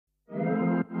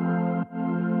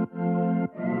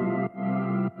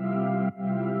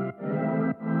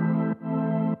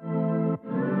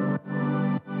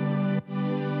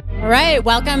All right,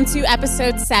 welcome to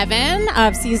episode 7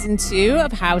 of season 2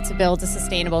 of How to Build a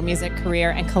Sustainable Music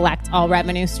Career and Collect All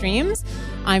Revenue Streams.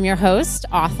 I'm your host,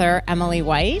 author Emily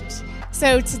White.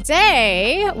 So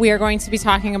today we are going to be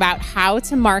talking about how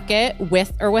to market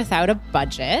with or without a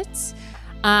budget.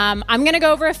 I'm going to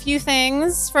go over a few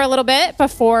things for a little bit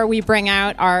before we bring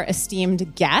out our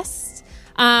esteemed guest.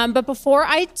 But before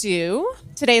I do,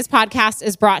 today's podcast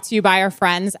is brought to you by our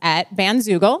friends at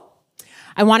Bandzoogle.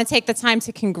 I want to take the time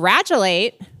to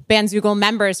congratulate Bandzoogle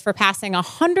members for passing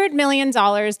 $100 million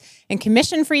in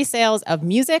commission-free sales of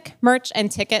music, merch,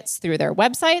 and tickets through their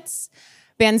websites.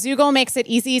 Bandzoogle makes it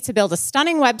easy to build a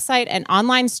stunning website and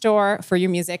online store for your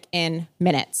music in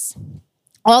minutes.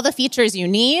 All the features you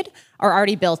need are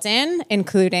already built in,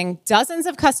 including dozens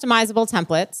of customizable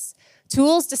templates,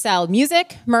 tools to sell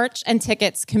music, merch, and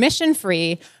tickets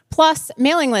commission-free, plus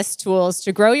mailing list tools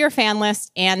to grow your fan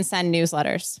list and send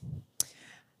newsletters.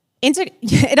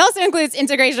 It also includes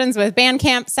integrations with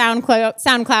Bandcamp,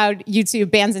 SoundCloud, YouTube,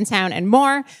 Bands in Town, and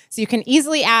more, so you can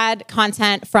easily add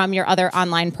content from your other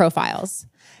online profiles.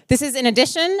 This is in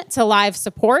addition to live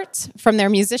support from their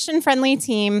musician-friendly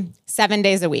team 7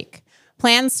 days a week.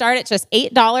 Plans start at just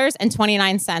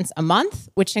 $8.29 a month,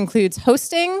 which includes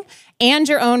hosting and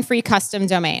your own free custom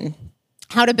domain.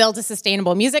 How to build a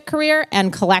sustainable music career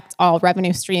and collect all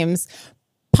revenue streams.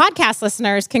 Podcast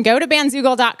listeners can go to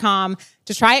bandzoogle.com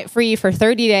to try it free for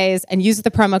 30 days and use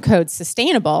the promo code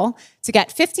SUSTAINABLE to get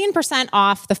 15%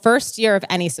 off the first year of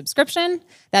any subscription.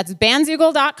 That's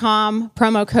bandzoogle.com,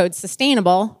 promo code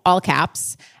SUSTAINABLE, all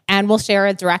caps, and we'll share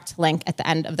a direct link at the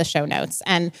end of the show notes.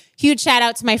 And huge shout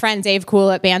out to my friend Dave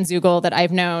Cool at Bandzoogle that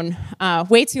I've known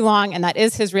way too long, and that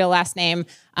is his real last name.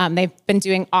 They've been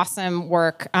doing awesome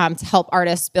work to help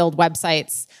artists build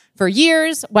websites for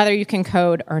years, whether you can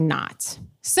code or not.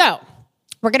 So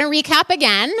we're going to recap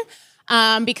again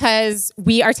because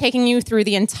we are taking you through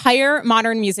the entire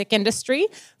modern music industry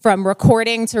from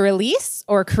recording to release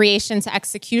or creation to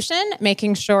execution,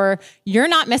 making sure you're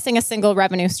not missing a single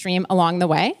revenue stream along the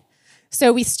way.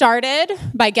 So we started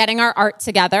by getting our art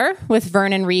together with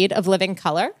Vernon Reed of Living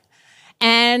Color.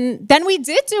 And then we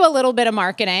did do a little bit of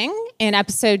marketing in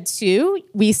episode 2.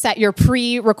 We set your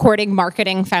pre-recording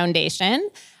marketing foundation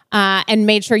and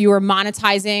made sure you were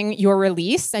monetizing your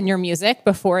release and your music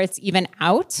before it's even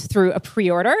out through a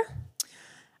pre-order.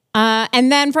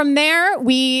 And then from there,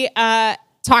 we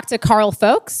talked to Carl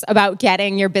Folks about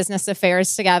getting your business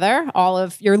affairs together, all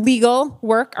of your legal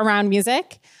work around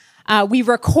music. We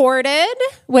recorded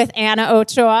with Anna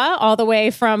Ochoa all the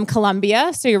way from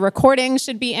Colombia, so your recording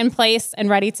should be in place and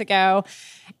ready to go.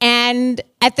 And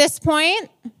at this point,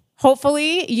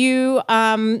 hopefully, you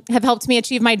have helped me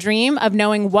achieve my dream of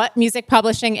knowing what music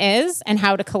publishing is and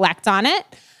how to collect on it.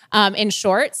 In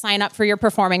short, sign up for your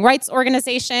performing rights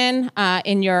organization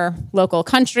in your local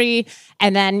country.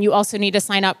 And then you also need to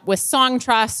sign up with Song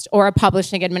Trust or a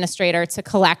publishing administrator to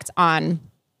collect on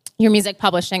your music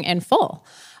publishing in full.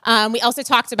 We also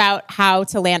talked about how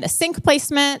to land a sync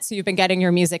placement. So you've been getting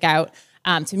your music out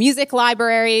to music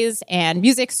libraries and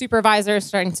music supervisors,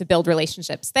 starting to build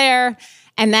relationships there.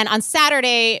 And then on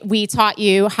Saturday, we taught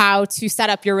you how to set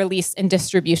up your release and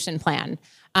distribution plan,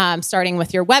 starting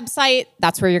with your website.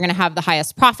 That's where you're going to have the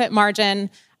highest profit margin.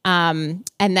 And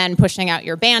then pushing out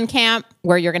your Bandcamp,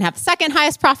 where you're going to have the second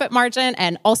highest profit margin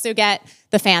and also get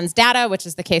the fans' data, which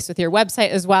is the case with your website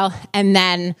as well, and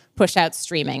then push out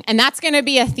streaming. And that's going to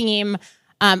be a theme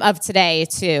of today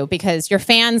too, because your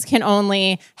fans can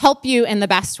only help you in the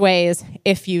best ways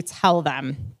if you tell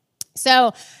them.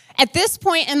 So at this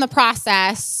point in the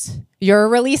process, your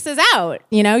release is out.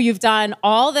 You know, you've done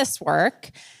all this work,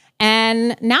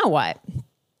 and now what?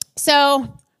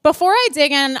 So before I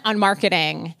dig in on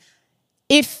marketing,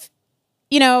 if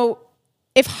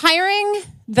hiring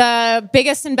the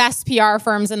biggest and best PR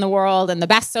firms in the world and the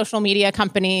best social media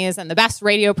companies and the best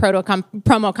radio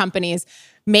promo companies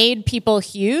made people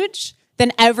huge,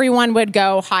 then everyone would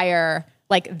go hire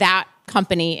like that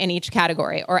company in each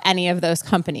category or any of those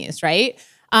companies, right?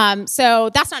 So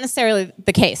that's not necessarily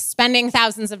the case. Spending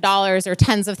thousands of dollars or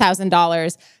tens of thousands of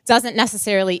dollars doesn't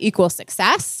necessarily equal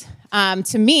success.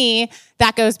 To me,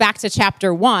 that goes back to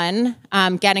chapter 1,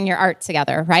 getting your art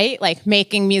together, right? Like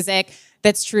making music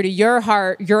that's true to your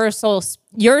heart, your soul,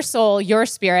 your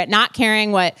spirit, not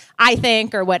caring what I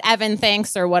think or what Evan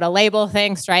thinks or what a label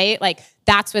thinks, right? Like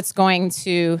that's what's going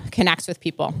to connect with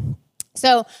people.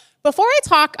 So before I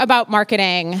talk about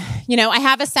marketing, I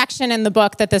have a section in the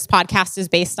book that this podcast is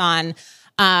based on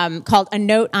called A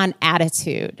Note on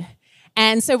Attitude.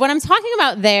 And so what I'm talking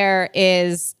about there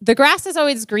is the grass is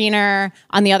always greener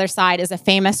on the other side is a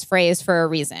famous phrase for a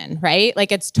reason, right?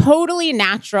 Like it's totally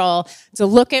natural to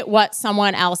look at what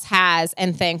someone else has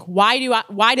and think, why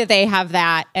do they have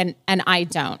that and I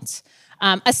don't?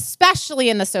 Especially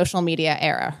in the social media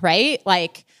era, right?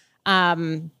 Like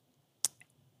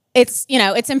it's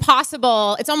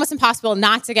impossible. It's almost impossible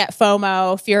not to get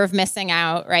FOMO, fear of missing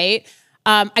out, right?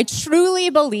 I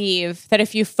truly believe that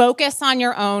if you focus on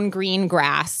your own green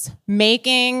grass,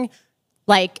 making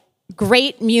like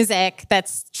great music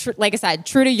that's, like I said,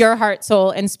 true to your heart, soul,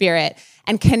 and spirit,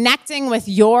 and connecting with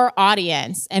your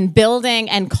audience and building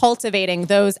and cultivating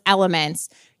those elements,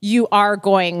 you are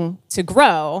going to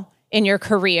grow in your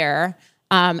career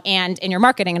and in your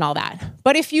marketing and all that.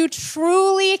 But if you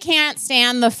truly can't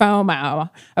stand the FOMO,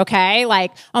 okay,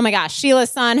 like, oh my gosh, Sheila's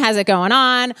son has it going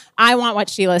on. I want what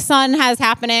Sheila's son has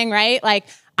happening, right? Like,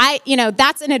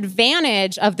 that's an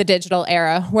advantage of the digital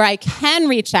era where I can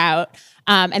reach out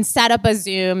and set up a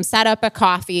Zoom, set up a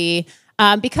coffee,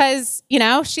 because,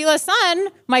 Sheila's son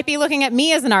might be looking at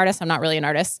me as an artist. I'm not really an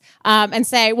artist, and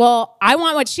say, well, I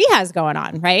want what she has going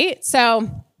on, right? So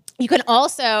you can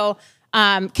also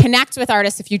connect with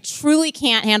artists if you truly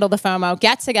can't handle the FOMO.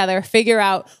 Get together, figure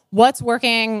out what's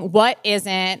working, what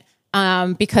isn't,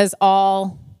 because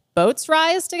all boats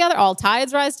rise together, all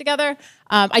tides rise together.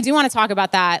 I do want to talk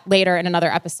about that later in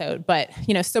another episode, but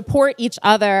support each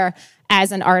other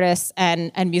as an artist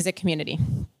and music community.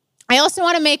 I also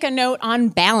want to make a note on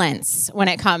balance when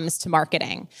it comes to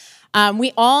marketing.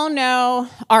 We all know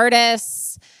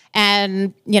artists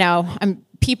and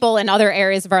people in other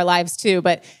areas of our lives too,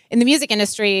 but in the music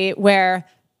industry where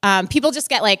people just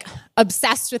get like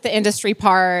obsessed with the industry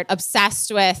part,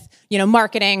 obsessed with,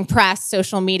 marketing, press,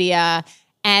 social media.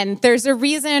 And there's a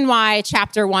reason why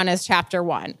chapter 1 is chapter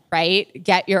 1, right?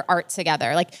 Get your art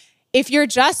together. Like if you're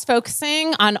just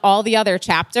focusing on all the other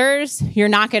chapters, you're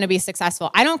not going to be successful.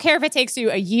 I don't care if it takes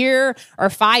you a year or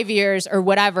 5 years or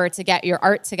whatever to get your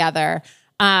art together.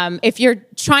 If you're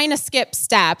trying to skip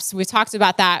steps, we talked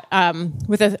about that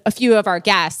with a few of our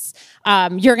guests,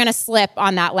 you're going to slip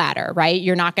on that ladder, right?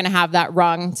 You're not going to have that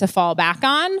rung to fall back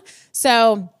on.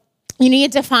 So you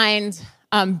need to find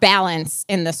balance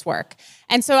in this work.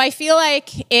 And so I feel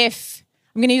like I'm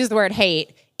going to use the word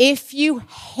hate, if you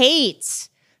hate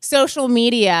social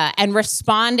media and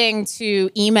responding to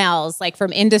emails like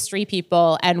from industry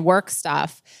people and work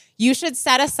stuff, you should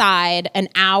set aside an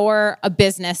hour a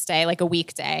business day, like a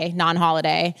weekday,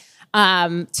 non-holiday,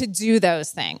 to do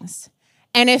those things.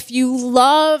 And if you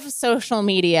love social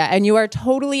media and you are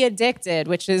totally addicted,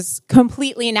 which is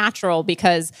completely natural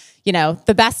because,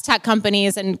 the best tech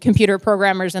companies and computer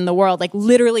programmers in the world, like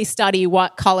literally study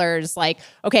what colors, like,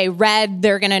 okay, red,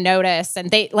 they're going to notice.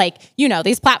 And they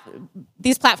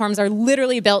these platforms are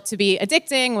literally built to be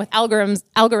addicting with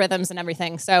algorithms and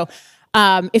everything. So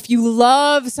if you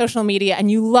love social media and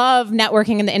you love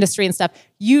networking in the industry and stuff,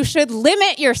 you should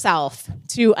limit yourself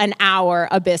to an hour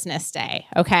a business day,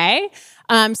 okay?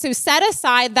 So set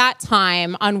aside that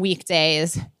time on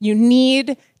weekdays. You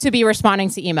need to be responding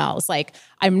to emails. Like,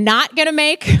 I'm not going to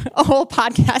make a whole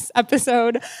podcast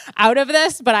episode out of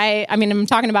this, but I'm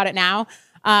talking about it now,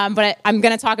 but I'm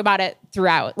going to talk about it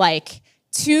throughout. Like,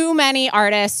 too many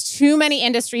artists, too many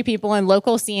industry people in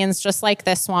local scenes, just like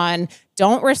this one,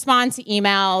 don't respond to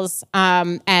emails.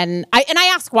 And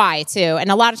I ask why too.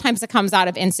 And a lot of times it comes out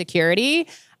of insecurity.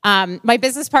 My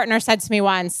business partner said to me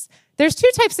once, there's 2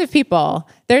 types of people.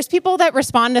 There's people that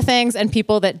respond to things and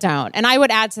people that don't. And I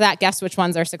would add to that, guess which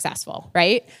ones are successful,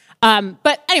 right?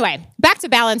 But anyway, back to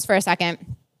balance for a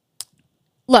second.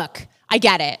 Look, I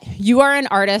get it. You are an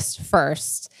artist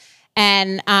first.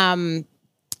 And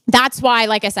that's why,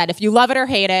 like I said, if you love it or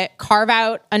hate it, carve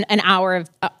out an hour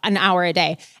a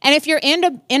day. And if you're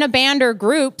in a band or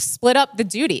group, split up the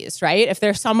duties, right? If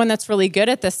there's someone that's really good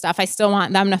at this stuff, I still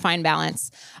want them to find balance.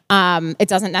 It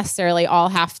doesn't necessarily all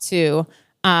have to,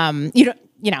 you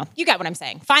get what I'm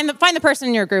saying. Find the person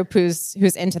in your group who's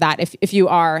into that if you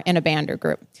are in a band or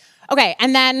group. Okay,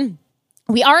 and then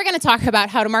we are going to talk about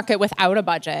how to market without a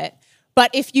budget. But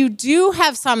if you do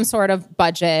have some sort of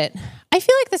budget, I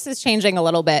feel like this is changing a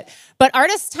little bit, but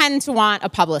artists tend to want a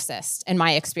publicist, in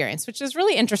my experience, which is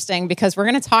really interesting because we're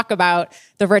going to talk about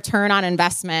the return on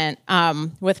investment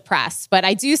with press. But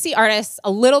I do see artists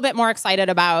a little bit more excited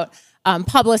about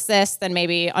publicists than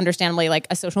maybe, understandably, like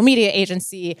a social media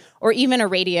agency or even a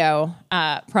radio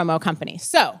promo company.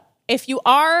 So if you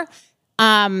are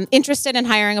interested in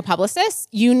hiring a publicist,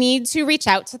 you need to reach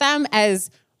out to them as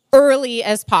early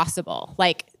as possible.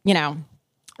 Like,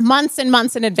 months and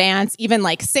months in advance, even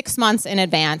like 6 months in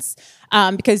advance,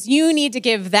 because you need to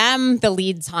give them the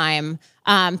lead time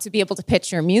to be able to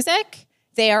pitch your music.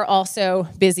 They are also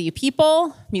busy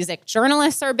people. Music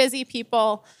journalists are busy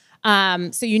people.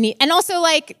 So you need, and also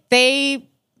like they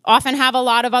often have a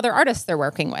lot of other artists they're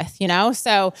working with,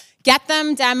 So get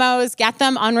them demos, get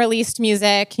them unreleased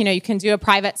music. You can do a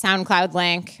private SoundCloud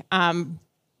link.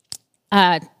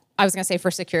 I was going to say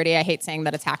for security. I hate saying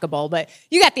that it's hackable, but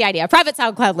you get the idea. Private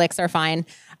SoundCloud links are fine.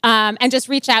 And just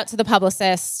reach out to the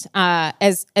publicist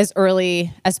as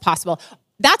early as possible.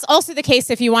 That's also the case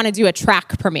if you want to do a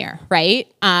track premiere,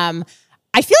 right?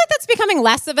 I feel like that's becoming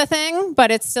less of a thing,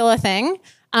 but it's still a thing.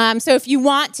 So if you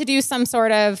want to do some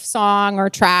sort of song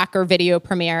or track or video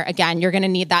premiere, again, you're going to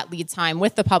need that lead time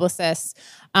with the publicist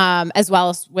as well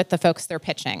as with the folks they're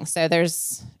pitching. So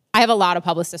I have a lot of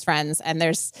publicist friends, and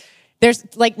there's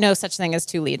like no such thing as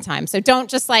 2 lead time. So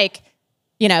don't just like,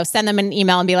 send them an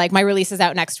email and be like, my release is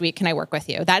out next week. Can I work with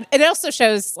you? That it also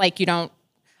shows like I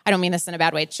don't mean this in a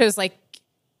bad way. It shows like,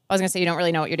 I was going to say you don't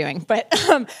really know what you're doing, but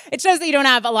it shows that you don't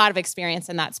have a lot of experience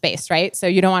in that space, right? So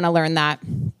you don't want to learn that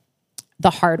the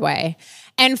hard way.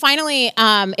 And finally,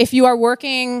 if you are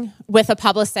working with a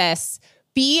publicist,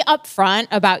 be upfront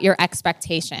about your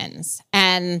expectations.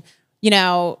 And,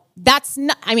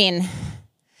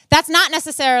 that's not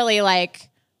necessarily like,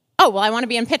 oh, well, I want to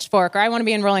be in Pitchfork or I want to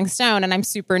be in Rolling Stone and I'm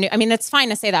super new. I mean, it's fine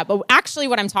to say that. But actually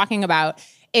what I'm talking about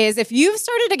is if you've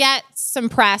started to get some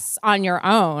press on your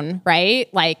own,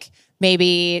 right? Like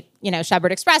maybe,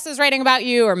 Shepherd Express is writing about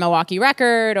you, or Milwaukee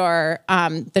Record, or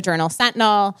the Journal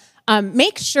Sentinel.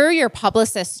 Make sure your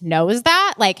publicist knows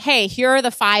that. Like, hey, here are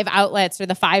the 5 outlets or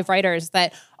the 5 writers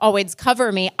that always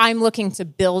cover me. I'm looking to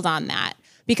build on that.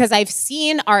 Because I've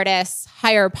seen artists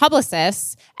hire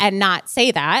publicists and not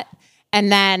say that.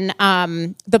 And then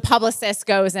the publicist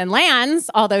goes and lands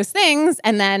all those things.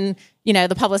 And then,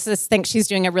 the publicist thinks she's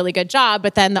doing a really good job.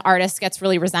 But then the artist gets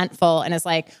really resentful and is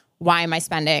like, why am I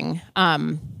spending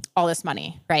all this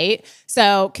money, right?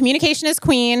 So communication is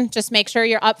queen. Just make sure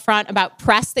you're upfront about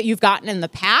press that you've gotten in the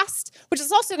past, which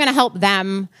is also going to help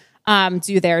them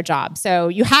do their job. So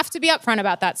you have to be upfront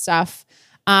about that stuff.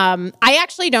 I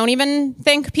actually don't even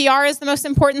think PR is the most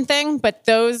important thing, but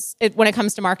when it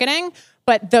comes to marketing,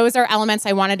 but those are elements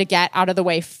I wanted to get out of the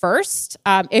way first.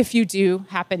 If you do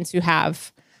happen to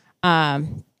have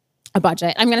a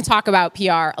budget, I'm going to talk about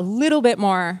PR a little bit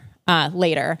more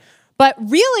later. But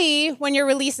really, when your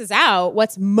release is out,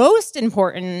 what's most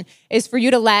important is for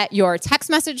you to let your text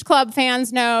message club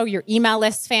fans know, your email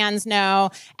list fans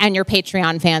know, and your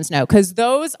Patreon fans know, because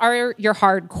those are your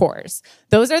hardcores.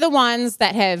 Those are the ones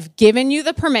that have given you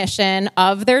the permission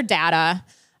of their data,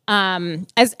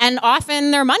 and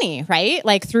often their money, right?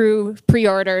 Like through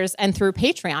pre-orders and through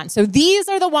Patreon. So these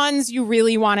are the ones you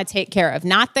really want to take care of,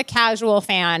 not the casual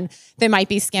fan that might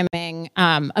be skimming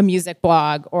a music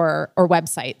blog or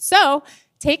website. So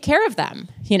take care of them,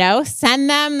 send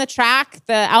them the track,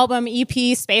 the album,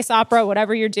 EP, space opera,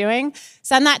 whatever you're doing.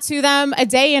 Send that to them a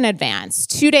day in advance,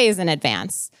 2 days in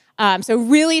advance. So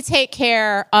really take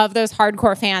care of those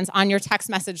hardcore fans on your text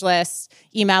message list,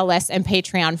 email list, and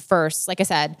Patreon first. Like I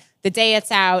said, the day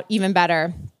it's out, even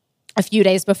better, a few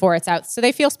days before it's out. So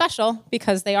they feel special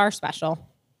because they are special.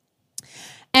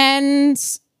 And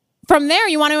from there,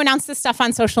 you want to announce this stuff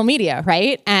on social media,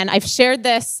 right? And I've shared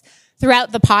this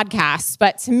throughout the podcast,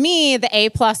 but to me, the A+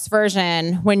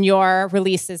 version when your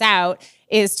release is out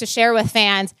is to share with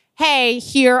fans, hey,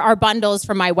 here are bundles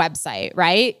from my website,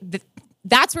 right?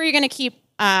 That's where you're going to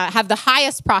have the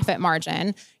highest profit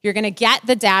margin. You're going to get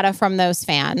the data from those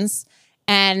fans.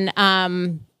 And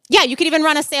you could even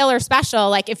run a sale or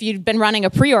special, like if you've been running a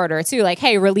pre-order too, like,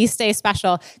 hey, release day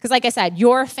special. Because like I said,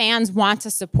 your fans want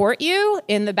to support you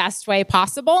in the best way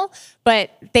possible,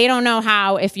 but they don't know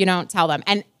how if you don't tell them.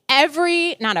 And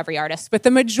not every artist, but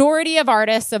the majority of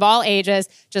artists of all ages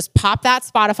just pop that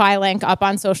Spotify link up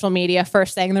on social media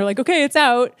first thing. And they're like, okay, it's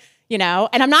out,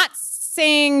 And I'm not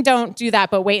saying don't do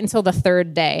that, but wait until the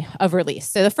 3rd day of release.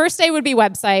 So the first day would be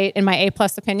website. In my A+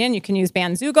 opinion, you can use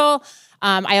Bandzoogle.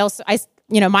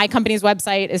 My company's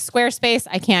website is Squarespace.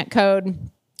 I can't code.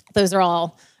 Those are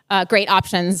all great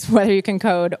options, whether you can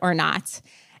code or not.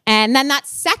 And then that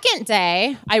second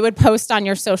day, I would post on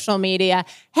your social media,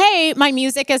 hey, my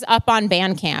music is up on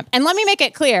Bandcamp. And let me make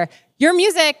it clear, your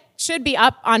music should be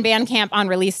up on Bandcamp on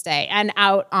release day and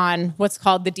out on what's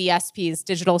called the DSPs,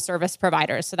 digital service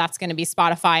providers. So that's going to be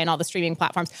Spotify and all the streaming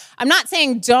platforms. I'm not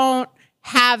saying don't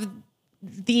have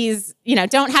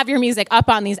your music up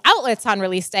on these outlets on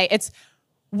release day. It's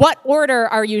what order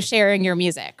are you sharing your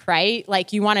music, right?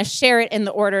 Like you want to share it in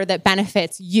the order that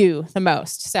benefits you the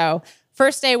most. So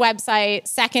first day website,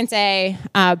 second day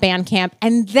Bandcamp,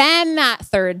 and then that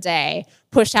third day,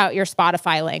 push out your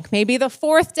Spotify link. Maybe the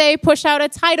fourth day, push out a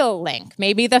Tidal link.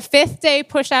 Maybe the fifth day,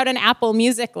 push out an Apple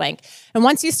Music link. And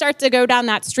once you start to go down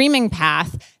that streaming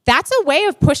path, that's a way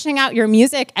of pushing out your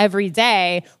music every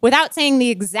day without saying the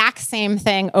exact same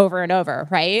thing over and over,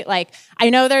 right? Like, I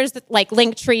know there's like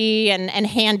Linktree and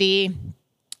Handy,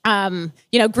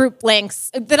 group links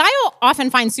that I often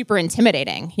find super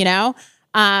intimidating,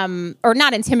 or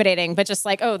not intimidating, but just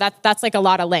like, oh, that's like a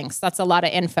lot of links. That's a lot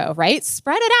of info, right?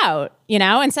 Spread it out,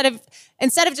 instead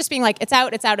of just being like, it's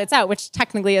out, which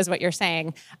technically is what you're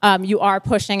saying. You are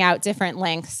pushing out different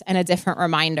links and a different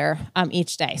reminder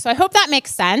each day. So I hope that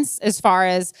makes sense as far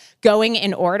as going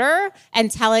in order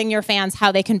and telling your fans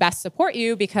how they can best support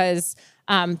you, because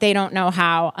they don't know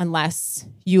how unless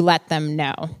you let them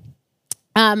know.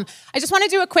 I just want to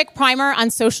do a quick primer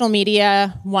on social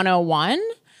media 101.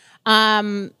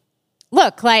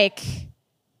 Look, like,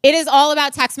 it is all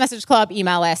about text message club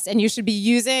email lists, and you should be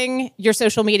using your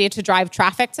social media to drive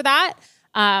traffic to that.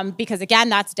 Because again,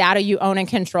 that's data you own and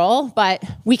control, but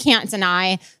we can't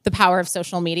deny the power of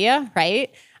social media,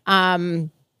 right?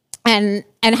 And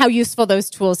how useful those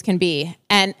tools can be.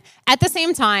 And at the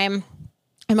same time,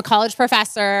 I'm a college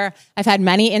professor. I've had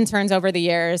many interns over the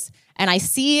years, and I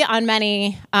see on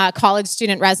many college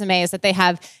student resumes that they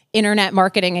have internet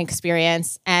marketing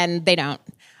experience, and they don't,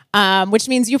 which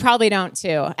means you probably don't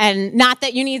too. And not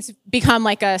that you need to become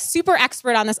like a super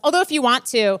expert on this, although if you want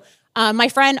to, my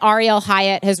friend Ariel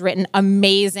Hyatt has written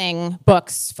amazing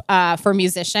books for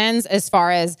musicians as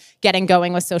far as getting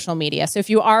going with social media. So if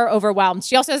you are overwhelmed,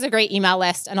 she also has a great email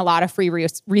list and a lot of free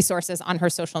resources on her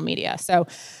social media. So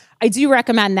I do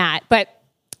recommend that. But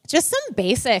just some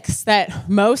basics that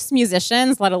most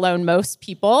musicians, let alone most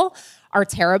people, are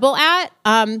terrible at.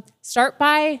 Start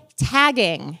by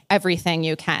tagging everything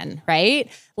you can,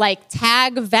 right? Like,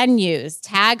 tag venues,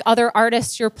 tag other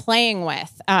artists you're playing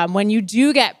with. When you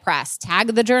do get press,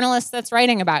 tag the journalist that's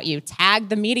writing about you, tag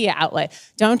the media outlet.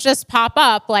 Don't just pop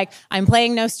up like, I'm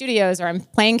playing No Studios or I'm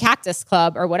playing Cactus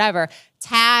Club or whatever.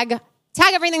 Tag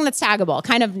everything that's taggable,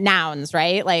 kind of nouns,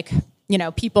 right? Like,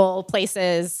 people,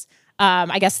 places,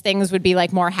 I guess things would be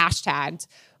like more hashtagged.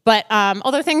 But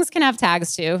although things can have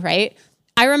tags too, right?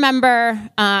 I remember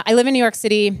I live in New York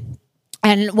City,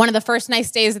 and one of the first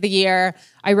nice days of the year,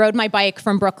 I rode my bike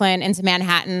from Brooklyn into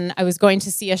Manhattan. I was going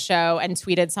to see a show and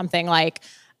tweeted something like,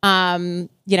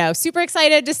 super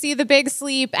excited to see the Big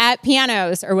Sleep at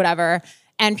Pianos or whatever.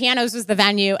 And Pianos was the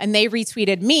venue, and they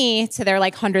retweeted me to their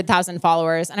 100,000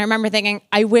 followers. And I remember thinking,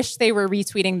 I wish they were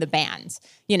retweeting the band.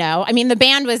 The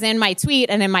band was in my tweet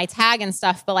and in my tag and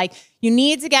stuff, but you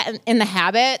need to get in the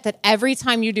habit that every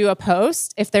time you do a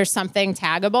post, if there's something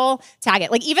taggable, tag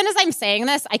it. Even as I'm saying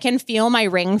this, I can feel my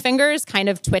ring fingers kind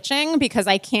of twitching because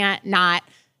I can't not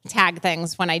tag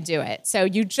things when I do it. So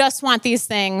you just want these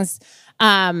things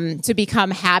to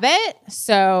become habit,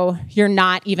 so you're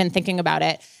not even thinking about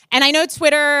it. And I know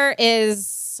Twitter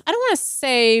is, I don't want to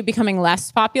say becoming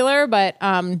less popular, but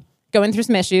going through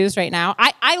some issues right now.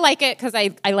 I like it because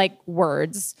I like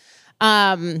words.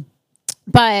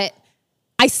 But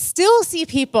I still see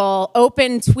people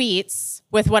open tweets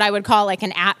with what I would call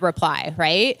an @ reply,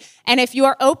 right? And if you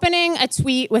are opening a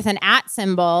tweet with an @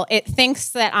 symbol, it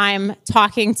thinks that I'm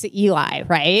talking to Eli,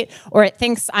 right? Or it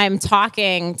thinks I'm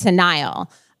talking to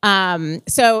Niall.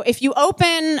 So if you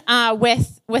open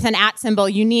with an @ symbol,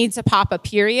 you need to pop a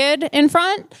period in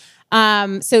front.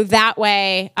 So that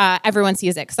way everyone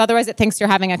sees it, because otherwise it thinks you're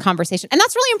having a conversation. And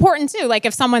that's really important too,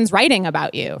 if someone's writing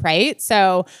about you, right?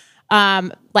 So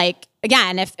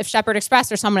again, if Shepherd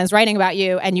Express or someone is writing about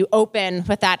you and you open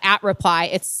with that @ reply,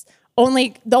 it's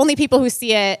the only people who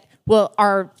see it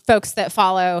are folks that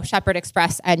follow Shepherd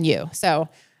Express and you. So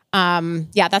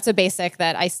that's a basic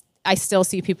that I still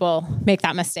see people make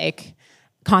that mistake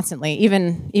constantly,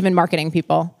 even marketing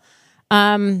people.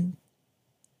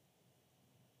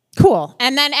 Cool.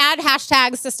 And then add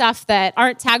hashtags to stuff that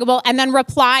aren't taggable, and then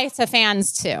reply to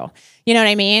fans too. You know what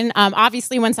I mean?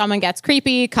 Obviously, when someone gets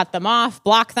creepy, cut them off,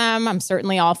 block them. I'm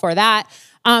certainly all for that.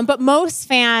 But most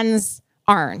fans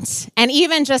aren't. And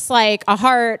even just a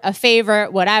heart, a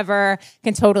favorite, whatever,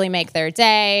 can totally make their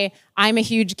day. I'm a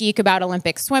huge geek about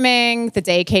Olympic swimming. The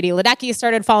day Katie Ledecky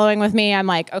started following with me, I'm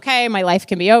like, okay, my life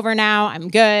can be over now. I'm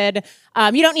good.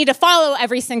 You don't need to follow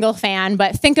every single fan,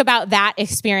 but think about that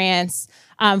experience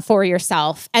for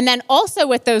yourself. And then also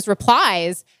with those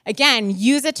replies, again,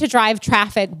 use it to drive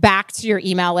traffic back to your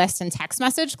email list and text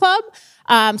message club.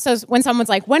 So when someone's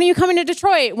like, when are you coming to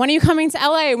Detroit? When are you coming to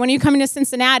LA? When are you coming to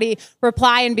Cincinnati?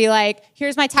 Reply and be like,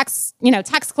 here's my text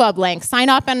club link. Sign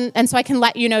up and so I can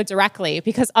let you know directly,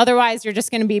 because otherwise you're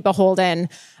just going to be beholden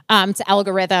to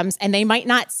algorithms, and they might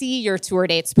not see your tour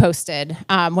dates posted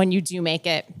when you do make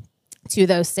it to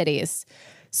those cities.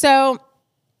 So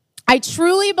I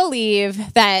truly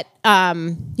believe that,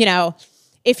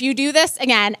 if you do this,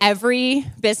 again, every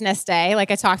business day, like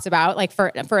I talked about, like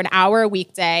for an hour a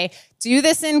weekday, do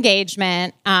this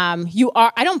engagement, I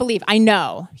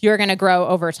know you're going to grow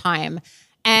over time.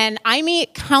 And I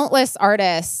meet countless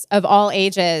artists of all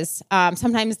ages.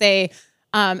 Sometimes they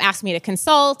ask me to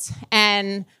consult,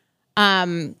 and,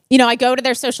 I go to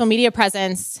their social media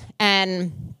presence,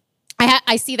 and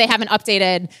I see they haven't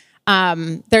updated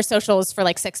their socials for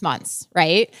like 6 months,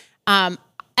 right?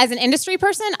 As an industry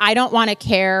person, I don't want to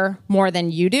care more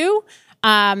than you do.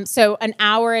 So an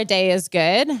hour a day is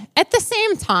good. At the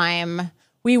same time,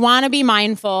 we want to be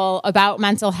mindful about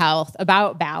mental health,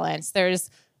 about balance. There's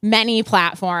many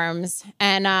platforms.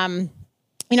 And,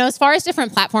 as far as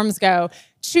different platforms go,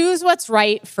 choose what's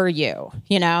right for you,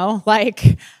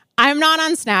 Like, I'm not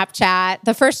on Snapchat.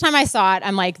 The first time I saw it,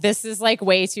 I'm like, this is like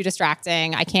way too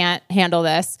distracting. I can't handle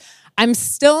this. I'm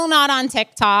still not on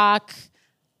TikTok.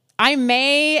 I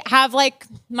may have like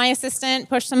my assistant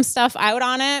push some stuff out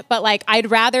on it, but like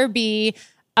I'd rather be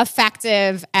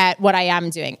effective at what I am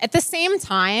doing. At the same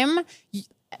time,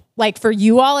 like for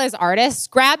you all as artists,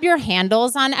 grab your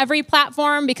handles on every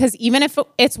platform, because even if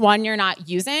it's one you're not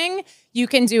using, you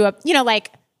can do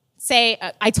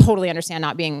I totally understand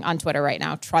not being on Twitter right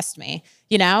now. Trust me,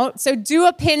 So do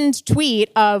a pinned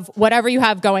tweet of whatever you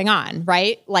have going on,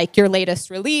 right? Like your latest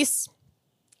release,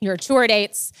 your tour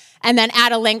dates, and then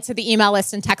add a link to the email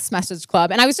list and text message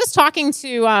club. And I was just talking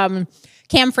to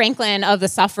Cam Franklin of The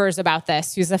Sufferers about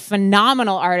this, who's a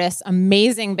phenomenal artist,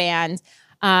 amazing band.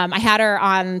 I had her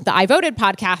on the I Voted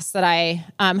podcast that I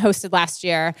hosted last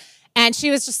year. And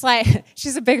she was just like,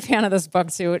 she's a big fan of this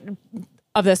book too,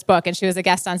 and she was a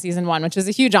guest on season 1, which was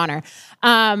a huge honor.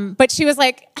 But she was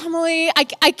like, Emily,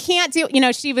 I can't do,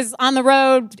 she was on the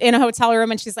road in a hotel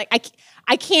room, and she's like,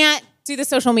 I can't do the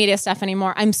social media stuff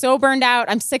anymore. I'm so burned out.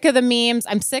 I'm sick of the memes.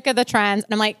 I'm sick of the trends.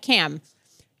 And I'm like, Cam,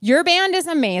 your band is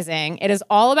amazing. It is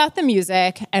all about the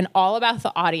music and all about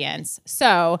the audience.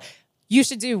 So you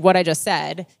should do what I just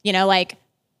said,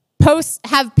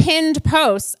 have pinned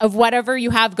posts of whatever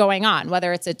you have going on,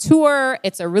 whether it's a tour,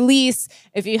 it's a release.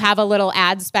 If you have a little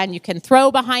ad spend you can throw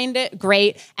behind it,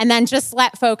 great. And then just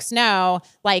let folks know,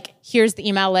 like, here's the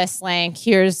email list link,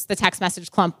 here's the text message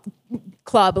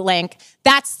club link.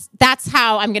 That's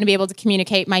how I'm going to be able to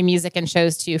communicate my music and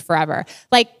shows to you forever.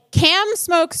 Like, Cam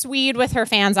smokes weed with her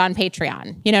fans on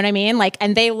Patreon. You know what I mean? Like,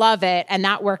 and they love it, and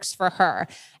that works for her.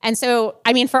 And so,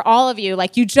 for all of you,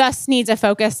 like, you just need to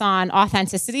focus on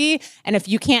authenticity. And if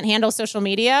you can't handle social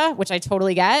media, which I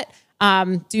totally get,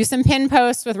 do some pin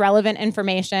posts with relevant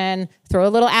information, throw a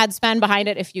little ad spend behind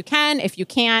it if you can. If you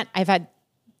can't, I've had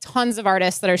tons of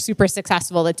artists that are super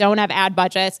successful that don't have ad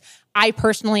budgets. I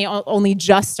personally only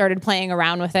just started playing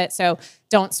around with it, so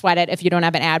don't sweat it if you don't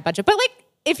have an ad budget. But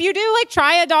if you do,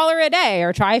 try $1 a day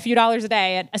or try a few dollars a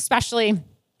day, and especially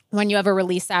when you have a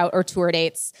release out or tour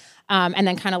dates, and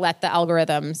then kind of let the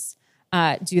algorithms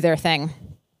do their thing.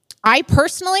 I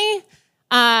personally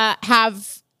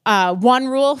have one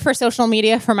rule for social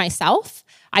media for myself.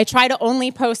 I try to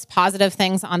only post positive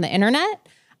things on the internet.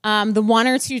 The 1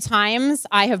 or 2 times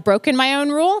I have broken my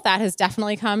own rule, that has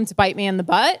definitely come to bite me in the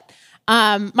butt.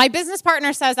 My business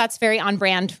partner says that's very on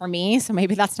brand for me, so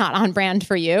maybe that's not on brand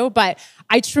for you. But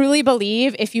I truly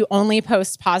believe if you only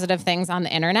post positive things on the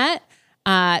internet,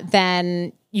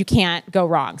 then you can't go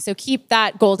wrong. So keep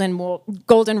that golden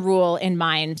rule in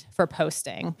mind for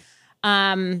posting.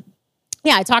 I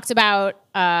talked about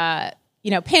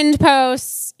pinned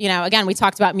posts. Again, we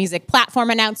talked about music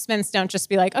platform announcements. Don't just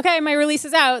be like, okay, my release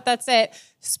is out, that's it.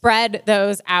 Spread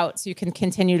those out so you can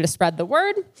continue to spread the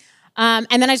word. And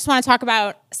then I just want to talk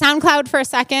about SoundCloud for a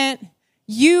second.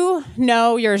 You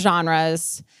know your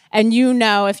genres, and you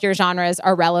know if your genres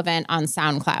are relevant on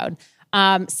SoundCloud.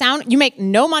 You make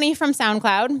no money from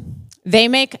SoundCloud. They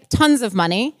make tons of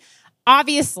money.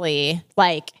 Obviously,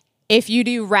 if you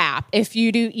do rap, if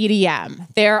you do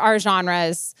EDM, there are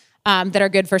genres that are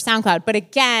good for SoundCloud. But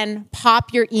again,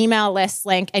 pop your email list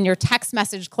link and your text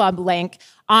message club link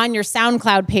on your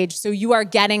SoundCloud page so you are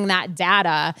getting that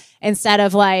data instead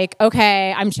of like,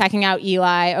 okay, I'm checking out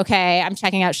Eli, okay, I'm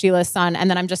checking out Sheila's son, and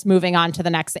then I'm just moving on to the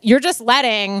next thing. You're just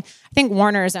letting, I think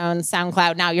Warner's owns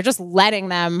SoundCloud now, you're just letting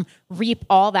them reap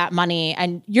all that money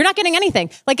and you're not getting anything.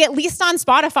 Like at least on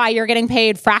Spotify, you're getting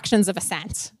paid fractions of a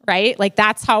cent, right? Like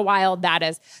that's how wild that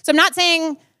is. So I'm not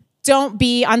saying don't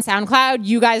be on SoundCloud.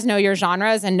 You guys know your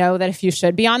genres and know that if you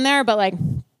should be on there, but like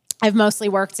I've mostly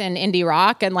worked in indie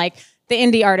rock and like the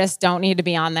indie artists don't need to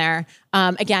be on there.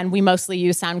 Again, we mostly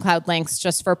use SoundCloud links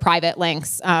just for private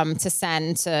links to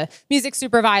send to music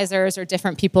supervisors or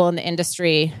different people in the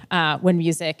industry when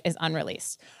music is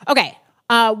unreleased. Okay,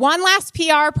 one last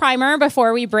PR primer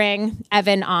before we bring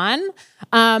Evan on.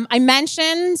 I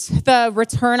mentioned the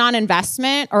return on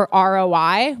investment or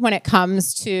ROI when it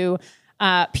comes to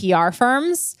PR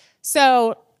firms.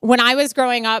 So when I was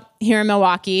growing up here in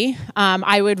Milwaukee,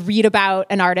 I would read about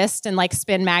an artist in like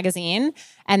Spin magazine,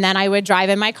 and then I would drive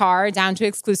in my car down to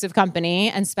Exclusive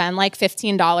Company and spend like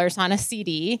 $15 on a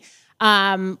CD,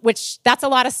 which that's a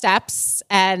lot of steps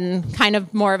and kind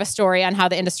of more of a story on how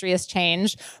the industry has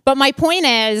changed. But my point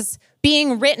is,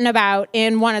 being written about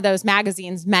in one of those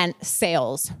magazines meant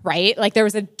sales, right? Like there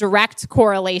was a direct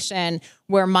correlation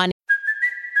where money.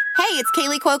 Hey, it's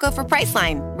Kaylee Cuoco for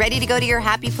Priceline. Ready to go to your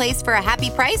happy place for a happy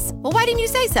price? Well, why didn't you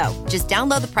say so? Just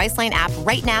download the Priceline app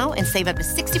right now and save up to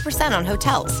 60% on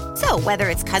hotels. So whether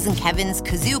it's Cousin Kevin's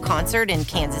Kazoo Concert in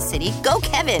Kansas City, go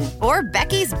Kevin, or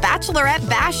Becky's Bachelorette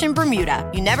Bash in Bermuda,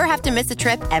 you never have to miss a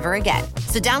trip ever again.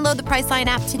 So download the Priceline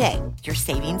app today. Your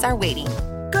savings are waiting.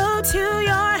 Go to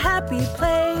your happy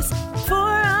place for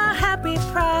a happy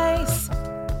price.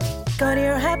 Go to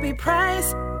your happy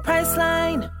price,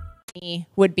 Priceline.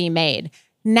 Would be made.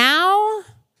 Now,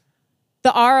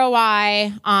 the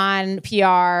ROI on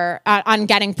PR, on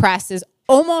getting press is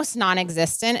almost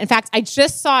non-existent. In fact, I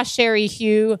just saw Sherry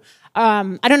Hugh,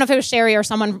 I don't know if it was Sherry or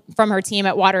someone from her team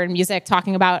at Water and Music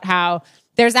talking about how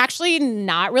there's actually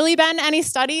not really been any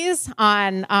studies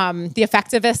on the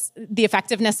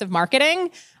effectiveness of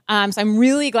marketing. So I'm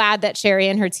really glad that Sherry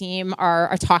and her team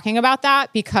are talking about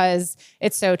that because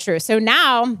it's so true. So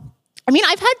now, I mean,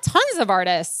 I've had tons of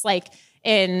artists like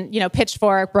in,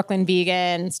 Pitchfork, Brooklyn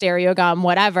Vegan, Stereo Gum,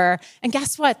 whatever. And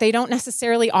guess what? They don't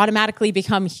necessarily automatically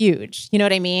become huge. You know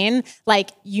what I mean?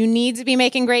 Like you need to be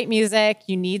making great music.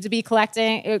 You need to be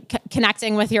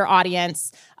connecting with your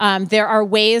audience. There are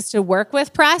ways to work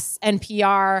with press and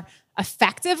PR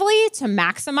effectively to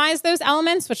maximize those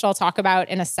elements, which I'll talk about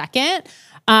in a second.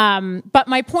 But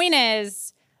my point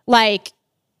is like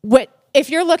if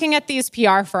you're looking at these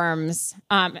PR firms,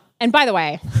 and by the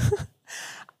way,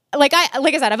 like I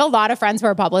said, I have a lot of friends who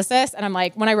are publicists, and I'm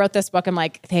like, when I wrote this book, I'm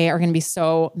like, they are going to be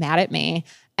so mad at me.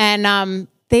 And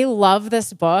they love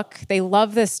this book. They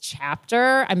love this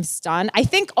chapter. I'm stunned. I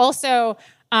think also,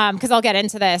 because I'll get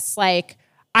into this, like,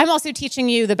 I'm also teaching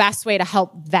you the best way to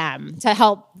help them, to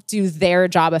help do their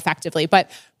job effectively.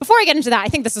 But before I get into that, I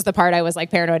think this is the part I was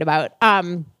like paranoid about.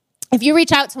 If you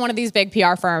reach out to one of these big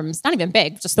PR firms, not even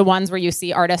big, just the ones where you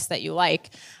see artists that you like,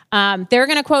 they're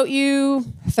going to quote you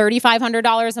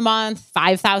 $3,500 a month,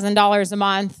 $5,000 a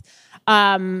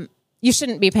month. You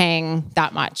shouldn't be paying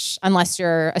that much unless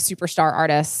you're a superstar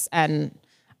artist and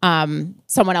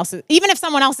someone else, even if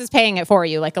someone else is paying it for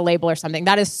you, like a label or something.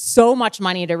 That is so much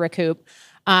money to recoup.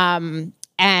 And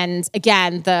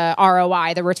again, the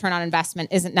ROI, the return on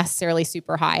investment, isn't necessarily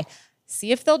super high.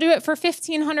 See if they'll do it for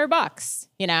 $1,500.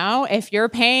 If you're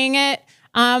paying it,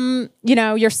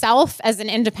 yourself as an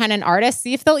independent artist,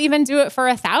 see if they'll even do it for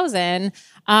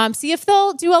 $1,000. See if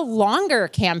they'll do a longer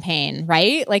campaign,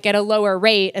 right? Like at a lower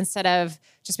rate instead of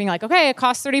just being like, okay, it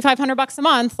costs $3,500 a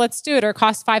month. Let's do it. Or it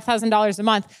costs $5,000 a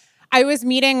month. I was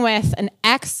meeting with an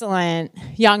excellent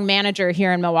young manager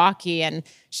here in Milwaukee, and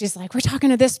she's like, we're talking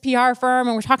to this PR firm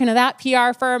and we're talking to that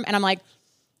PR firm. And I'm like,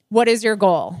 what is your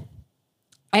goal?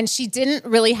 And she didn't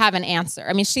really have an answer.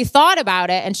 I mean, she thought about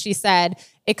it and she said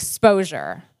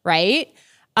exposure, right?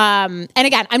 And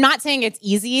again, I'm not saying it's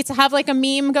easy to have like a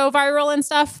meme go viral and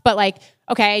stuff, but like,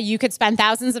 okay, you could spend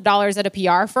thousands of dollars at a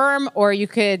PR firm, or you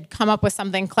could come up with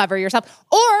something clever yourself,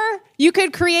 or you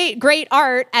could create great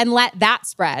art and let that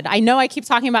spread. I know I keep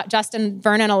talking about Justin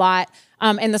Vernon a lot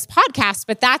in this podcast,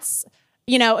 but that's,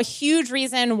 a huge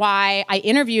reason why I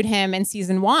interviewed him in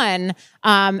season 1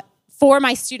 for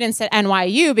my students at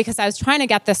NYU, because I was trying to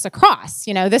get this across.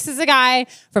 This is a guy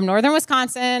from northern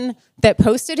Wisconsin that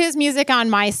posted his music on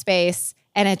MySpace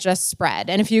and it just spread.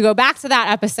 And if you go back to that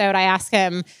episode, I asked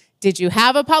him, did you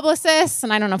have a publicist?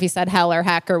 And I don't know if he said hell or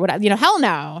heck or whatever, hell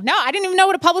no. No, I didn't even know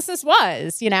what a publicist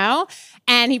was,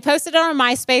 And he posted it on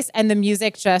MySpace, and the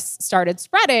music just started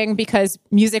spreading because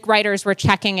music writers were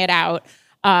checking it out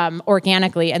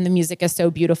organically, and the music is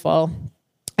so beautiful,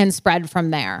 and spread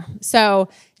from there. So,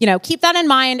 keep that in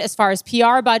mind as far as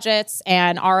PR budgets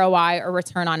and ROI, or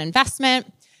return on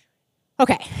investment.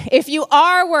 Okay, if you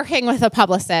are working with a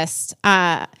publicist,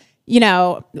 get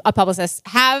your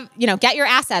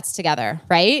assets together,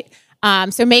 right?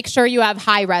 So make sure you have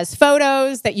high-res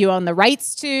photos that you own the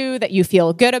rights to, that you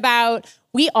feel good about.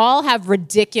 We all have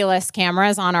ridiculous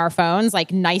cameras on our phones,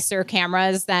 like nicer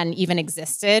cameras than even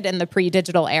existed in the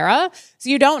pre-digital era. So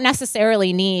you don't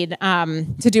necessarily need to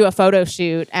do a photo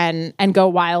shoot and go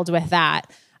wild with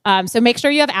that. So make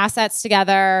sure you have assets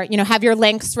together, have your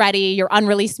links ready, your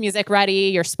unreleased music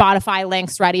ready, your Spotify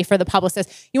links ready for the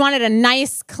publicist. You wanted a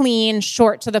nice, clean,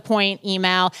 short to the point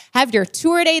email. Have your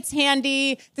tour dates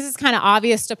handy. This is kind of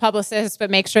obvious to publicists, but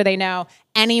make sure they know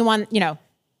anyone,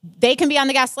 they can be on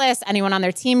the guest list. Anyone on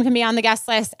their team can be on the guest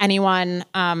list. Anyone,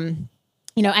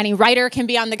 any writer can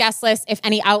be on the guest list. If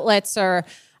any outlets or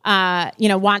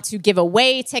want to give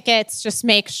away tickets, just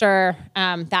make sure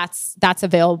that's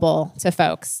available to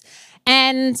folks.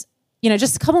 And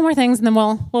just a couple more things, and then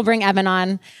we'll bring Evan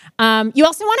on. You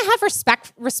also want to have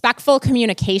respectful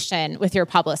communication with your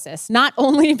publicist, not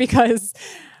only because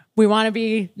we want to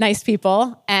be nice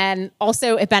people, and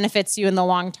also it benefits you in the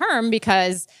long term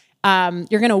because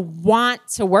you're going to want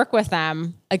to work with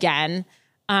them again.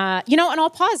 And I'll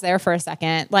pause there for a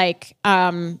second. I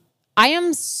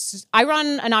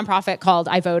run a nonprofit called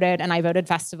I Voted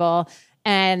Festival,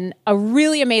 and a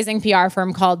really amazing PR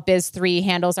firm called Biz3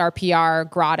 handles our PR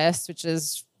gratis, which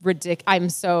is ridiculous. I'm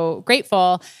so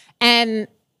grateful. And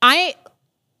I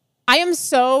am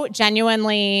so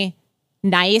genuinely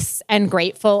nice and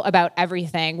grateful about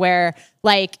everything, where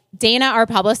Dana, our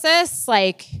publicist,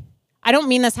 I don't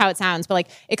mean this how it sounds, but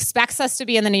expects us to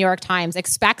be in the New York Times,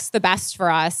 expects the best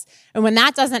for us. And when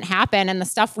that doesn't happen and the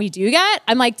stuff we do get,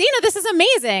 I'm like, Dana, this is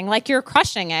amazing. You're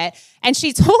crushing it. And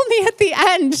she told me at the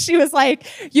end, she was like,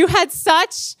 you had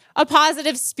such a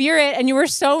positive spirit and you were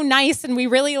so nice and we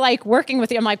really like working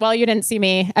with you. I'm like, well, you didn't see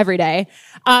me every day.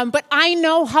 But I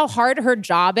know how hard her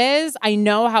job is. I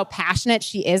know how passionate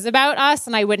she is about us.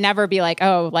 And I would never be like,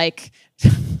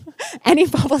 any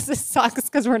publicist sucks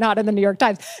because we're not in the New York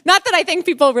Times. Not that I think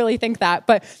people really think that,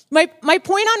 but my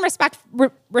point on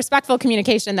respectful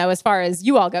communication, though, as far as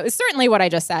you all go, is certainly what I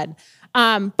just said.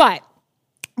 But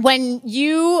when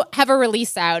you have a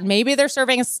release out, maybe they're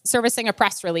servicing a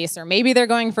press release, or maybe they're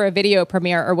going for a video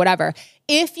premiere or whatever.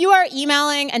 If you are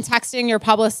emailing and texting your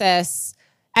publicists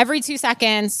every 2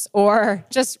 seconds or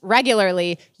just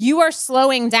regularly, you are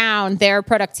slowing down their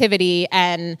productivity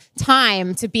and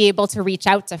time to be able to reach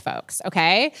out to folks,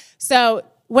 okay? So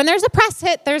when there's a press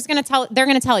hit, they're going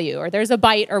to tell you, or there's a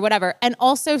bite or whatever. And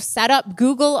also set up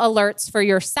Google alerts for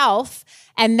yourself,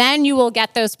 and then you will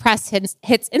get those press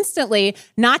hits instantly,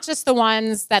 not just the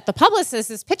ones that the publicist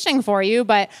is pitching for you,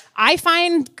 but I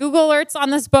find Google alerts on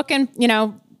this book, and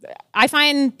I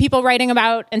find people writing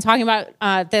about and talking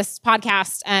about this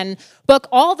podcast and book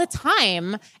all the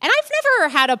time. And I've never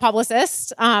had a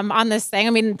publicist on this thing.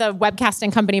 I mean, the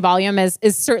webcasting company Volume is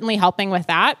certainly helping with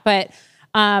that. But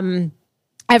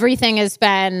everything has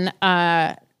been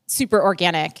super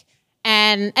organic.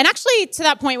 And actually, to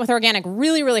that point with organic,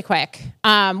 really, really quick.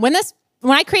 When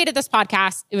I created this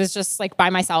podcast, it was just by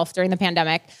myself during the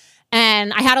pandemic.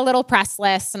 And I had a little press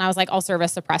list, and I was like, I'll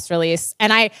service a press release.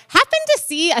 And I happened to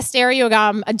see a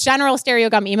general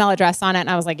Stereogum email address on it. And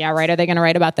I was like, yeah, right. Are they going to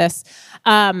write about this?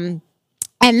 And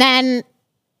then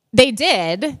they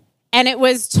did. And it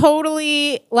was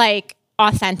totally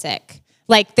authentic.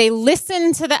 They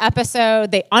listened to the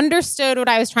episode. They understood what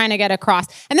I was trying to get across.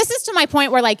 And this is to my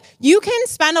point where you can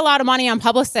spend a lot of money on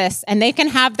publicists, and they can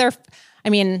have their...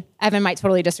 Evan might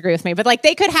totally disagree with me, but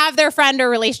they could have their friend or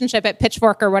relationship at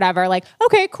Pitchfork or whatever.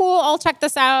 Okay, cool, I'll check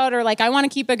this out. Or I want to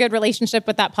keep a good relationship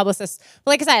with that publicist.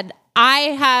 But like I said,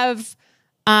 I've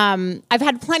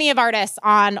had plenty of artists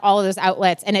on all of those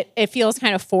outlets, and it feels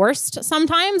kind of forced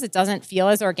sometimes. It doesn't feel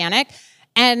as organic.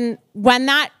 And when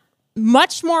that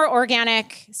much more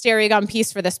organic Stereogum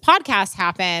piece for this podcast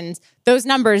happened, those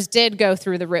numbers did go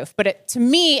through the roof. But to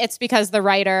me, it's because the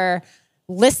writer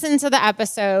listened to the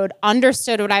episode,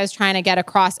 understood what I was trying to get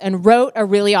across, and wrote a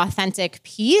really authentic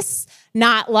piece,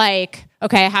 not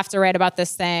okay, I have to write about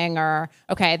this thing, or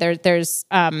okay, there's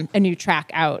a new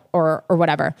track out or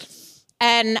whatever.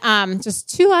 And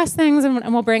just two last things,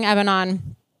 and we'll bring Evan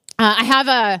on. I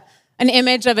have an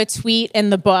image of a tweet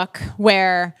in the book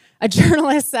where a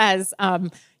journalist says,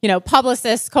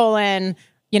 publicist :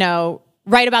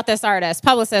 write about this artist,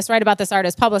 publicist, write about this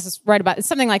artist, publicist, write about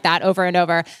something like that over and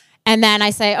over. And then I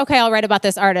say, okay, I'll write about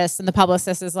this artist. And the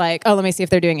publicist is like, oh, let me see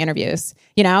if they're doing interviews,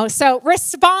 So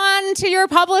respond to your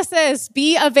publicist,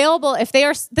 be available. If they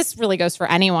are, this really goes for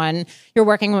anyone you're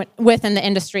working with in the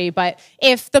industry. But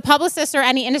if the publicist or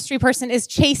any industry person is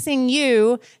chasing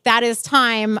you, that is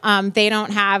time. They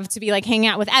don't have to be like hanging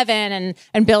out with Evan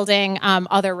and building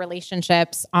other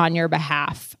relationships on your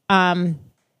behalf. I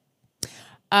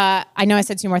know I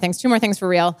said two more things for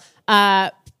real.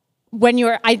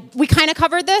 We kind of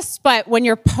covered this, but when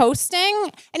you're posting,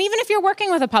 and even if you're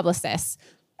working with a publicist,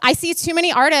 I see too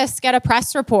many artists get a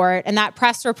press report, and that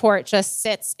press report just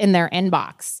sits in their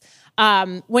inbox.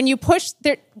 When you push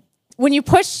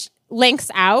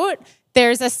links out,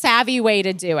 there's a savvy way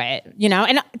to do it,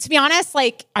 And to be honest,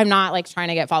 I'm not trying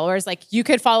to get followers. You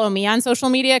could follow me on social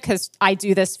media because I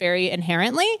do this very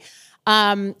inherently.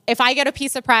 If I get a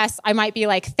piece of press, I might be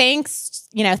like, thanks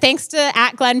to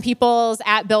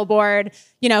 @GlenPeoples, @Billboard,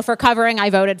 for covering I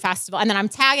Voted Festival. And then I'm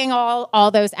tagging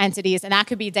all those entities, and that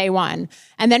could be day one.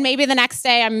 And then maybe the next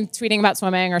day I'm tweeting about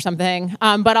swimming or something.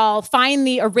 But I'll find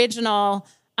the original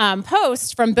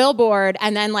post from Billboard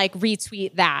and then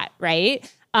retweet that, right?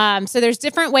 So there's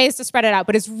different ways to spread it out,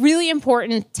 but it's really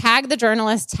important. Tag the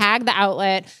journalist, tag the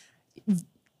outlet.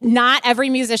 Not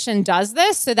every musician does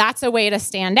this, so that's a way to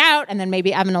stand out. And then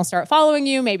maybe Evan will start following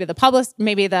you. Maybe the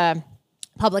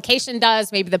publication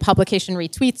does. Maybe the publication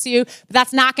retweets you. But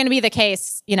that's not going to be the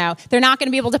case. They're not going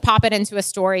to be able to pop it into a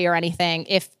story or anything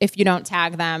if you don't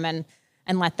tag them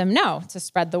and let them know to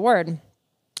spread the word.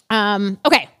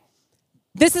 Okay,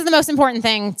 this is the most important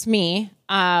thing to me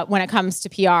when it comes to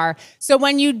PR. So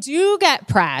when you do get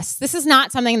press, this is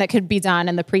not something that could be done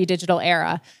in the pre-digital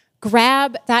era.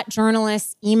 Grab that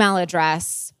journalist's email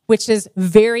address, which is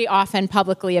very often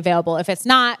publicly available. If it's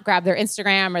not, grab their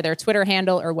Instagram or their Twitter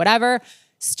handle or whatever.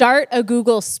 Start a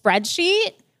Google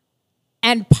spreadsheet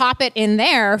and pop it in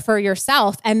there for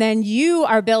yourself. And then you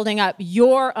are building up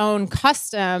your own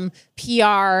custom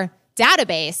PR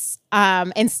database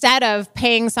instead of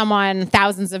paying someone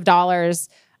thousands of dollars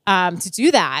to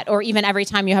do that, or even every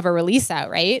time you have a release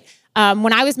out, right?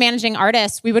 When I was managing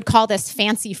artists, we would call this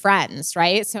fancy friends,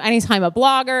 right? So anytime a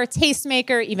blogger,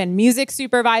 tastemaker, even music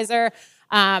supervisor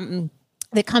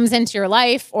that comes into your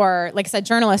life, or like I said,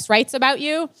 journalist writes about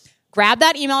you, grab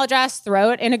that email address,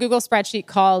 throw it in a Google spreadsheet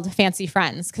called Fancy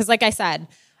Friends. Because like I said,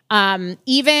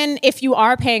 even if you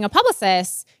are paying a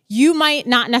publicist, you might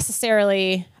not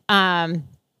necessarily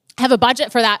have a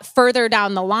budget for that further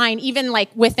down the line, even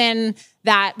within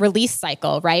that release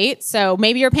cycle, right? So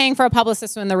maybe you're paying for a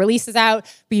publicist when the release is out,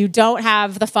 but you don't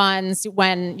have the funds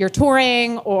when you're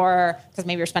touring, or because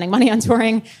maybe you're spending money on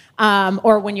touring,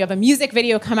 or when you have a music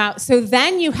video come out. So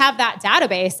then you have that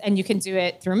database, and you can do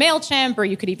it through MailChimp, or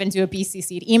you could even do a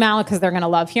BCC'd email because they're going to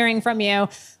love hearing from you,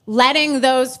 letting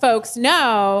those folks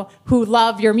know who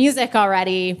love your music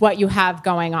already what you have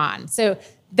going on. So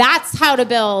that's how to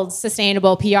build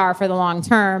sustainable PR for the long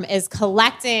term, is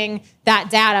collecting that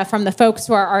data from the folks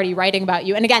who are already writing about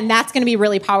you. And again, that's going to be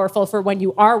really powerful for when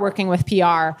you are working with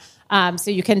PR.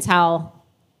 So you can tell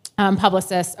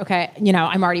publicists, okay,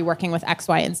 I'm already working with X,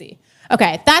 Y, and Z.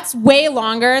 Okay, that's way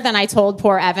longer than I told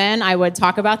poor Evan I would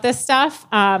talk about this stuff.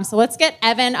 So let's get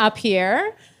Evan up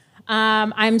here.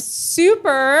 I'm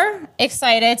super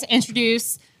excited to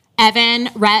introduce Evan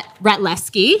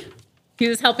Rytlewski. He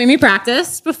was helping me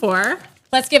practice before.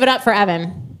 Let's give it up for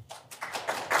Evan.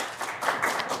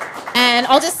 And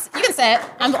you can sit.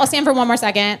 I'll stand for one more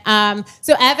second.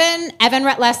 So Evan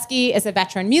Rytlewski is a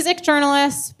veteran music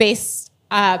journalist based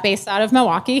out of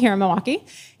Milwaukee, here in Milwaukee.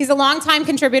 He's a longtime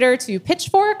contributor to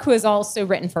Pitchfork, who has also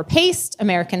written for Paste,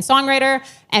 American Songwriter,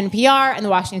 NPR, and the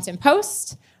Washington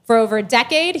Post. For over a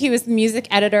decade, he was the music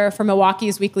editor for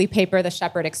Milwaukee's weekly paper, The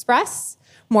Shepherd Express.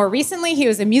 More recently, he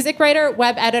was a music writer,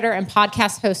 web editor, and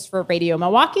podcast host for Radio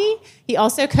Milwaukee. He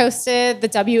also hosted the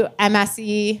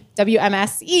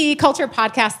WMSE culture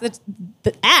podcast,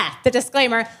 The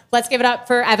Disclaimer. Let's give it up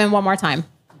for Evan one more time.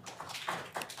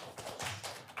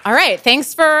 All right,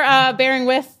 thanks for bearing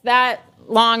with that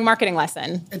long marketing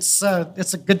lesson. It's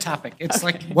a good topic. It's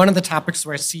one of the topics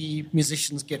where I see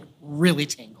musicians get really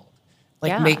tangled.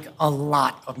 Make a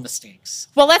lot of mistakes.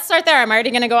 Well, let's start there. I'm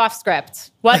already going to go off script.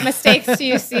 What mistakes do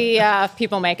you see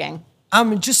people making?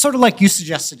 Just sort of like you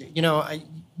suggested.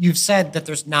 You've said that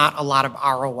there's not a lot of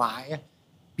ROI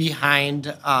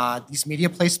behind these media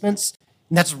placements,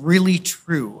 and that's really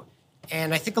true.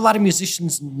 And I think a lot of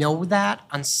musicians know that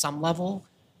on some level,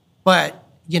 but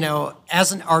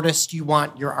as an artist, you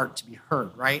want your art to be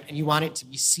heard, right? And you want it to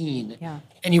be seen,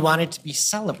 and you want it to be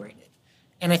celebrated.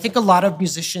 And I think a lot of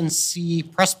musicians see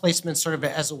press placement sort of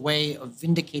as a way of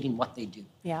vindicating what they do.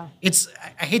 Yeah.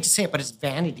 I hate to say it, but it's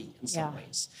vanity in some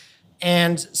ways.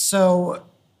 And so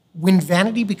when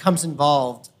vanity becomes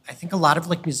involved, I think a lot of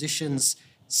like musicians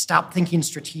stop thinking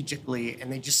strategically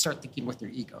and they just start thinking with their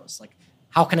egos. Like,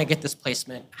 how can I get this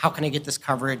placement? How can I get this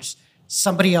coverage?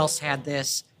 Somebody else had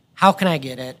this. How can I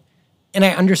get it? And I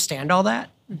understand all that,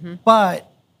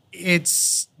 but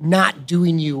it's not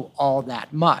doing you all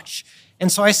that much.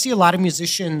 And so I see a lot of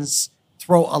musicians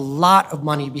throw a lot of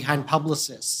money behind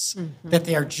publicists that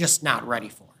they are just not ready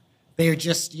for. They are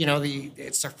just,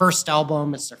 it's their first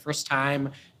album, it's their first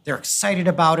time, they're excited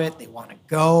about it, they want to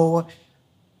go,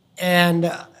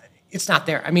 and it's not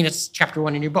there. I mean, it's chapter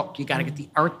 1 in your book. You got to get the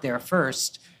art there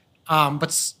first,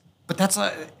 but that's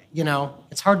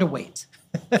it's hard to wait.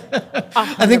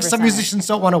 I think some musicians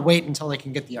don't want to wait until they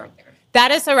can get the art there.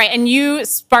 That is so right. And you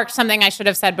sparked something I should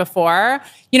have said before.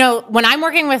 When I'm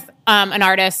working with an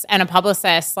artist and a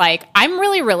publicist, like, I'm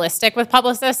really realistic with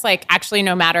publicists, like, actually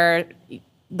no matter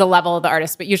the level of the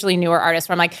artist, but usually newer artists,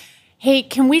 where I'm like, hey,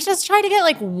 can we just try to get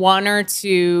like 1 or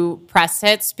 2 press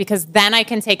hits? Because then I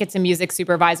can take it to music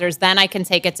supervisors. Then I can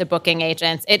take it to booking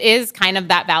agents. It is kind of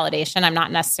that validation. I'm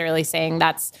not necessarily saying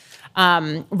that's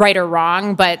right or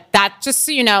wrong, but that, just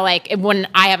so you know, like, when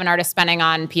I have an artist spending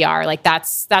on PR, like,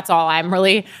 that's all I'm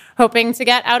really hoping to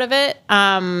get out of it.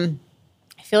 I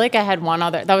feel like I had one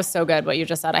other, that was so good what you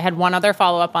just said. I had one other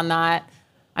follow-up on that.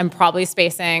 I'm probably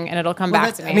spacing and it'll come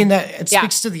back to me. I mean, it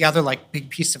speaks to the other like big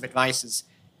piece of advice is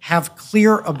have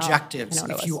clear objectives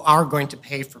if you are going to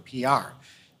pay for PR,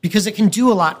 because it can do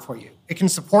a lot for you. It can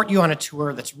support you on a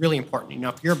tour that's really important.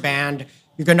 If you're a band,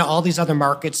 you're going to all these other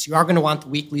markets, you are going to want the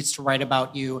weeklies to write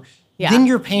about you. Yeah. Then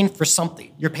you're paying for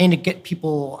something. You're paying to get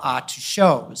people to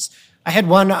shows. I had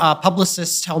one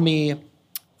publicist tell me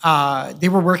they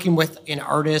were working with an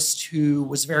artist who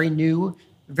was very new,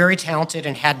 very talented,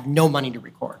 and had no money to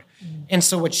record. And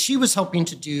so what she was hoping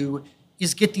to do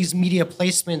is get these media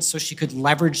placements so she could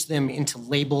leverage them into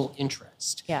label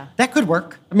interest. Yeah. That could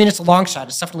work. I mean, it's a long shot.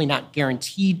 It's definitely not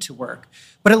guaranteed to work.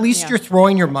 But at least you're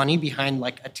throwing your money behind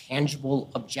like a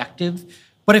tangible objective.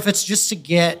 But if it's just to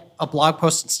get a blog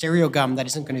post in Stereo Gum that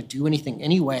isn't going to do anything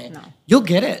anyway, you'll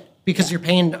get it because you're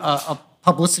paying a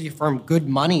publicity firm good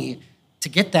money to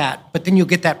get that. But then you'll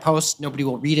get that post. Nobody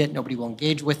will read it. Nobody will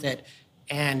engage with it.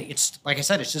 And it's, like I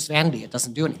said, it's just vanity. It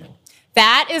doesn't do anything.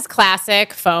 That is classic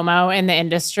FOMO in the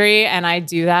industry, and I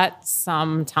do that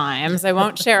sometimes. I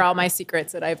won't share all my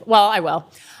secrets I will.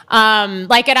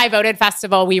 Like at I Voted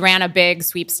Festival, we ran a big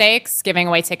sweepstakes, giving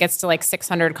away tickets to like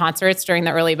 600 concerts during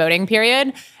the early voting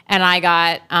period. And I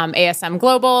got ASM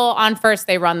Global on first.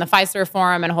 They run the Fiserv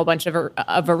Forum and a whole bunch of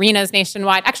arenas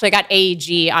nationwide. Actually, I got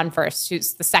AEG on first,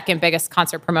 who's the second biggest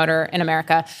concert promoter in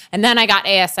America. And then I got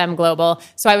ASM Global.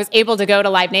 So I was able to go to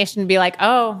Live Nation and be like,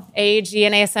 oh, AEG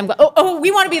and ASM Global. Oh,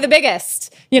 we want to be the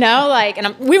biggest, we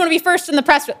want to be first in the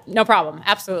press. No problem.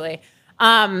 Absolutely.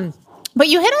 But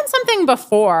you hit on something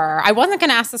before. I wasn't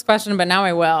going to ask this question, but now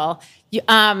I will.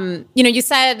 You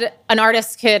said an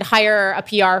artist could hire a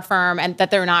PR firm and that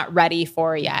they're not ready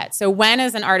for yet. So when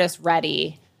is an artist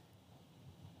ready?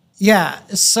 Yeah.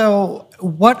 So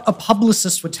what a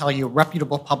publicist would tell you, a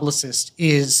reputable publicist,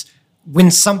 is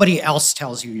when somebody else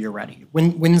tells you you're ready.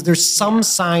 When there's some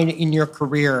sign in your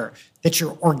career that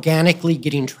you're organically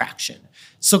getting traction.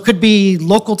 So it could be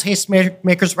local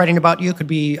tastemakers writing about you. It could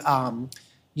be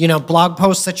blog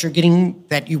posts that you're getting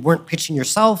that you weren't pitching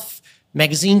yourself,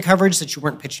 magazine coverage that you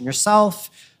weren't pitching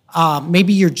yourself.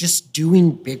 Maybe you're just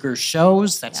doing bigger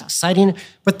shows. That's exciting.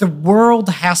 But the world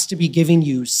has to be giving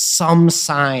you some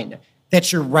sign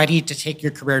that you're ready to take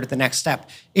your career to the next step.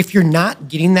 If you're not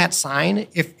getting that sign,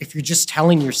 if you're just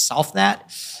telling yourself that,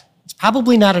 it's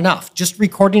probably not enough. Just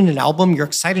recording an album you're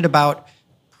excited about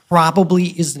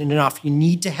probably isn't enough. You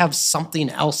need to have something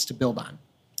else to build on.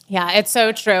 Yeah, it's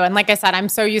so true. And like I said, I'm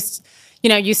so used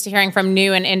to hearing from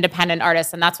new and independent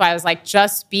artists. And that's why I was like,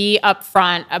 just be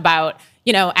upfront about,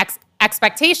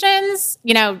 expectations,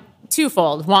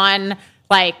 twofold. One,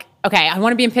 like, okay, I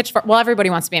want to be in Pitchfork. Well, everybody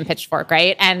wants to be in Pitchfork,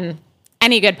 right? And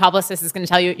any good publicist is going to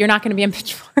tell you, you're not going to be in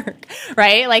Pitchfork,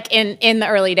 right? Like in the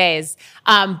early days.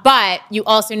 But you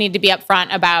also need to be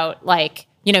upfront about like,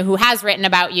 who has written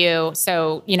about you.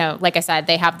 So, like I said,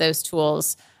 they have those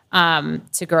tools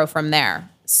to grow from there.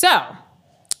 So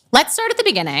let's start at the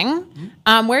beginning.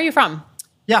 Where are you from?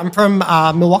 Yeah, I'm from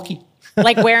Milwaukee.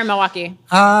 Like where in Milwaukee?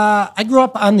 I grew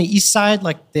up on the east side,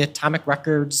 like the Atomic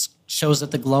Records, shows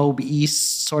at the Globe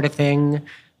East sort of thing.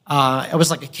 I was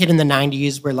like a kid in the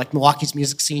 90s where like Milwaukee's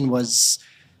music scene was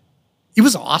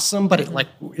awesome, but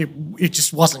it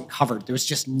just wasn't covered. There was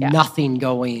just nothing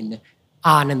going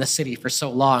on in the city for so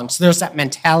long. So there's that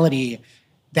mentality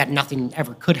that nothing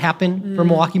ever could happen for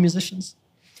Milwaukee musicians.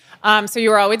 So you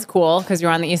were always cool because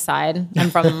you're on the east side. I'm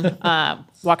from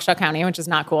Waukesha County, which is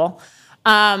not cool.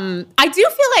 I do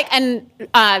feel like, and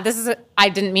I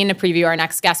didn't mean to preview our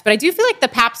next guest, but I do feel like the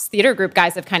Pabst Theater Group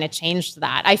guys have kind of changed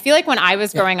that. I feel like when I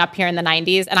was growing up here in the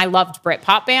 90s and I loved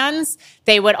Britpop bands,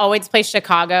 they would always play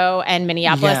Chicago and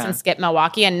Minneapolis and skip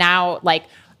Milwaukee. And now, like,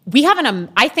 we have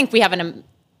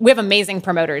amazing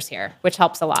promoters here, which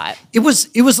helps a lot. It was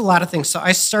a lot of things. So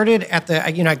I started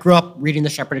I grew up reading the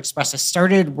Shepherd Express. I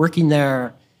started working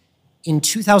there in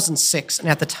 2006. And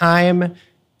at the time,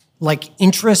 like,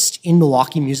 interest in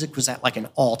Milwaukee music was at like an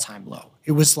all-time low.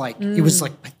 It was like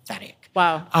pathetic.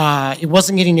 Wow. It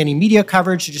wasn't getting any media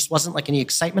coverage. It just wasn't like any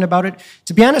excitement about it.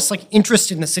 To be honest, like,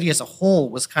 interest in the city as a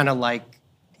whole was kind of like,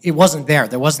 it wasn't there.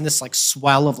 There wasn't this like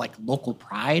swell of like local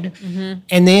pride.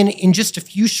 And then in just a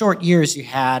few short years, you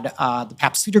had the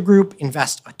Pabst Theater Group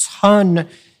invest a ton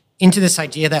into this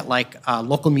idea that like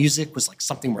local music was like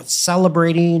something worth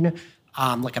celebrating,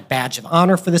 like a badge of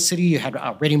honor for the city. You had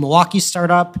Radio Milwaukee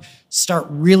start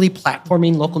really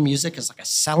platforming local music as like a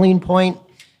selling point.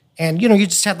 And, you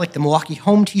just had like the Milwaukee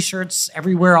Home t-shirts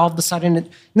everywhere all of a sudden. And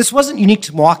this wasn't unique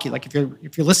to Milwaukee. Like, if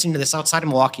you're listening to this outside of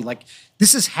Milwaukee, like,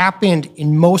 this has happened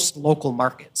in most local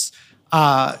markets.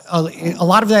 A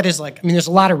lot of that is like, there's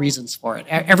a lot of reasons for it.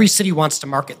 Every city wants to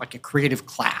market like a creative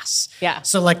class. Yeah.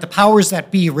 So like the powers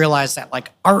that be realize that like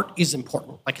art is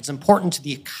important. Like, it's important to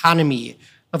the economy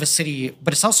of a city,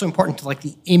 but it's also important to like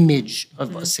the image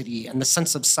of a city and the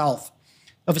sense of self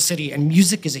of a city. And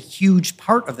music is a huge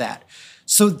part of that.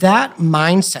 So that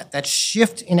mindset, that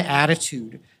shift in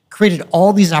attitude, created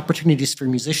all these opportunities for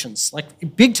musicians, like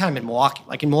big time in Milwaukee.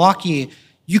 Like in Milwaukee,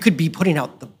 you could be putting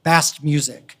out the best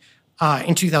music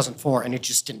in 2004, and it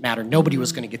just didn't matter. Nobody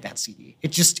was going to get that CD.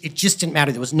 It just didn't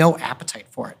matter. There was no appetite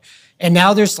for it. And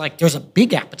now there's a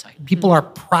big appetite. People are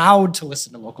proud to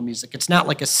listen to local music. It's not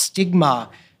like a stigma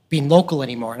being local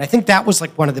anymore. And I think that was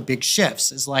like one of the big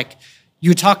shifts. Is like, you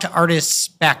would talk to artists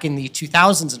back in the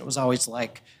 2000s, and it was always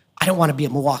like, I don't want to be a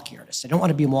Milwaukee artist. I don't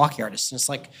want to be a Milwaukee artist. And it's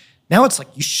like, now it's like,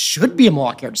 you should be a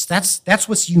Milwaukee artist. That's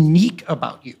what's unique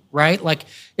about you, right? Like,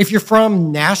 if you're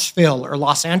from Nashville or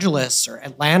Los Angeles or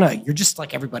Atlanta, you're just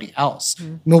like everybody else.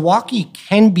 Milwaukee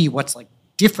can be what's like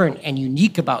different and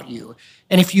unique about you.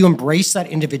 And if you embrace that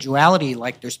individuality,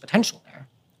 like, there's potential there.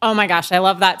 Oh my gosh, I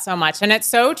love that so much. And it's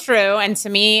so true. And to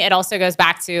me, it also goes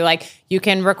back to like, you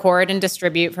can record and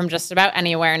distribute from just about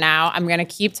anywhere now. I'm going to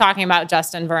keep talking about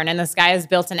Justin Vernon. This guy has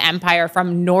built an empire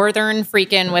from northern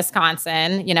freaking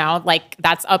Wisconsin, like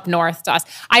that's up north to us.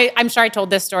 I'm sure I told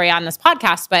this story on this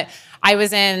podcast, but I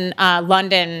was in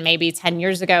London maybe 10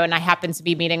 years ago, and I happened to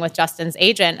be meeting with Justin's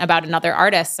agent about another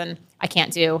artist, and I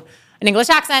can't do an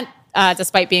English accent.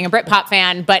 Despite being a Britpop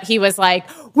fan, but he was like,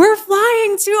 we're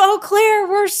flying to Eau Claire.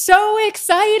 We're so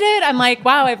excited. I'm like,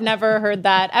 wow, I've never heard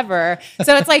that ever.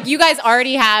 So it's like, you guys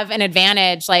already have an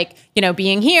advantage, like,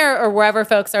 being here or wherever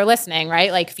folks are listening,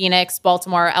 right? Like Phoenix,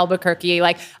 Baltimore, Albuquerque.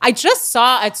 Like, I just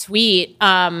saw a tweet,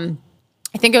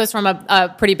 I think it was from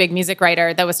a pretty big music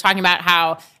writer that was talking about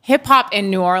how hip hop in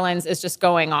New Orleans is just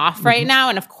going off right now.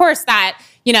 And of course that,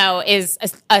 is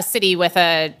a city with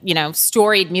a,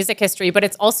 storied music history, but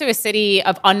it's also a city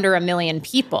of under 1 million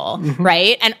people,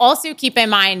 right? And also keep in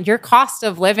mind, your cost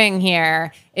of living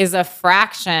here is a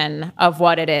fraction of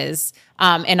what it is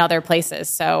in other places.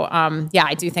 So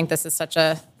I do think this is such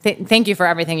a, thank you for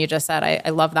everything you just said.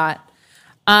 I love that.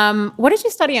 What did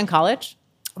you study in college?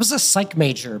 I was a psych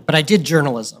major, but I did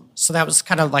journalism. So that was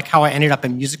kind of like how I ended up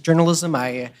in music journalism.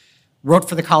 I wrote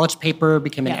for the college paper,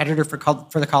 became an editor for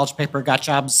the college paper, got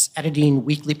jobs editing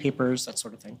weekly papers, that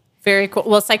sort of thing. Very cool.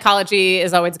 Well, psychology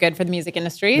is always good for the music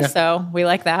industry, so we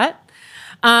like that.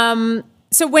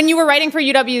 So when you were writing for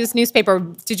UW's newspaper,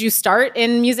 did you start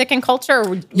in music and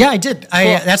culture? Yeah, I did.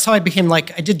 That's how I became I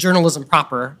did journalism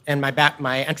proper, and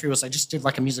my entry was I just did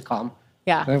like a music column.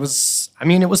 Yeah. It was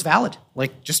valid.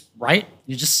 Like, just write.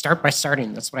 You just start by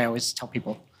starting. That's what I always tell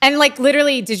people. And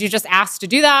literally, did you just ask to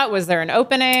do that? Was there an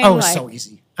opening? Oh, it was so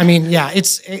easy.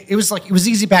 It was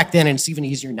easy back then, and it's even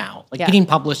easier now. Getting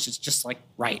published is just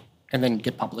write and then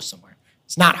get published somewhere.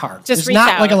 It's not hard. Just There's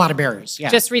not a lot of barriers. Yeah.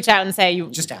 Just reach out and say you.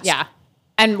 Just ask. Yeah.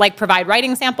 And provide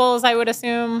writing samples, I would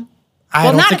assume.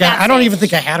 I don't even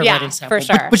think I had a writing sample. For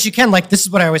sure. But you can, this is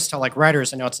what I always tell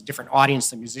writers. I know it's a different audience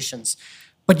than musicians,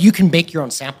 but you can make your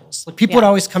own samples. People would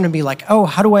always come to me oh,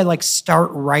 how do I start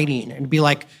writing? And be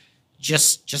like,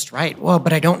 just write. Well,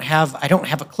 but I don't have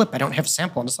a clip. I don't have a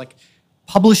sample. And it's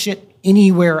publish it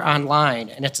anywhere online,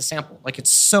 and it's a sample.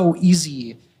 It's so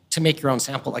easy to make your own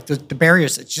sample. The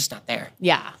barriers, it's just not there.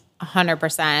 Yeah,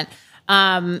 100%.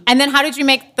 And then how did you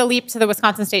make the leap to the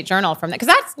Wisconsin State Journal from that?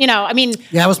 Because that's, Yeah,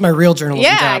 that was my real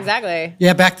journalism job. Yeah, exactly.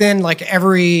 Yeah, back then, like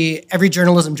every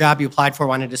journalism job you applied for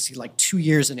wanted to see like 2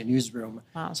 years in a newsroom.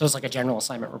 Wow. So it was like a general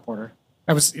assignment reporter.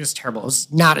 It was terrible. It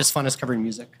was not as fun as covering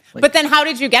music. Like, But then how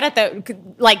did you get it though?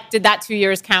 Like, did that 2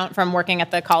 years count from working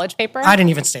at the college paper? I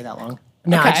didn't even stay that long.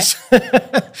 No, Okay. I just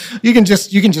you can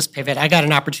just pivot. I got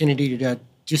an opportunity to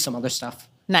do some other stuff.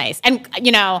 Nice. And,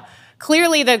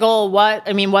 clearly the goal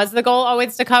was the goal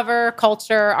always to cover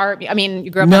culture, art? I mean,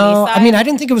 you grew up on the No, East Side? I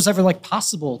didn't think it was ever like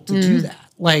possible to do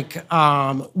that. Like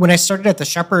when I started at the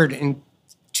Shepherd in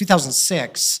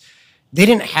 2006, they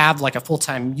didn't have like a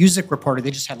full-time music reporter.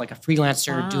 They just had like a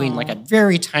freelancer doing like a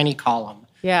very tiny column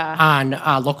on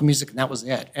local music, and that was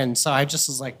it. And so I just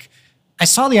was like, I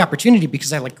saw the opportunity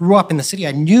because I like grew up in the city.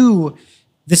 I knew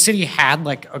the city had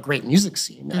like a great music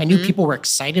scene. I knew people were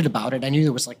excited about it. I knew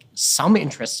there was like some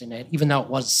interest in it, even though it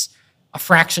was a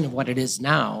fraction of what it is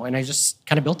now. And I just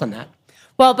kind of built on that.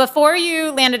 Well, before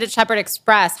you landed at Shepherd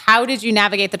Express, how did you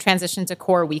navigate the transition to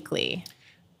Core Weekly?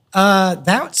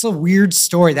 That's a weird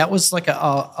story. That was like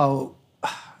a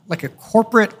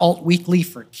corporate alt weekly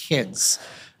for kids.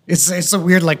 It's a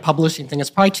weird like publishing thing.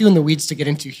 It's probably too in the weeds to get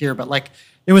into here, but like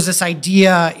there was this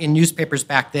idea in newspapers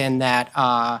back then that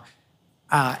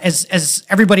as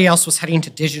everybody else was heading to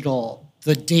digital,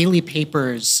 the daily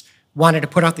papers wanted to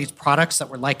put out these products that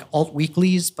were like alt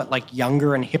weeklies, but like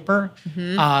younger and hipper.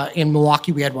 In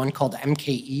Milwaukee, we had one called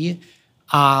MKE.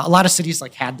 A lot of cities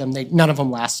like had them. None of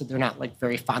them lasted. They're not like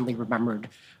very fondly remembered.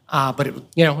 But it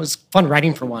was fun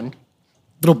writing for one.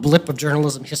 Little blip of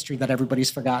journalism history that everybody's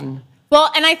forgotten. Well,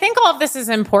 and I think all of this is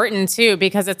important too,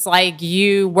 because it's like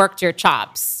you worked your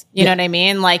chops. You know what I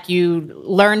mean? Like you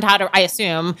learned how to write,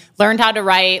 learned how to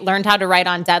write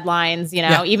on deadlines,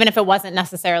 even if it wasn't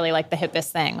necessarily like the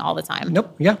hippest thing all the time.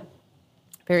 Nope. Yeah.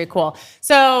 Very cool.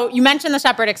 So you mentioned the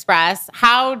Shepherd Express.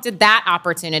 How did that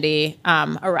opportunity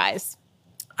arise?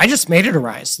 I just made it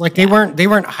arise. Like they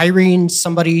weren't hiring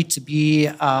somebody to be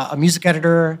a music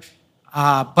editor,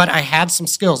 but I had some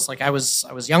skills. Like I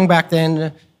was young back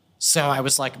then, so I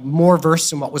was like more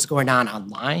versed in what was going on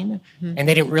online, and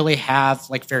they didn't really have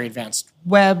like very advanced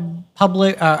web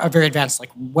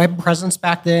presence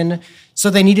back then.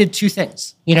 So they needed two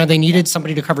things. They needed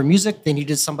somebody to cover music. They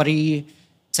needed somebody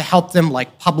to help them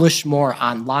like publish more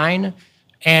online,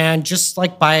 and just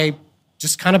like by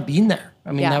just kind of being there.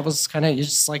 That was kind of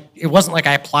just like, it wasn't like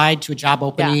I applied to a job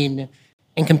opening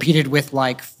and competed with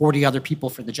like 40 other people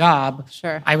for the job.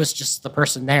 Sure. I was just the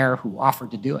person there who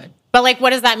offered to do it. But like, what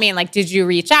does that mean? Like, did you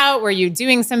reach out? Were you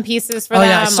doing some pieces for them?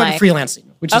 Yeah, I started freelancing,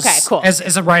 which is, cool.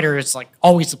 As a writer, it's like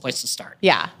always the place to start.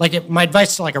 Yeah. Like my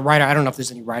advice to like a writer, I don't know if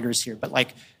there's any writers here, but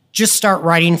like just start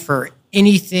writing for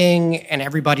anything and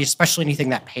everybody, especially anything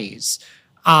that pays.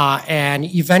 And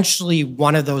eventually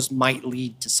one of those might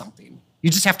lead to something. You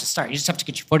just have to start. You just have to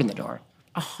get your foot in the door.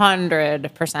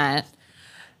 100%.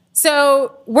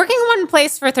 So working in one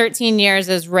place for 13 years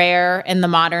is rare in the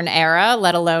modern era,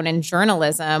 let alone in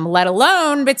journalism, let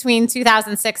alone between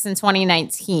 2006 and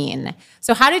 2019.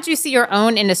 So how did you see your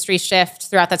own industry shift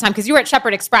throughout that time? Because you were at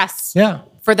Shepherd Express. Yeah.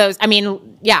 For those, go for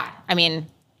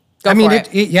it.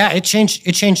 It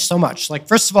changed so much. Like,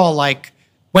 first of all, like,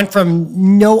 went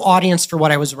from no audience for what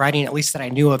I was writing, at least that I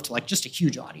knew of, to like just a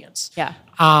huge audience. Yeah.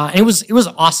 And it was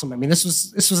awesome. This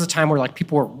was a time where like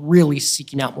people were really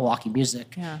seeking out Milwaukee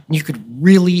music. Yeah. And you could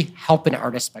really help an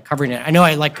artist by covering it. I know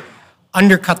I like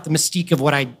undercut the mystique of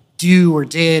what I do or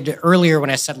did earlier when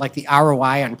I said like the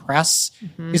ROI on press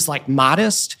is like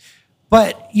modest.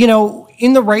 But,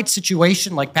 in the right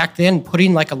situation, like back then,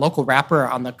 putting like a local rapper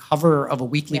on the cover of a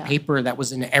weekly paper that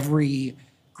was in every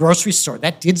grocery store,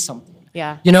 that did something.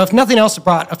 Yeah. If nothing else, it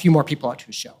brought a few more people out to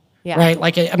a show. Yeah. Right?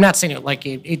 Like, I'm not saying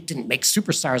it didn't make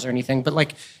superstars or anything, but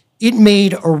like it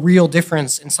made a real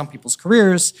difference in some people's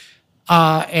careers.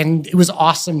 And it was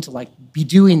awesome to like be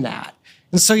doing that.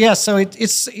 And so,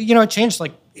 it changed.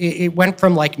 Like it went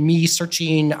from like me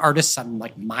searching artists on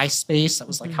like MySpace. That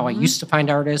was like how I used to find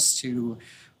artists, to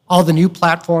all the new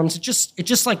platforms. It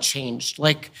just like changed.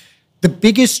 Like, the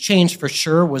biggest change for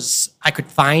sure was I could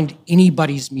find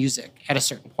anybody's music at a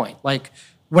certain point. Like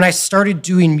when I started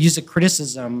doing music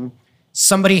criticism,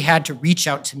 somebody had to reach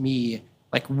out to me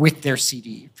like with their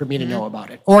CD for me to know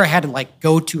about it. Or I had to like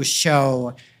go to a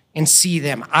show and see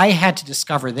them. I had to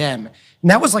discover them. And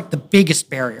that was like the biggest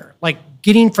barrier. Like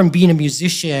getting from being a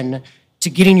musician to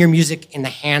getting your music in the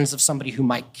hands of somebody who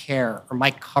might care or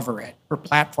might cover it or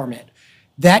platform it.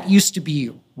 That used to be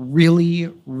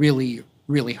really, really,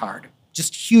 really hard.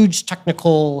 Just huge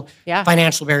technical,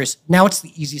 financial barriers. Now it's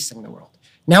the easiest thing in the world.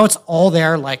 Now it's all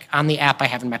there, like on the app I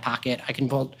have in my pocket. I can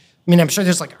I mean, I'm sure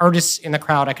there's like artists in the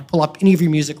crowd. I could pull up any of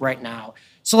your music right now.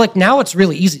 So like now it's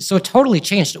really easy. So it totally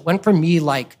changed. It went from me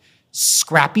like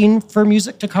scrapping for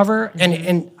music to cover.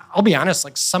 And I'll be honest,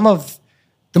 like some of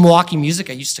the Milwaukee music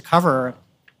I used to cover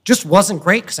just wasn't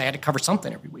great because I had to cover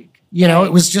something every week. You know,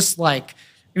 it was just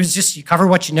you cover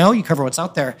what you know, you cover what's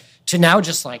out there, to now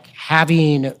just like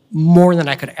having more than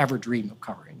I could ever dream of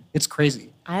covering. It's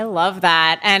crazy. I love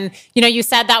that. And, you know, you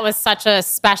said that was such a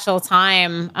special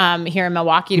time here in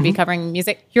Milwaukee to be covering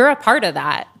music. You're a part of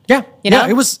that. Yeah. You know?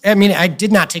 It was, I mean, I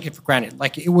did not take it for granted.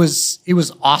 Like it was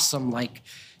awesome. Like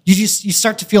you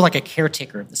start to feel like a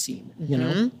caretaker of the scene, you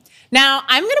know? Now,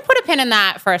 I'm going to put a pin in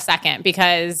that for a second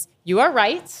because you are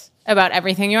right about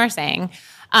everything you are saying.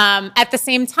 At the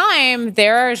same time,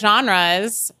 there are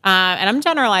genres, and I'm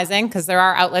generalizing because there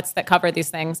are outlets that cover these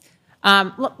things.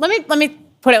 Let me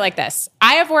put it like this.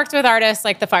 I have worked with artists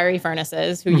like the Fiery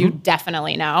Furnaces, who you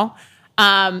definitely know,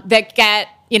 that get,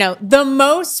 you know, the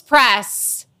most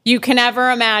press you can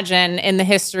ever imagine in the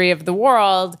history of the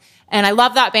world. And I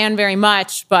love that band very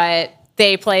much, but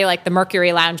they play like the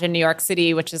Mercury Lounge in New York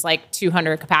City, which is like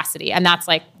 200 capacity. And that's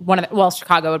like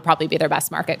Chicago would probably be their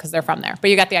best market because they're from there.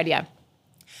 But you got the idea.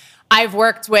 I've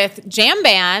worked with jam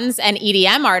bands and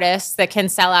EDM artists that can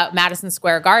sell out Madison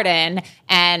Square Garden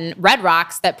and Red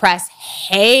Rocks that press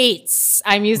hates.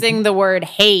 I'm using the word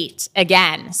hate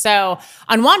again. So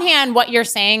on one hand, what you're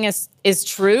saying is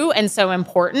true and so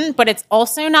important, but it's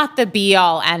also not the be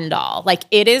all end all. Like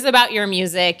it is about your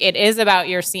music. It is about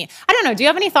your scene. I don't know. Do you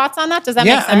have any thoughts on that? Does that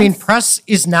make sense? Yeah, I mean, press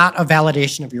is not a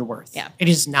validation of your worth. Yeah. It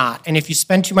is not. And if you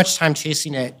spend too much time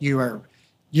chasing it,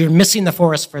 you're missing the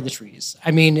forest for the trees.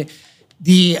 I mean,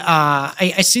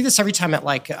 I see this every time at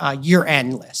like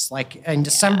year-end lists. Like in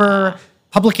December,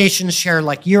 publications share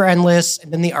like year-end lists,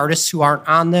 and then the artists who aren't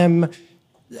on them,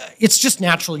 it's just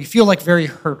natural. You feel like very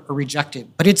hurt or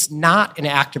rejected, but it's not an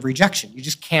act of rejection. You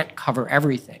just can't cover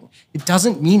everything. It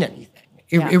doesn't mean anything.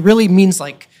 It really means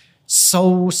like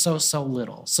so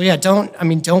little. So yeah,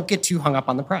 don't get too hung up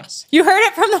on the press. You heard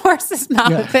it from the horse's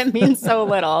mouth. It means so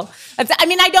little.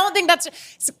 I don't think that's,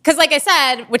 because like I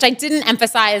said, which I didn't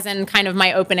emphasize in kind of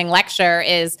my opening lecture,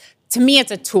 is to me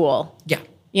it's a tool. Yeah.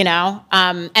 You know?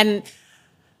 And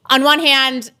on one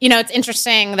hand, you know, it's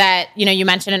interesting that, you know, you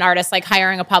mentioned an artist like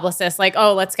hiring a publicist, like,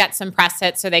 oh, let's get some press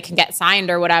hits so they can get signed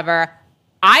or whatever.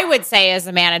 I would say as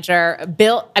a manager,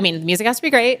 the music has to be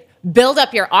great. Build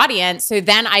up your audience so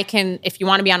then I can, if you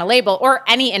want to be on a label or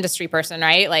any industry person,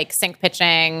 right? Like sync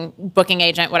pitching, booking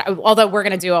agent, although we're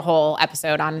going to do a whole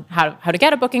episode on how to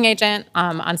get a booking agent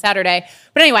on Saturday.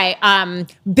 But anyway,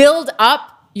 build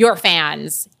up your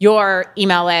fans, your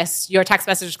email list, your text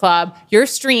message club, your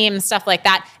stream, stuff like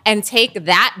that, and take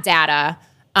that data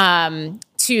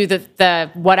to the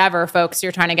whatever folks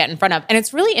you're trying to get in front of. And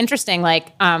it's really interesting,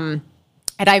 like,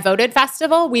 at I Voted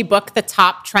Festival, we book the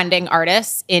top trending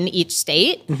artists in each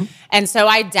state. And so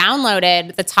I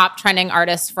downloaded the top trending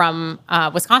artists from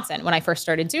Wisconsin when I first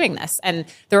started doing this. And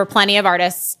there were plenty of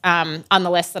artists on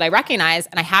the list that I recognize.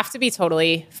 And I have to be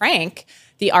totally frank,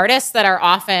 the artists that are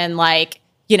often like,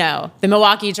 you know, the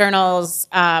Milwaukee Journal's,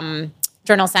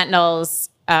 Journal Sentinel's,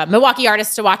 Milwaukee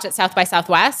artists to watch at South by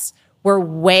Southwest were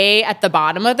way at the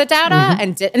bottom of the data.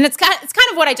 And it's kind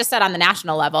of what I just said on the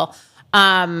national level.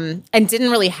 And didn't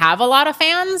really have a lot of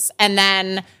fans. And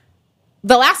then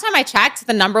the last time I checked,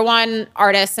 the number one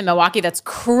artist in Milwaukee that's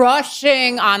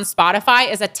crushing on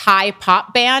Spotify is a Thai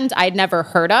pop band I'd never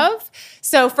heard of.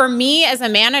 So for me as a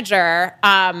manager,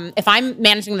 if I'm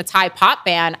managing the Thai pop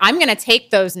band, I'm going to take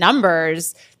those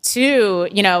numbers to,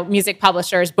 you know, music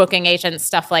publishers, booking agents,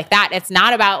 stuff like that. It's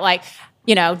not about like,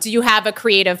 you know, do you have a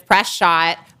creative press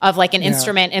shot of like an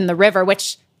instrument in the river,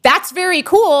 which that's very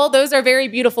cool. Those are very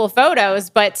beautiful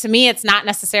photos. But to me, it's not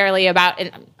necessarily about,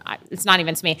 it's not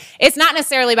even to me, it's not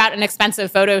necessarily about an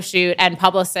expensive photo shoot and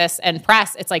publicists and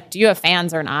press. It's like, do you have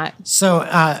fans or not? So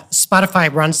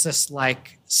Spotify runs this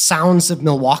like Sounds of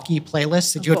Milwaukee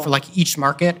playlist. They do it for like each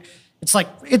market. It's like,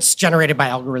 it's generated by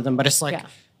algorithm, but it's like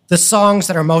the songs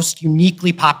that are most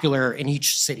uniquely popular in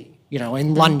each city, you know,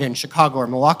 in London, Chicago, or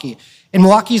Milwaukee. And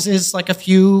Milwaukee's is like a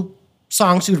few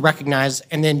songs you would recognize,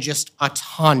 and then just a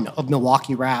ton of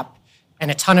Milwaukee rap and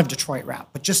a ton of Detroit rap,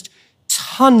 but just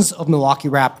tons of Milwaukee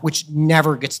rap, which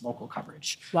never gets local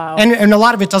coverage. Wow. And a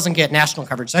lot of it doesn't get national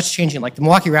coverage. That's changing. Like the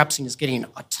Milwaukee rap scene is getting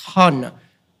a ton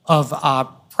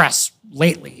of press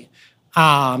lately.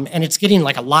 And it's getting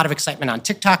like a lot of excitement on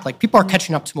TikTok. Like people are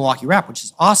catching up to Milwaukee rap, which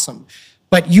is awesome.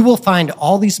 But you will find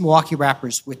all these Milwaukee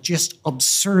rappers with just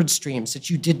absurd streams that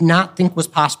you did not think was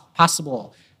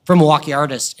possible for Milwaukee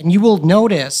artists. And you will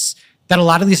notice that a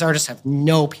lot of these artists have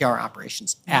no PR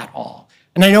operations at all.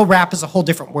 And I know rap is a whole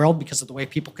different world because of the way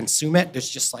people consume it. There's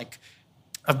just like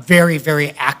a very,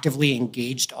 very actively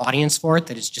engaged audience for it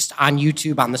that is just on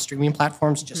YouTube, on the streaming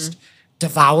platforms, just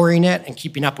devouring it and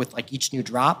keeping up with like each new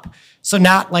drop. So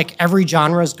not like every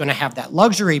genre is going to have that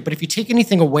luxury, but if you take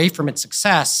anything away from its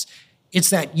success, it's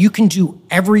that you can do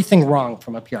everything wrong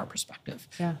from a PR perspective.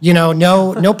 Yeah. You know,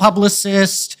 no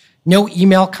publicist, no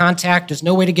email contact. There's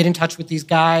no way to get in touch with these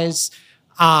guys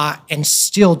and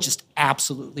still just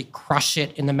absolutely crush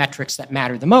it in the metrics that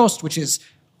matter the most, which is,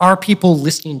 are people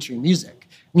listening to your music?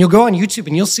 And you'll go on YouTube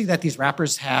and you'll see that these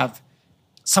rappers have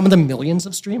some of the millions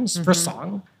of streams for a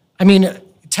song. I mean,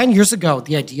 10 years ago,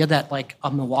 the idea that like a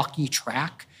Milwaukee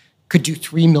track could do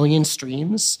 3 million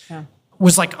streams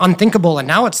was like unthinkable. And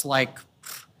now it's like,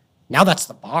 now that's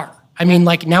the bar. I mean,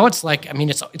 like now it's like, I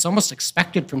mean, it's almost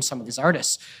expected from some of these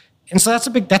artists. And so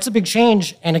that's a big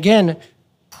change. And again,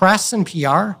 press and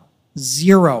PR,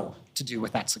 zero to do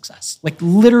with that success. Like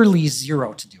literally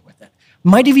zero to do with it.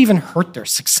 Might have even hurt their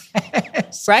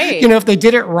success. Right. You know, if they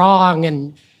did it wrong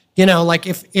and, you know, like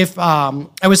if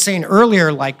I was saying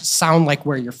earlier, like sound like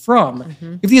where you're from,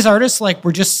 if these artists like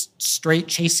were just straight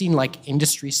chasing like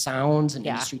industry sounds and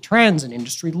industry trends and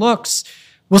industry looks,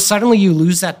 well, suddenly you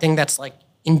lose that thing that's like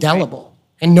indelible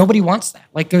and nobody wants that.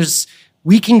 Like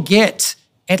we can get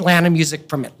Atlanta music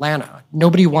from Atlanta.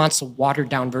 Nobody wants a watered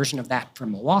down version of that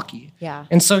from Milwaukee. Yeah.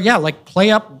 And so, like play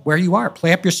up where you are,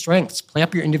 play up your strengths, play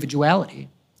up your individuality.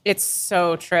 It's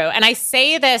so true. And I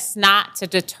say this not to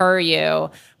deter you,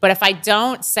 but if I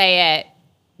don't say it,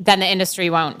 then the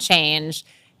industry won't change.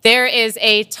 There is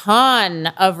a ton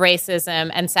of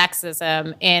racism and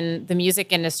sexism in the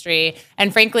music industry.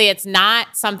 And frankly, it's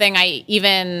not something I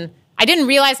didn't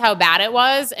realize how bad it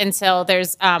was until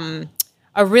there's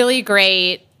a really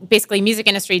great, basically music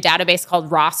industry database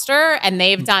called Roster. And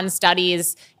they've done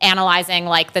studies analyzing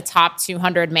like the top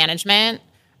 200 management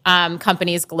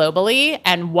companies globally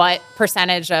and what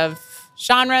percentage of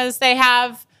genres they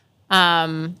have.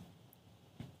 Am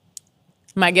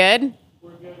I good?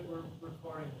 We're good. We're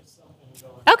recording. There's something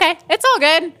going. Okay, it's all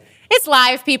good. It's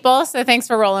live, people, so thanks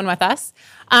for rolling with us.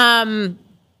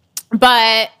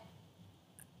 But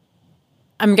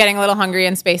I'm getting a little hungry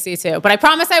and spacey too. But I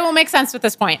promise I will make sense with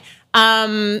this point.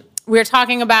 We're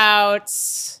talking about,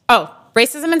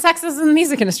 racism and sexism in the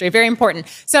music industry, very important.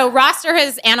 So Roster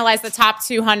has analyzed the top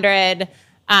 200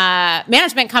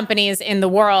 management companies in the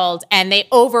world, and they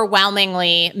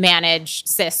overwhelmingly manage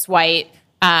cis white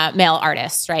male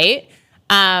artists, right?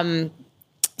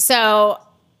 So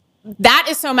that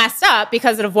is so messed up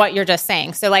because of what you're just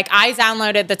saying. So like I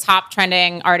downloaded the top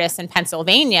trending artists in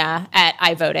Pennsylvania at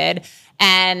iVoted.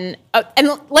 And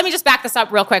let me just back this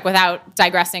up real quick without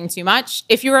digressing too much.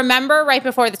 If you remember right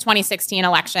before the 2016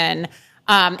 election,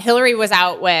 Hillary was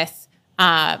out with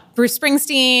Bruce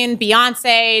Springsteen,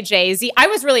 Beyonce, Jay-Z. I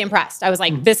was really impressed. I was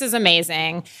like, this is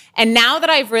amazing. And now that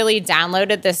I've really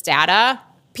downloaded this data,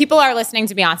 people are listening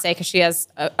to Beyonce because she has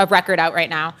a record out right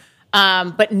now.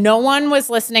 But no one was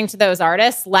listening to those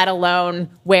artists, let alone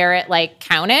where it like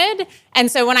counted. And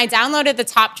so when I downloaded the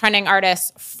top trending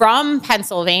artists from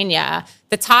Pennsylvania,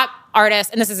 the top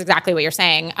artist, and this is exactly what you're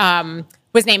saying,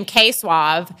 was named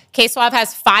K-Suave. K-Suave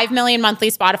has 5 million monthly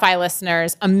Spotify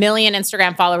listeners, 1 million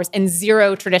Instagram followers, and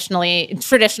 0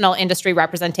 traditional industry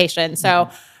representation. So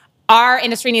our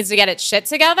industry needs to get its shit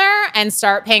together and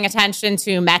start paying attention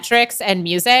to metrics and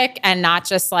music and not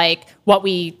just like what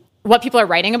people are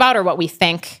writing about or what we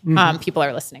think people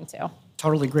are listening to.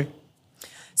 Totally agree.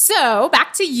 So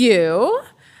back to you.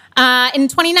 In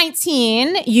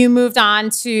 2019, you moved on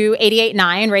to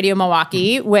 88.9 Radio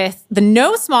Milwaukee with the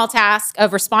no small task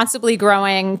of responsibly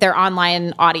growing their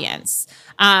online audience.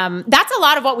 That's a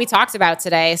lot of what we talked about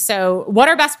today. So what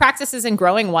are best practices in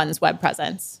growing one's web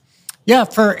presence? Yeah,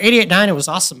 for 88.9, it was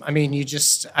awesome. I mean,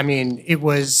 it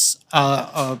was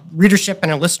a readership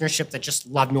and a listenership that just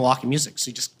loved Milwaukee music. So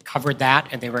you just covered that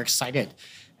and they were excited.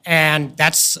 And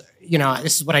that's,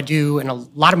 this is what I do in a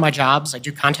lot of my jobs. I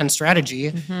do content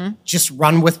strategy. Just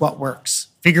run with what works.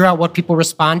 Figure out what people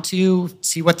respond to,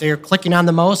 see what they're clicking on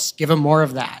the most, give them more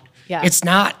of that. Yeah. It's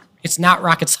not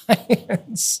rocket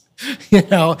science.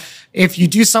 If you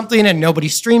do something and nobody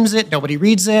streams it, nobody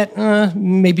reads it,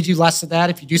 maybe do less of that.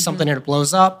 If you do something and it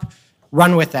blows up,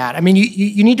 run with that. I mean,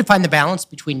 you need to find the balance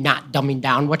between not dumbing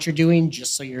down what you're doing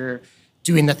just so you're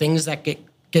doing the things that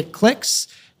get clicks.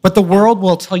 But the world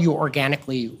will tell you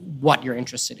organically what you're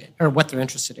interested in or what they're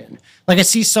interested in. Like I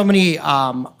see so many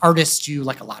artists do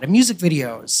like a lot of music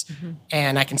videos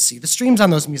and I can see the streams on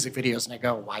those music videos and I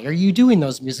go, why are you doing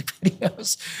those music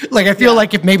videos? Like I feel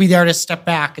like if maybe the artists step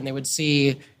back and they would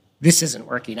see this isn't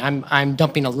working. I'm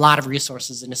dumping a lot of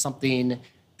resources into something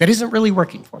that isn't really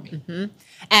working for me.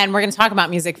 And we're going to talk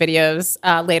about music videos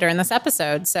later in this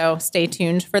episode, so stay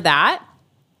tuned for that.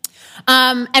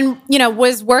 And,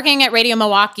 was working at Radio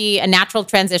Milwaukee a natural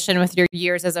transition with your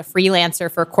years as a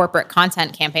freelancer for corporate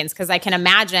content campaigns? Because I can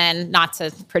imagine, not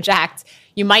to project,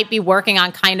 you might be working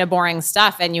on kind of boring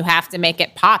stuff and you have to make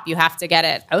it pop. You have to get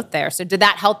it out there. So did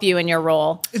that help you in your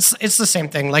role? It's the same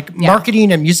thing. Like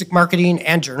marketing and music marketing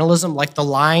and journalism, like the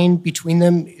line between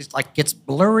them is like gets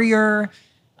blurrier.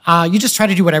 You just try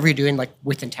to do whatever you're doing like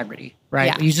with integrity, right?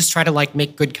 Yeah. You just try to like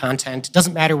make good content. It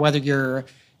doesn't matter whether you're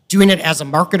doing it as a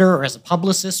marketer or as a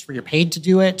publicist where you're paid to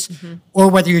do it, or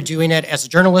whether you're doing it as a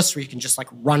journalist where you can just like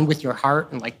run with your heart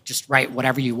and like just write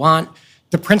whatever you want.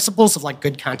 The principles of like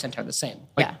good content are the same.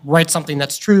 Like write something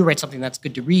that's true, write something that's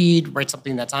good to read, write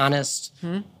something that's honest.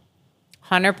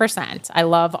 100%. I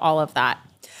love all of that.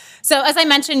 So as I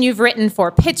mentioned, you've written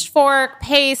for Pitchfork,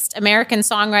 Paste, American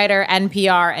Songwriter,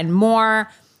 NPR, and more.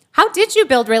 How did you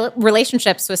build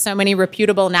relationships with so many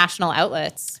reputable national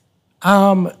outlets?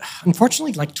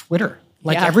 Unfortunately, like Twitter,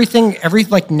 like every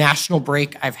like national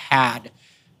break I've had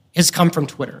has come from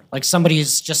Twitter. Like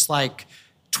somebody's just like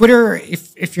Twitter,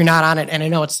 if you're not on it, and I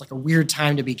know it's like a weird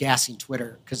time to be gassing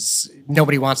Twitter because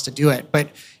nobody wants to do it, but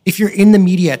if you're in the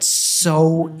media, it's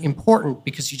so important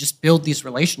because you just build these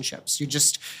relationships.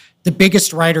 The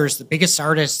biggest writers, the biggest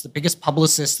artists, the biggest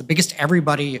publicists, the biggest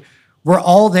everybody, we're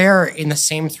all there in the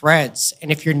same threads.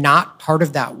 And if you're not part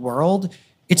of that world,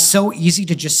 it's so easy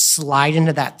to just slide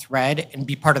into that thread and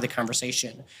be part of the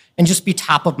conversation and just be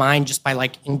top of mind just by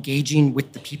like engaging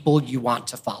with the people you want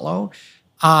to follow.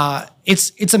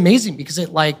 It's amazing because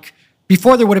it like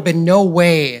before there would have been no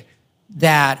way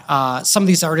that some of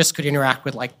these artists could interact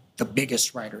with like the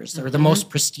biggest writers or the most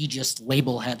prestigious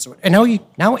label heads. And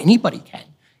now anybody can.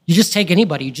 You just take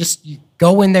anybody. You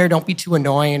go in there. Don't be too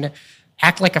annoying.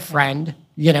 Act like a friend.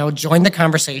 Join the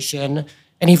conversation.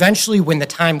 And eventually, when the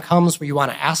time comes where you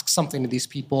want to ask something to these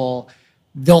people,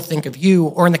 they'll think of you.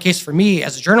 Or in the case for me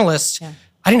as a journalist,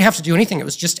 I didn't have to do anything. It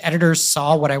was just editors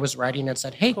saw what I was writing and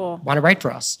said, hey, want to write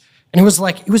for us? And it was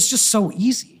just so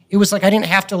easy. It was like I didn't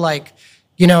have to like,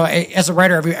 as a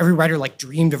writer, every writer like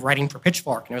dreamed of writing for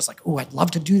Pitchfork. And it was like, oh, I'd love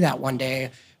to do that one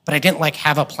day. But I didn't like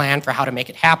have a plan for how to make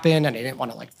it happen. And I didn't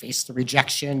want to like face the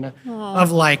rejection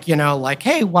of like, like,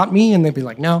 hey, want me? And they'd be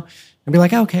like, no. I'd be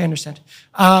like, oh, okay, I understand.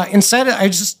 Instead, I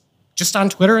just on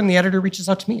Twitter and the editor reaches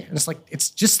out to me. And it's like, it's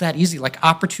just that easy. Like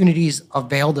opportunities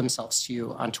avail themselves to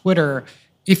you on Twitter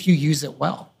if you use it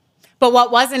well. But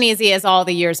what wasn't easy is all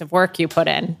the years of work you put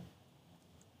in.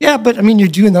 Yeah, but I mean, you're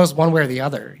doing those one way or the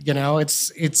other.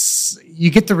 It's you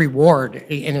get the reward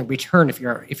in return if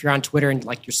you're on Twitter and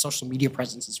like your social media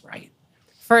presence is right.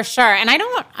 For sure. And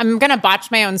I'm going to botch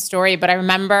my own story, but I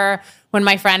remember when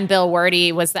my friend Bill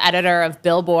Werde was the editor of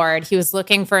Billboard, he was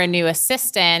looking for a new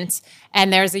assistant.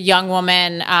 And there's a young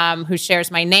woman who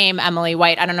shares my name, Emily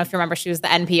White. I don't know if you remember, she was the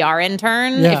NPR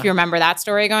intern, if you remember that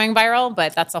story going viral,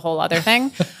 but that's a whole other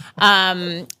thing.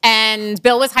 And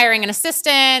Bill was hiring an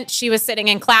assistant. She was sitting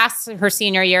in class her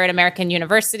senior year at American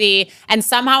University. And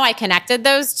somehow I connected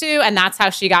those two, and that's how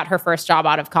she got her first job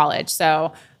out of college.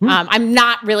 So I'm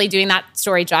not really doing that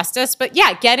story justice, but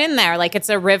yeah, get in there. Like it's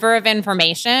a river of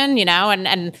information,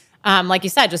 and like you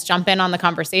said, just jump in on the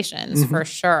conversations for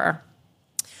sure.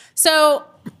 So,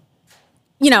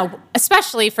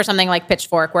 especially for something like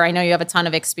Pitchfork, where I know you have a ton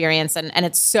of experience and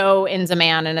it's so in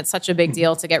demand and it's such a big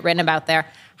deal to get written about there.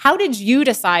 How did you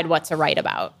decide what to write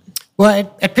about?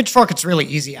 Well, at Pitchfork, it's really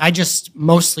easy. I just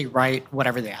mostly write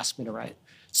whatever they ask me to write.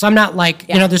 So I'm not like,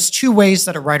 there's two ways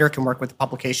that a writer can work with a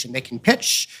publication. They can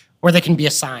pitch or they can be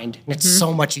assigned. And it's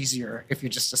so much easier if you're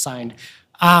just assigned.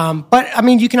 But I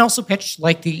mean, you can also pitch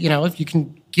like if you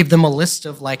can give them a list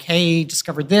of like, hey,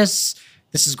 discovered this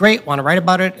is great, want to write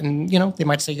about it. And, they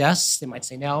might say yes, they might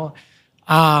say no.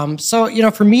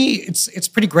 So, for me, it's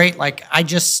pretty great. Like I'm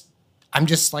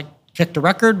just like, kick the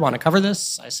record, want to cover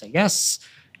this? I say yes.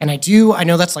 And I do. I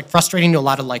know that's like frustrating to a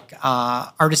lot of like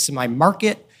artists in my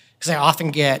market because I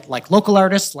often get like local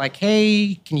artists like,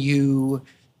 hey, can you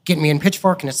get me in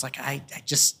Pitchfork? And it's like, I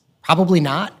just probably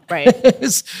not. Right.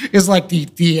 is like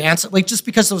the answer. Like just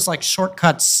because those like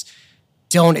shortcuts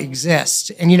don't exist.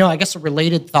 And, I guess a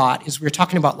related thought is we were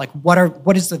talking about like,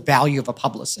 what is the value of a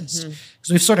publicist?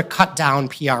 Because we've sort of cut down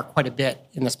PR quite a bit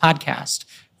in this podcast.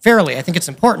 Fairly, I think it's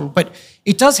important, but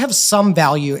it does have some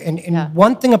value. And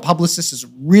one thing a publicist is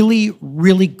really,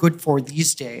 really good for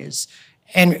these days,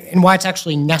 and why it's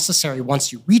actually necessary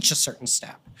once you reach a certain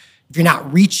step. If you're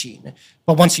not reaching,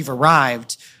 but once you've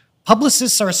arrived,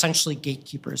 publicists are essentially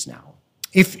gatekeepers now.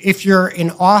 If you're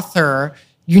an author,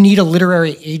 you need a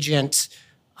literary agent.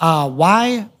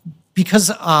 Why?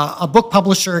 because a book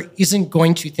publisher isn't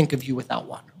going to think of you without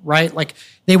one, right? Like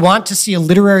they want to see a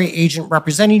literary agent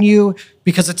representing you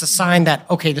because it's a sign that,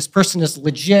 okay, this person is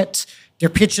legit, their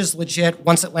pitch is legit.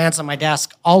 Once it lands on my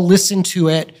desk, I'll listen to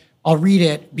it, I'll read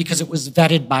it because it was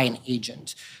vetted by an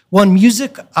agent. Well, in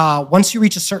music, once you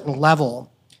reach a certain level,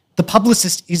 the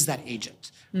publicist is that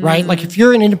agent, right? Like if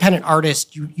you're an independent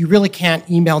artist, you really can't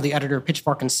email the editor of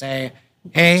Pitchfork and say,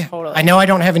 hey, I know I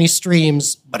don't have any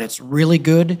streams, but it's really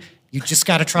good. You just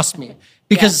got to trust me.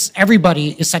 Because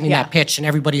everybody is sending that pitch and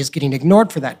everybody is getting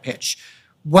ignored for that pitch.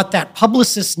 What that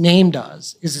publicist name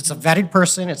does is it's a vetted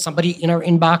person. It's somebody in our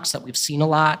inbox that we've seen a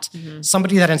lot,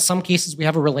 somebody that in some cases we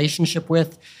have a relationship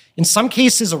with. In some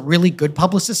cases, a really good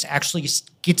publicist actually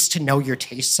gets to know your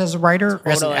tastes as a writer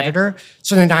or as an editor.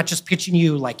 So they're not just pitching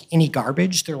you like any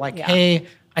garbage. They're like, hey,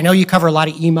 I know you cover a lot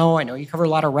of emo. I know you cover a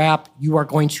lot of rap. You are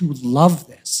going to love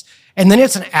this. And then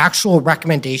it's an actual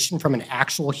recommendation from an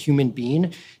actual human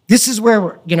being. This is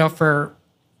where,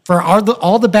 for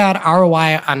all the bad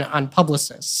ROI on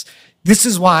publicists, this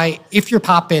is why if you're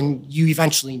popping, you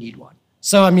eventually need one.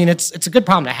 So, I mean, it's a good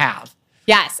problem to have.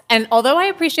 Yes. And although I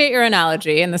appreciate your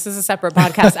analogy, and this is a separate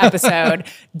podcast episode,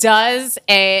 does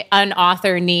an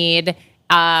author need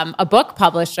a book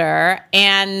publisher?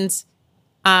 And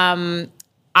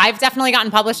I've definitely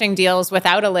gotten publishing deals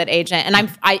without a lit agent. And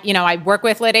I work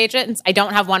with lit agents. I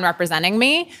don't have one representing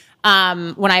me.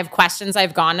 When I have questions,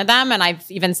 I've gone to them and I've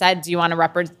even said, do you want to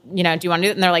do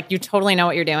it? And they're like, you totally know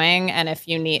what you're doing. And if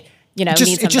you need, need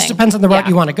something. It just depends on the route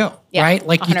you want to go, right?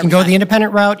 Like 100%. You can go the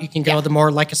independent route. You can go the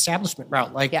more like establishment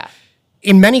route. Like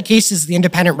in many cases, the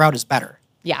independent route is better.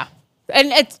 Yeah.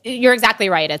 And you're exactly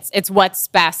right. It's what's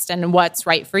best and what's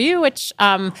right for you, which,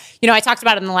 I talked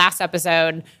about it in the last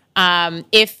episode.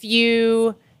 If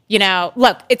you,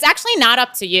 look, it's actually not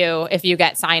up to you if you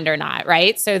get signed or not,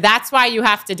 right? So that's why you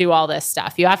have to do all this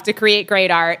stuff. You have to create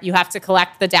great art. You have to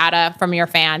collect the data from your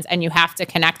fans and you have to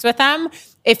connect with them.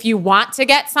 If you want to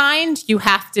get signed, you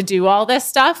have to do all this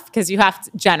stuff because you have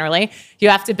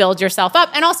to build yourself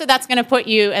up. And also that's going to put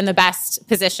you in the best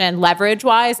position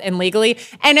leverage-wise and legally.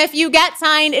 And if you get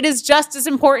signed, it is just as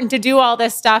important to do all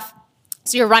this stuff.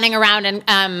 So you're running around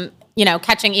and,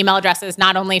 catching email addresses,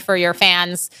 not only for your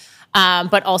fans,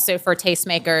 but also for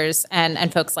tastemakers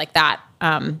and folks like that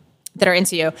that are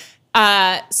into you.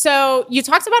 So you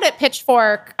talked about at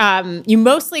Pitchfork, you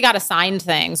mostly got assigned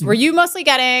things. Were you mostly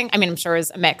getting, I'm sure it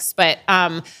was a mix, but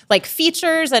like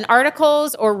features and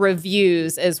articles or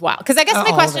reviews as well? Because I guess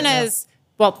my question is,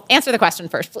 well, answer the question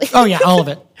first, please. Oh, yeah, all of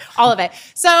it. All of it.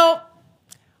 So,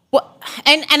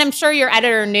 and I'm sure your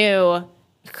editor knew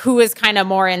who is kind of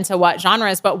more into what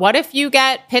genres, but what if you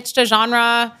get pitched a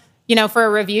genre for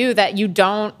a review that you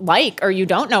don't like or you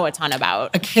don't know a ton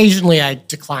about? Occasionally I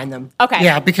decline them. Okay.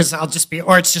 Yeah, because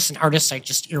or it's just an artist I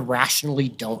just irrationally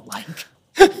don't like.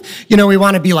 We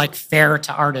want to be like fair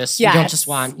to artists. Yes. We don't just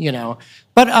want,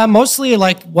 But mostly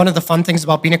like one of the fun things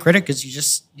about being a critic is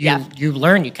you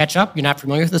learn, you catch up. You're not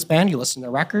familiar with this band. You listen to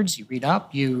their records, you read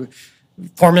up, you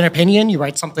form an opinion, you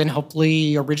write something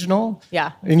hopefully original.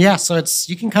 Yeah. And so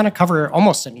you can kind of cover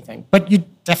almost anything, but you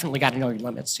definitely got to know your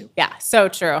limits too. Yeah, so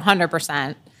true,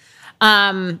 100%.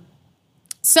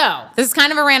 So this is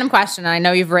kind of a random question, and I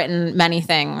know you've written many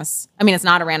things. It's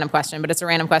not a random question, but it's a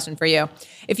random question for you.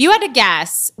 If you had to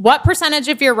guess, what percentage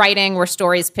of your writing were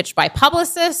stories pitched by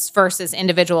publicists versus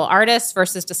individual artists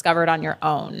versus discovered on your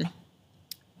own?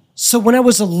 So when I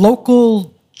was a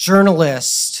local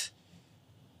journalist,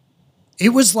 it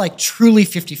was like truly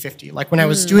 50-50. Like when I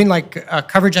was doing like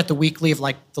coverage at the Weekly of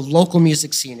like the local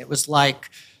music scene, it was like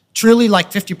truly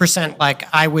like 50%.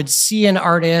 Like I would see an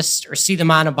artist or see them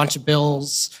on a bunch of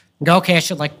bills and go, okay, I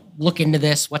should like look into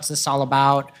this. What's this all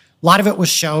about? A lot of it was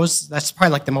shows. That's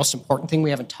probably like the most important thing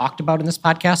we haven't talked about in this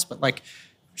podcast, but like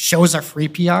shows are free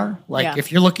PR. Like if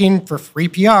you're looking for free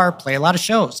PR, play a lot of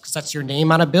shows because that's your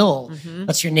name on a bill. Mm-hmm.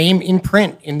 That's your name in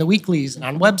print, in the weeklies and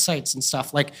on websites and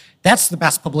stuff. Like that's the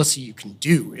best publicity you can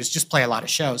do is just play a lot of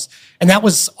shows. And that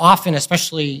was often,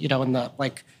 especially, in the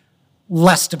like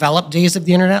less developed days of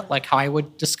the internet, like how I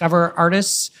would discover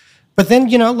artists. But then,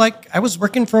 like I was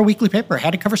working for a weekly paper. I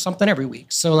had to cover something every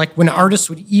week. So like when artists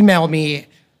would email me,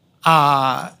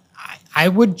 I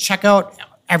would check out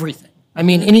everything.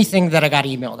 Anything that I got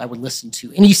emailed, I would listen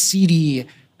to. Any CD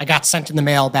I got sent in the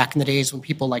mail back in the days when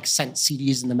people like sent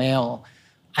CDs in the mail,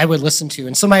 I would listen to.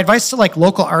 And so my advice to like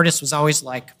local artists was always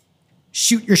like,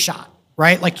 shoot your shot,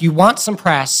 right? Like you want some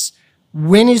press.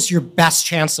 When is your best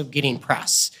chance of getting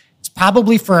press? It's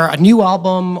probably for a new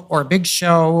album or a big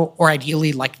show or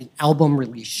ideally like an album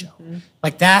release show. Mm-hmm.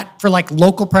 Like that for like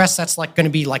local press, that's like going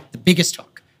to be like the biggest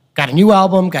hook. Got a new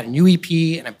album, got a new EP,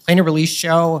 and I'm playing a release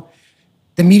show.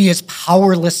 the media is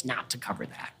powerless not to cover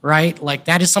that, right? Like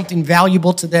that is something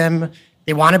valuable to them.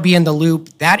 They want to be in the loop.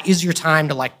 That is your time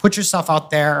to like put yourself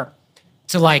out there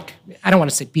to like, I don't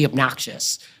want to say be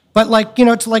obnoxious, but like, you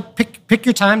know, to like pick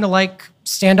your time to like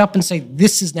stand up and say,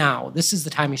 this is the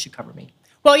time you should cover me.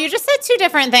 Well, you just said two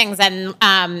different things. And,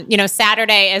 you know,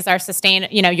 Saturday is our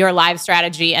your live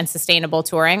strategy and sustainable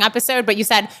touring episode. But you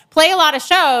said play a lot of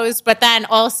shows, but then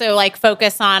also like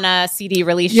focus on a CD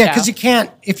release show. Yeah, because you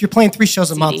can't, if you're playing 3 shows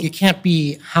a month, you can't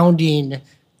be hounding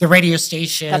the radio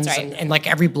stations and like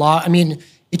every blog. I mean,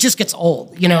 it just gets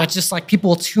old. You know, it's just like people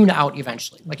will tune out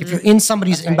eventually. Like if you're in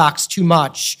somebody's inbox too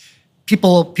much,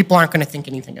 people aren't going to think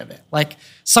anything of it. Like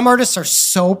some artists are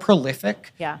so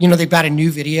prolific. Yeah. You know, they've got a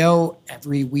new video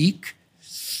every week.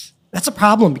 That's a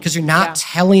problem because you're not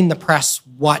telling the press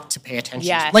what to pay attention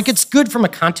to. Like it's good from a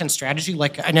content strategy.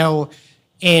 Like I know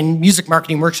in music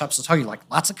marketing workshops, they'll tell you like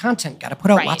lots of content, got to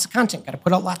put out lots of content, got to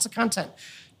put out lots of content.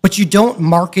 But you don't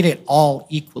market it all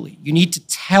equally. You need to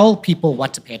tell people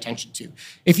what to pay attention to.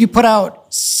 If you put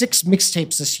out 6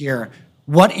 mixtapes this year,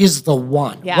 what is the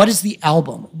one? Yeah. What is the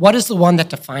album? What is the one that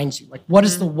defines you? Like, what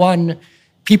is the one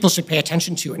people should pay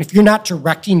attention to? And if you're not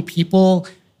directing people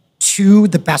to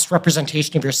the best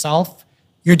representation of yourself,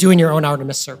 you're doing your own art a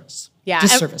disservice. Yeah.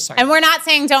 Disservice, sorry. And we're not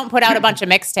saying don't put out a bunch of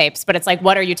mixtapes, but it's like,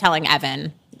 what are you telling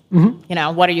Evan? You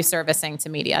know, what are you servicing to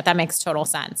media? That makes total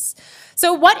sense.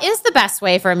 So what is the best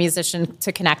way for a musician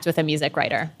to connect with a music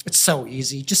writer? It's so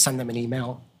easy. Just send them an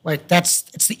email. Like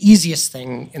it's the easiest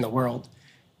thing in the world.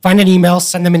 Find an email,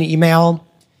 send them an email.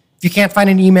 If you can't find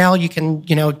an email, you can,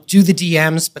 you know, do the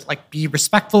DMs, but like be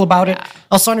respectful about it.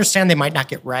 Also understand they might not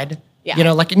get read. Yeah. You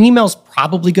know, like an email's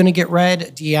probably going to get read.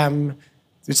 A DM,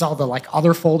 there's all the like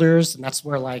other folders, and that's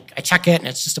where like I check it, and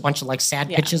it's just a bunch of like sad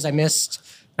pitches I missed.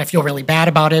 I feel really bad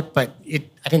about it, but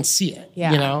I didn't see it.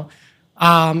 You know,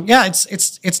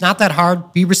 it's not that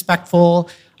hard. Be respectful.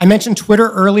 I mentioned Twitter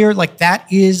earlier. Like that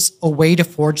is a way to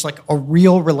forge like a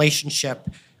real relationship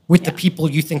with the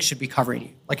people you think should be covering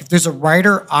you. Like if there's a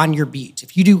writer on your beat,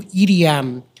 if you do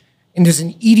EDM and there's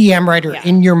an EDM writer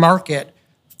in your market,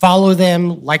 follow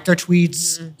them, like their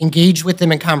tweets, engage with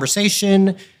them in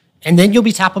conversation, and then you'll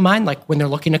be top of mind like when they're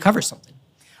looking to cover something.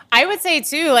 I would say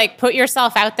too, like put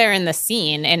yourself out there in the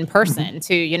scene in person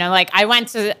too. You know, like I went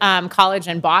to college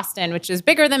in Boston, which is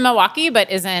bigger than Milwaukee,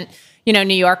 but isn't, you know,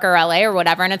 New York or LA or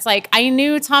whatever. And it's like, I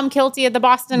knew Tom Kilty at the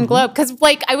Boston Globe because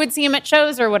like I would see him at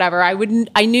shows or whatever. I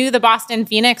knew the Boston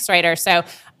Phoenix writer. So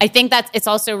I think that it's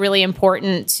also really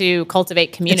important to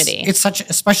cultivate community. It's such,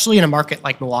 especially in a market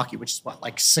like Milwaukee, which is what,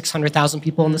 like 600,000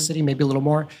 people in the city, maybe a little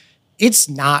more. It's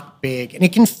not big. And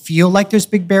it can feel like there's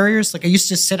big barriers. Like I used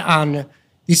to sit on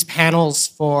these panels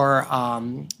for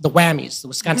the WAMIs, the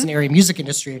Wisconsin area music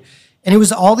industry. And it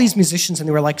was all these musicians and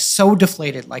they were like so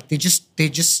deflated. Like they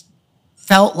just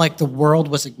felt like the world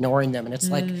was ignoring them. And it's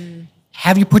like,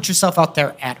 have you put yourself out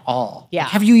there at all? Yeah.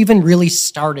 Have you even really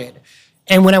started?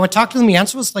 And when I would talk to them, the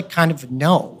answer was like kind of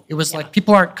no. It was like,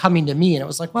 people aren't coming to me. And it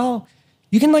was like, well,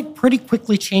 you can like pretty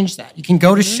quickly change that. You can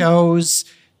go to shows,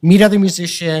 meet other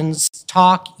musicians,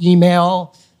 talk,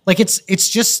 email. Like it's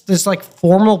just, there's like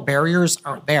formal barriers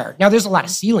aren't there. Now there's a lot of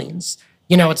ceilings.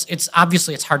 You know, it's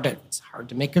obviously it's hard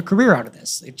to make a career out of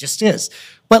this. It just is.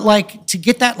 But like to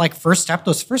get that like first step,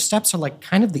 those first steps are like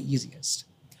kind of the easiest.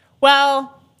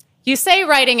 Well, you say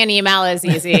writing an email is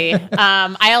easy.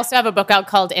 I also have a book out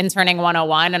called Interning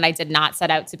 101, and I did not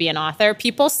set out to be an author.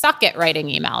 People suck at writing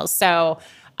emails. So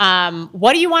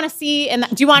what do you want to see?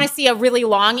 Do you want to see a really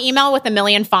long email with 1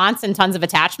 million fonts and tons of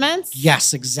attachments?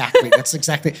 Yes, exactly. That's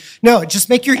exactly. No, just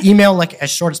make your email like as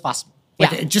short as possible.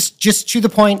 Like just to the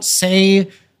point, say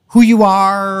who you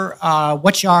are,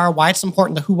 what you are, why it's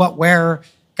important, the who, what, where.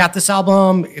 Got this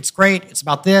album, it's great, it's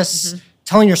about this.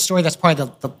 Telling your story, that's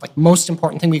probably the like most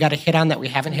important thing we got to hit on that we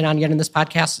haven't hit on yet in this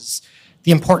podcast is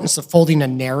the importance of folding a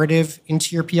narrative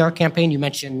into your PR campaign. You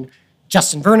mentioned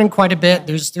Justin Vernon quite a bit.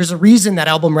 There's a reason that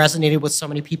album resonated with so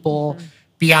many people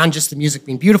beyond just the music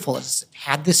being beautiful. It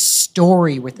had this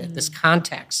story with it, this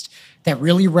context that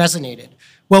really resonated.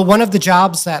 Well, one of the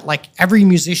jobs that like every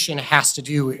musician has to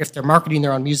do if they're marketing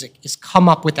their own music is come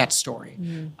up with that story.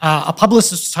 A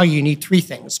publicist will tell you need 3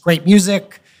 things: great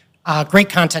music, great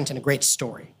content, and a great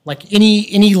story. Like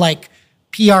any like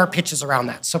PR pitches around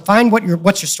that. So find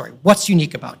what's your story? What's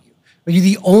unique about you? Are you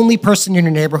the only person in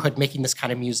your neighborhood making this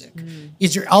kind of music?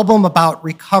 Is your album about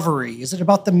recovery? Is it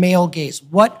about the male gaze?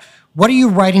 What are you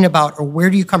writing about, or where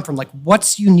do you come from? Like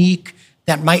what's unique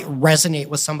that might resonate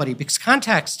with somebody? Because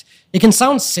context, it can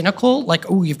sound cynical, like,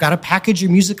 oh, you've got to package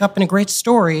your music up in a great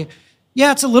story.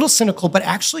 Yeah, it's a little cynical, but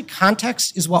actually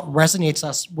context is what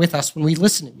resonates with us when we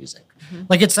listen to music.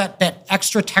 Like it's that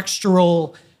extra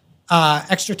textual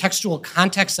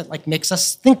context that like makes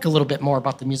us think a little bit more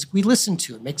about the music we listen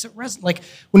to. It makes it resonate. Like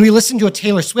when we listen to a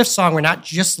Taylor Swift song, we're not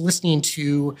just listening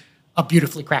to a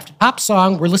beautifully crafted pop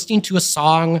song. We're listening to a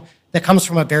song that comes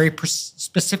from a very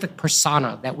specific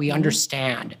persona that we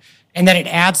understand, and that it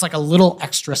adds like a little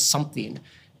extra something.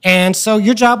 And so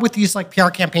your job with these like PR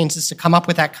campaigns is to come up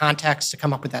with that context, to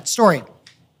come up with that story.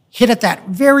 Hit at that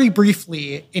very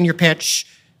briefly in your pitch,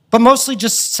 but mostly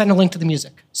just send a link to the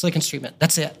music so they can stream it.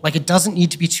 That's it. Like it doesn't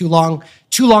need to be too long.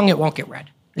 Too long, it won't get read.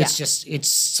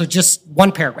 Just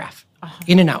one paragraph,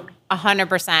 in and out.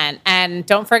 100%. And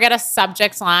don't forget a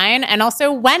subject line. And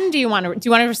also, when do you want to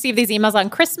receive these emails on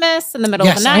Christmas, in the middle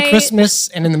of the night? Yes, on Christmas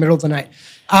and in the middle of the night.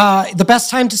 The best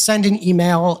time to send an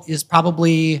email is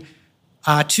probably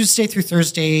Tuesday through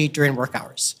Thursday during work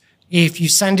hours. If you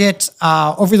send it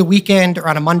over the weekend or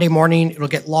on a Monday morning, it'll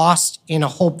get lost in a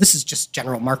whole, this is just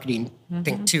general marketing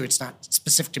thing too. It's not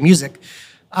specific to music.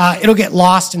 It'll get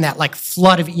lost in that like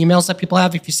flood of emails that people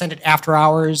have. If you send it after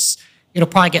hours, it'll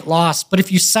probably get lost. But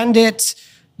if you send it,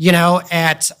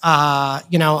 at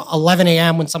 11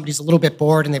 a.m. when somebody's a little bit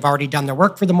bored and they've already done their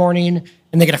work for the morning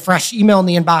and they get a fresh email in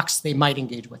the inbox, they might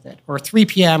engage with it. Or 3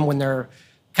 p.m. when they're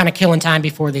kind of killing time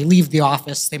before they leave the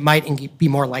office, they might be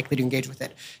more likely to engage with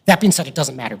it. That being said, it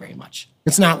doesn't matter very much.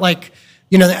 It's not like,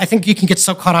 I think you can get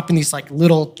so caught up in these like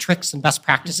little tricks and best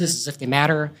practices as if they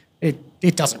matter.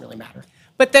 It doesn't really matter.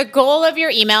 But the goal of your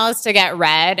email is to get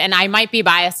read, and I might be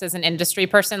biased as an industry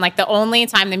person. Like the only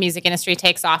time the music industry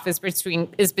takes off is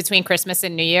between Christmas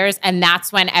and New Year's, and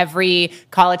that's when every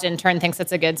college intern thinks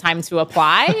it's a good time to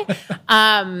apply.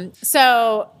 And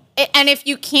if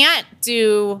you can't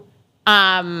do,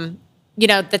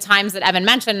 the times that Evan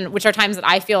mentioned, which are times that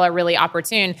I feel are really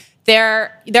opportune,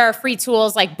 there are free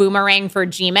tools like Boomerang for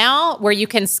Gmail where you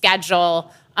can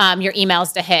schedule your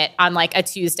emails to hit on like a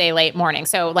Tuesday late morning.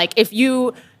 So like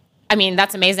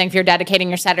that's amazing if you're dedicating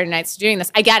your Saturday nights to doing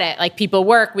this. I get it. Like people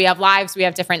work, we have lives, we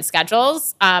have different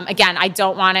schedules. Again, I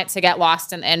don't want it to get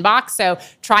lost in the inbox. So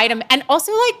try to, and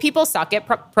also like people suck at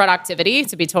productivity,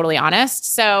 to be totally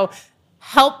honest. So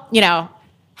help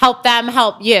them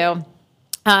help you.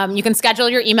 You can schedule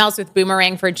your emails with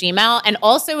Boomerang for Gmail. And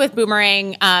also with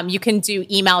Boomerang, you can do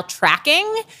email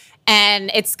tracking. And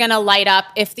it's going to light up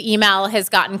if the email has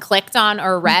gotten clicked on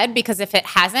or read, because if it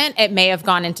hasn't, it may have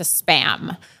gone into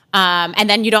spam. And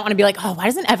then you don't want to be like, oh, why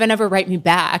doesn't Evan ever write me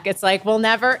back? It's like, well,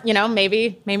 never,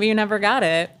 maybe you never got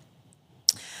it.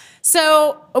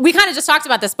 So we kind of just talked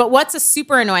about this, but what's a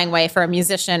super annoying way for a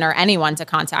musician or anyone to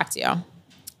contact you?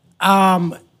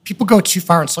 People go too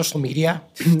far on social media.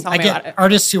 I get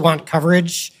artists who want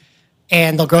coverage,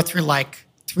 and they'll go through like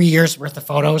 3 years worth of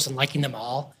photos and liking them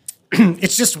all.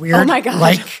 It's just weird. Oh my God.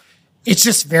 Like, it's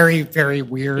just very, very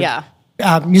weird. Yeah.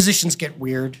 Musicians get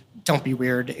weird. Don't be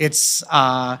weird. It's,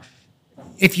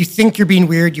 if you think you're being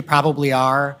weird, you probably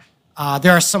are.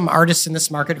 There are some artists in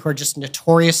this market who are just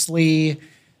notoriously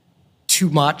too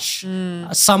much.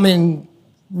 Some in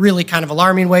really kind of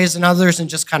alarming ways, and others in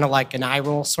just kind of like an eye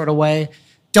roll sort of way.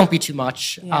 Don't be too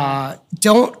much. Yeah.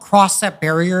 Don't cross that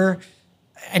barrier.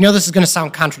 I know this is going to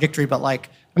sound contradictory, but like,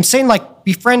 I'm saying like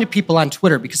befriend people on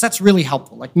Twitter, because that's really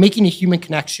helpful. Like making a human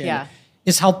connection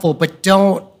is helpful, but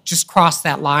don't just cross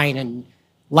that line and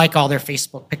like all their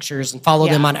Facebook pictures and follow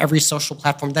them on every social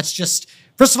platform. That's just,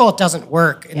 first of all, it doesn't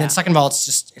work. And then second of all, it's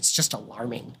just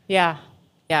alarming. Yeah.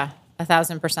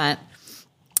 1,000%.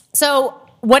 So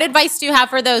what advice do you have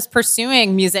for those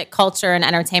pursuing music, culture, and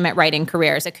entertainment writing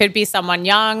careers? It could be someone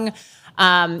young.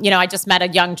 I just met a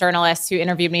young journalist who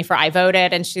interviewed me for I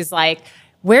Voted, and she's like,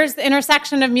 where's the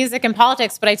intersection of music and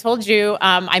politics? But I told you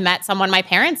I met someone my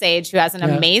parents' age who has an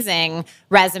amazing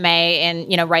resume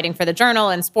in, writing for the Journal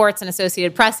and sports and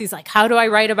Associated Press. He's like, how do I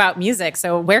write about music?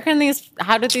 So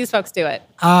how did these folks do it?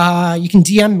 You can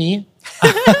DM me.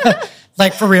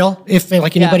 Like for real, if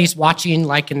like anybody's watching,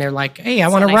 like, and they're like, hey, I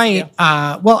want to write.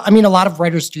 A lot of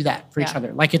writers do that for each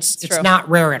other. Like it's not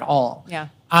rare at all. Yeah.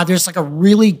 There's like a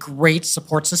really great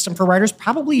support system for writers,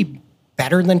 probably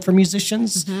better than for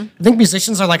musicians. I think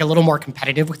musicians are like a little more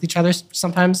competitive with each other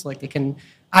sometimes. Like they can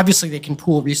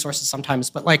pool resources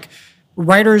sometimes, but like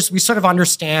writers, we sort of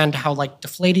understand how like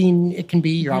deflating it can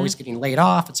be. You're always getting laid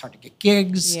off. It's hard to get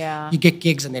gigs. Yeah. You get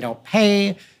gigs and they don't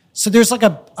pay. So there's like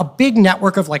a big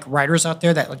network of like writers out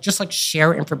there that like just like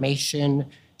share information,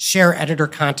 share editor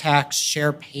contacts,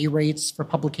 share pay rates for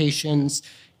publications.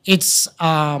 It's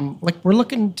like we're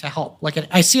looking to help. Like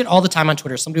I see it all the time on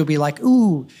Twitter. Somebody will be like,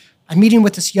 ooh, I'm meeting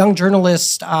with this young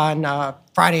journalist on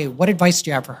Friday. What advice do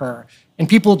you have for her? And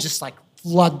people just like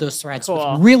flood those threads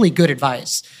Cool. with really good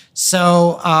advice.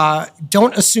 So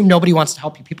don't assume nobody wants to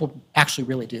help you. People actually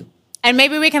really do. And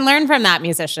maybe we can learn from that,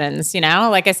 musicians, you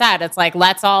know? Like I said, it's like,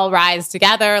 let's all rise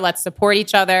together. Let's support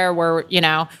each other.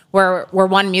 We're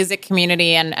one music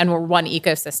community and we're one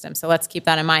ecosystem. So let's keep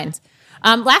that in mind.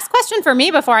 Last question for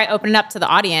me before I open it up to the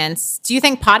audience. Do you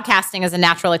think podcasting is a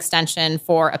natural extension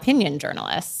for opinion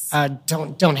journalists?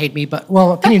 Don't hate me, but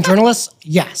opinion journalists,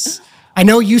 yes. I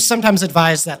know you sometimes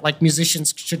advise that like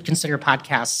musicians should consider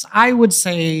podcasts. I would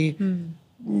say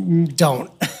don't,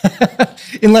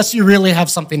 unless you really have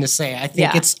something to say.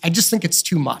 I just think it's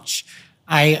too much.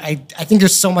 I think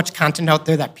there's so much content out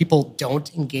there that people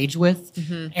don't engage with,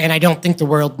 and I don't think the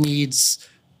world needs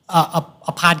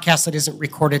a podcast that isn't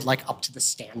recorded like up to the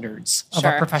standards of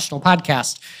a professional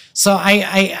podcast. So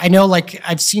I know like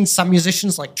I've seen some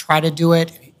musicians like try to do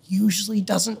it. And it usually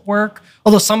doesn't work,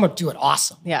 although some would do it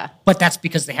awesome. Yeah. But that's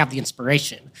because they have the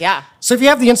inspiration. Yeah. So if you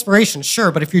have the inspiration, sure.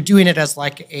 But if you're doing it as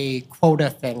like a quota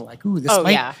thing, like, ooh,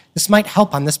 this might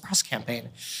help on this press campaign.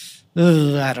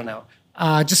 I don't know.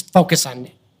 Just focus on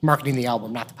marketing the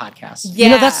album, not the podcast. Yeah.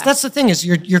 You know, that's the thing is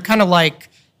you're kind of like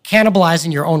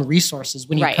cannibalizing your own resources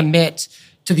when you commit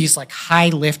to these like high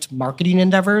lift marketing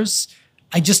endeavors.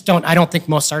 I don't think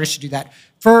most artists should do that.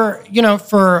 For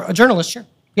a journalist, sure.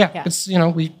 Yeah. It's,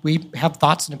 we have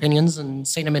thoughts and opinions and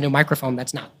saying them into a microphone,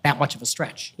 that's not that much of a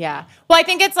stretch. Yeah. Well, I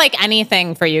think it's like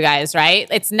anything for you guys, right?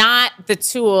 It's not the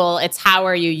tool, it's how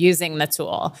are you using the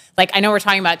tool. Like, I know we're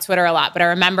talking about Twitter a lot, but I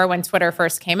remember when Twitter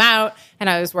first came out and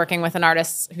I was working with an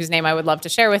artist whose name I would love to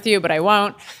share with you, but I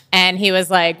won't. And he was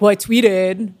like, well, I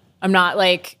tweeted. I'm not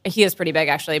like, he is pretty big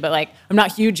actually, but like, I'm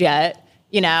not huge yet.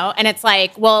 And it's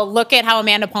like, well, look at how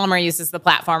Amanda Palmer uses the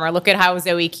platform, or look at how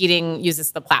Zoe Keating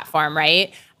uses the platform,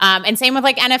 right? And same with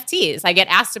like NFTs. I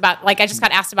just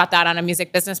got asked about that on a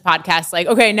music business podcast. Like,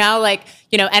 okay, now like,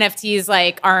 NFTs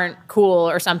like aren't cool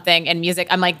or something in music.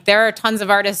 I'm like, there are tons of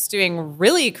artists doing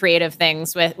really creative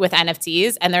things with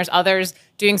NFTs, and there's others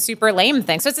doing super lame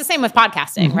things. So it's the same with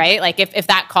podcasting, right? Like if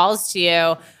that calls to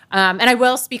you, and I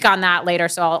will speak on that later.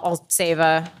 So I'll save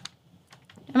am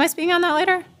I speaking on that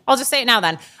later? I'll just say it now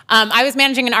then. I was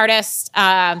managing an artist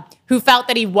who felt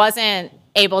that he wasn't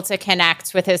able to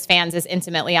connect with his fans as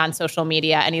intimately on social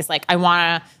media. And he's like, I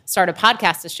want to start a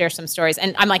podcast to share some stories.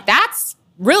 And I'm like, that's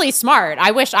really smart.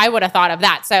 I wish I would have thought of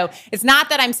that. So it's not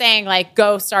that I'm saying like,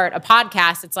 go start a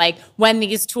podcast. It's like when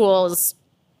these tools,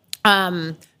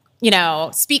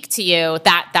 speak to you,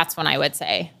 that's when I would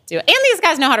say do it. And these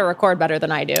guys know how to record better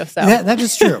than I do. So that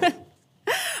is true.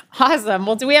 Awesome.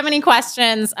 Well, do we have any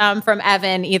questions from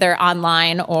Evan, either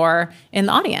online or in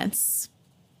the audience?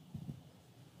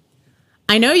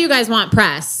 I know you guys want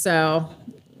press, so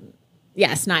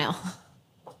yes, Niall.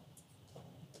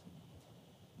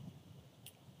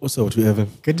 What's up with you, Evan?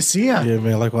 Good to see you. Yeah,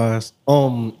 man, likewise.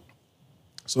 So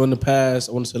in the past,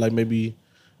 I want to say like maybe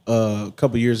a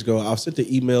couple years ago, I sent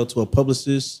the email to a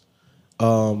publicist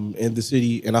in the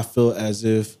city, and I felt as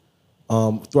if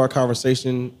through our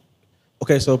conversation,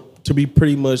 okay, so to be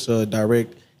pretty much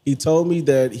direct, he told me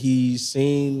that he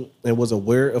seen and was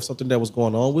aware of something that was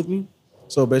going on with me.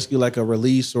 So basically like a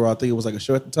release, or I think it was like a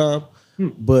show at the time.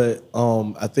 But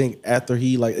I think after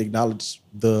he like acknowledged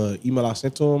the email I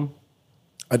sent to him,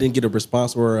 I didn't get a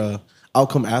response or a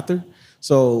outcome after.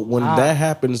 So when that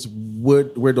happens, where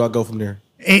do I go from there?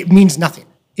 It means nothing.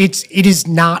 It is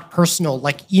not personal.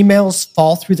 Like emails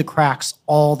fall through the cracks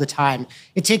all the time.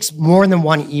 It takes more than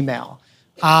one email.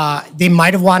 They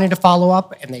might have wanted to follow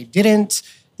up and they didn't.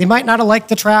 They might not have liked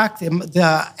the track.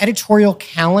 The editorial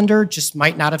calendar just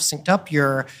might not have synced up.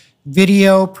 Your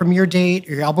video premiere date,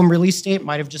 your album release date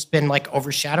might have just been like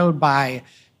overshadowed by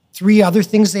 3 other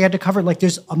things they had to cover. Like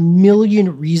there's a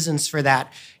million reasons for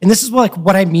that. And this is like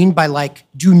what I mean by like,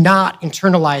 do not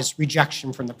internalize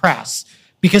rejection from the press,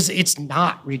 because it's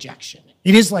not rejection.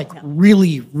 It is like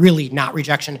really, really not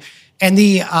rejection. And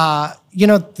the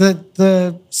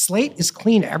slate is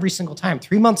clean every single time.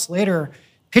 3 months later,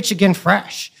 pitch again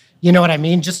fresh. You know what I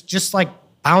mean? Just like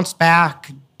bounce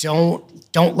back. Don't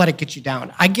let it get you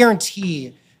down. I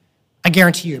guarantee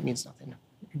you it means nothing.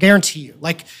 I guarantee you.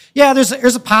 Like, yeah,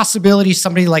 there's a possibility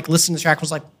somebody like listened to the track and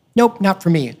was like, nope, not for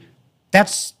me.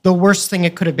 That's the worst thing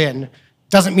it could have been.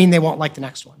 Doesn't mean they won't like the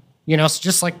next one. So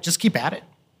just keep at it.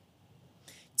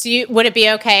 Would it be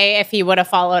okay if he would have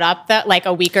followed up like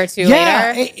a week or two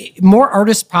later? More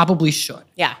artists probably should.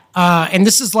 Yeah. And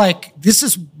this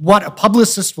is what a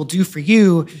publicist will do for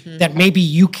you that maybe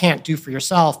you can't do for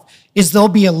yourself, is they'll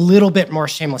be a little bit more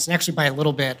shameless. And actually by a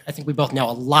little bit, I think we both know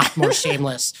a lot more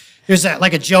shameless. There's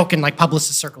a joke in like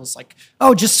publicist circles, like,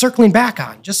 oh, just circling back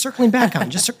on.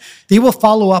 They will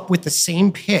follow up with the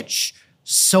same pitch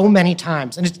so many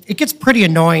times, and it gets pretty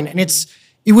annoying. And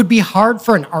it would be hard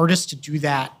for an artist to do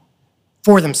that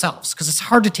for themselves because it's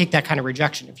hard to take that kind of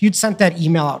rejection. If you'd sent that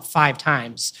email out 5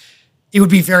 times, it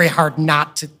would be very hard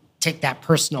not to take that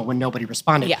personal when nobody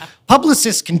responded. Yeah.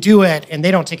 Publicists can do it and they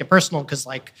don't take it personal because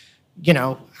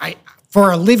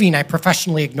for a living, I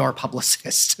professionally ignore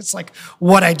publicists. It's like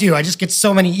what I do. I just get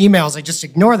so many emails, I just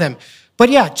ignore them. But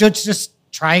yeah, just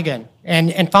try again.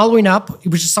 And following up, it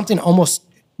was just something almost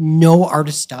no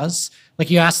artist does. Like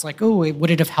you asked, like, oh,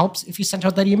 would it have helped if you sent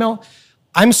out that email?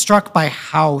 I'm struck by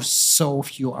how so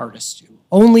few artists do.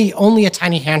 Only a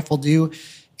tiny handful do.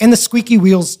 And the squeaky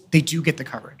wheels, they do get the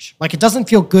coverage. Like, it doesn't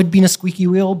feel good being a squeaky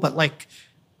wheel, but like,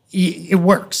 it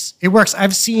works. It works.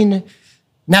 I've seen,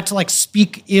 not to like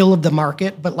speak ill of the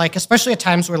market, but like, especially at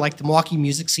times where like the Milwaukee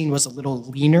music scene was a little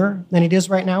leaner than it is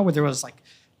right now, where there was like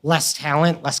less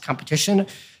talent, less competition,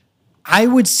 I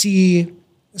would see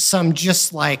some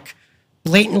just like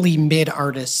blatantly mid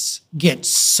artists get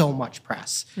so much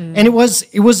press. And it was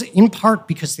in part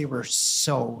because they were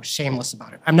so shameless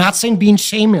about it. I'm not saying being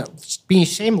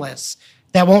shameless,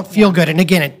 that won't feel good. And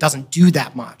again, it doesn't do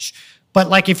that much. But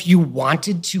like if you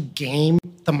wanted to game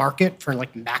the market for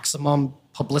like maximum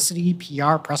publicity,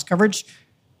 PR, press coverage,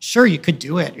 sure, you could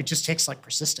do it. It just takes like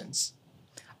persistence.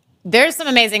 There's some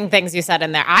amazing things you said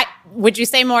in there. Would you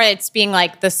say more it's being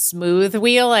like the smooth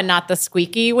wheel and not the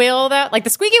squeaky wheel, though? Like the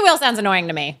squeaky wheel sounds annoying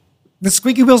to me. The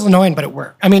squeaky wheel's annoying, but it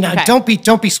worked. I mean, Okay. don't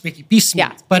be squeaky, be smooth.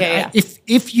 Yeah. But Yeah.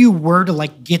 if you were to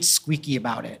like get squeaky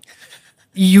about it,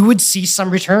 you would see some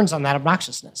returns on that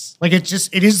obnoxiousness. Like it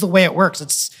is the way it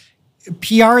works.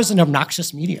 PR is an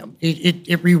obnoxious medium.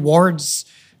 It rewards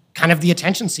kind of the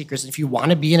attention seekers. If you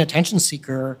want to be an attention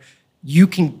seeker, you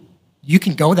can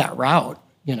go that route.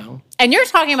 And you're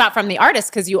talking about from the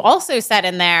artist because you also said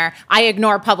in there, I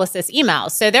ignore publicist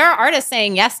emails. So there are artists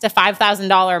saying yes to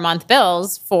 $5,000 a month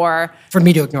bills for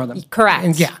me to ignore them. Correct.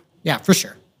 And yeah, for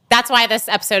sure. That's why this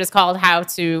episode is called How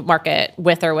to Market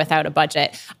with or Without a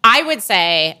Budget. I would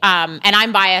say, and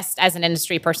I'm biased as an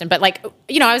industry person, but like,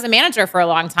 I was a manager for a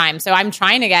long time. So I'm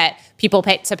trying to get people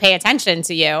to pay attention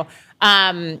to you.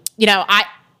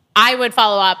 I would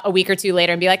follow up a week or two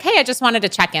later and be like, hey, I just wanted to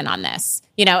check in on this.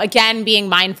 Again, being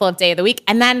mindful of day of the week.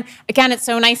 And then again, it's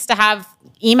so nice to have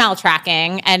email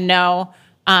tracking and know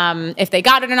if they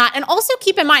got it or not. And also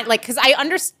keep in mind, like, because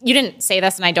you didn't say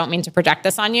this and I don't mean to project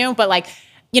this on you, but like,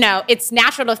 it's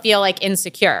natural to feel like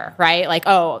insecure, right? Like,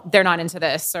 oh, they're not into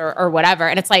this or whatever.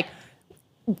 And it's like,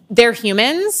 they're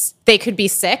humans. They could be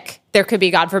sick. There could be,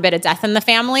 God forbid, a death in the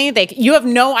family. You have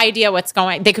no idea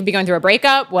they could be going through a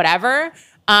breakup, whatever.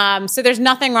 So there's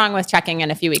nothing wrong with checking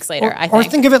in a few weeks later, I think. Or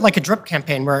think of it like a drip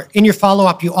campaign where in your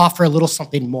follow-up, you offer a little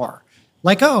something more.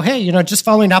 Like, oh, hey, just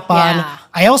following up on,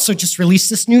 I also just released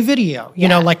this new video,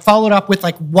 like followed up with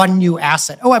like one new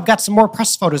asset. Oh, I've got some more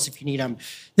press photos if you need them.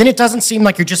 Then it doesn't seem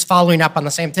like you're just following up on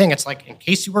the same thing. It's like, in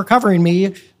case you were covering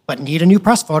me, but need a new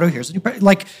press photo, here's a new,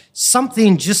 like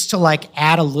something just to like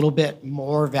add a little bit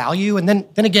more value. And then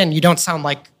again, you don't sound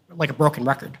like a broken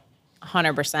record.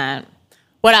 100%.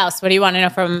 What else? What do you want to know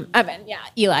from Evan? Yeah,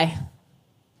 Eli.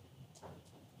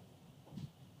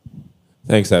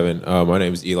 Thanks, Evan. My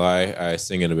name is Eli. I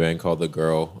sing in a band called The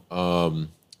Girl.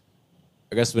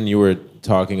 I guess when you were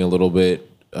talking a little bit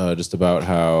just about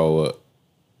how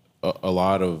a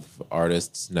lot of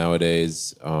artists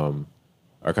nowadays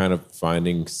are kind of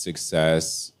finding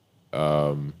success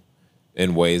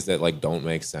in ways that like don't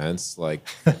make sense, like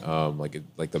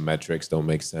like the metrics don't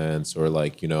make sense, or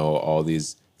like all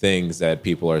these things that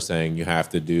people are saying you have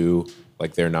to do,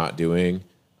 like they're not doing,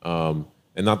 and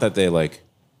not that they like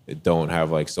don't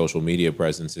have like social media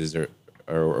presences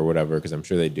or whatever, because I'm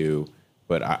sure they do,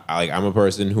 but I'm a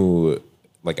person who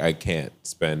like I can't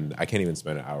even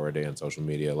spend an hour a day on social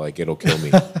media, like it'll kill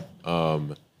me.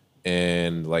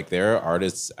 And like there are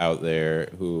artists out there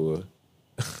who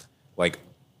like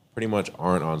pretty much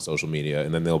aren't on social media,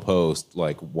 and then they'll post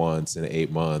like once in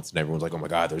 8 months and everyone's like, oh my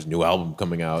God, there's a new album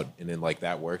coming out, and then like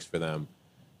that works for them.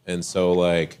 And so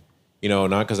like,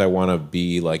 not because I want to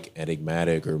be like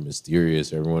enigmatic or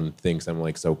mysterious, everyone thinks I'm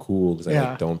like so cool because I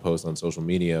like, don't post on social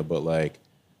media, but like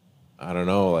I don't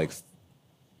know, like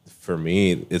for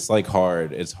me it's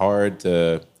hard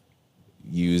to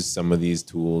use some of these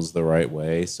tools the right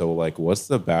way. So like what's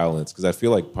the balance? Because I feel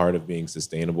like part of being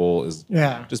sustainable is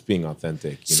just being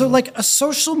authentic. So like a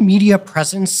social media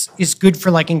presence is good for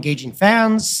like engaging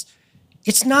fans.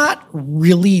 It's not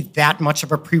really that much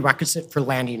of a prerequisite for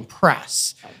landing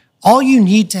press. All you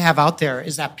need to have out there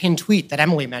is that pinned tweet that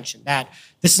Emily mentioned, that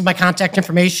this is my contact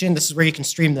information, this is where you can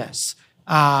stream this.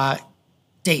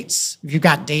 Dates. If you've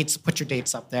got dates, put your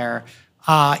dates up there.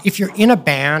 If you're in a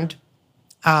band,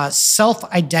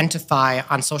 self-identify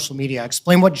on social media.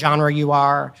 Explain what genre you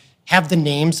are. Have the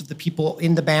names of the people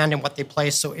in the band and what they play.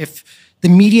 So if the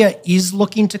media is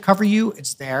looking to cover you,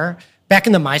 it's there. Back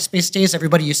in the MySpace days,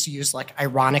 everybody used to use like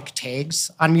ironic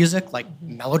tags on music, like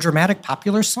melodramatic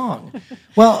popular song.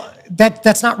 Well,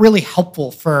 that's not really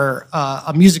helpful for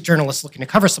a music journalist looking to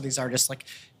cover some of these artists. Like,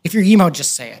 if you're emo,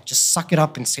 just say it. Just suck it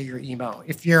up and say you're emo.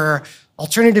 If you're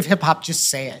alternative hip hop, just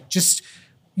say it.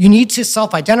 You need to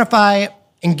self-identify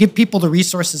and give people the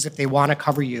resources if they want to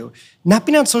cover you. Not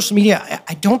being on social media,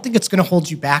 I don't think it's going to hold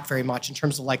you back very much in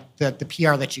terms of like the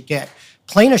PR that you get.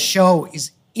 Playing a show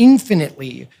is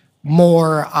infinitely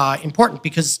more important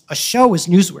because a show is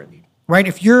newsworthy, right?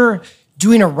 If you're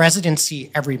doing a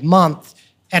residency every month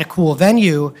at a cool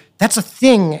venue, that's a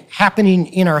thing happening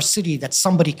in our city that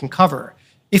somebody can cover.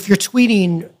 If you're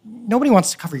tweeting, nobody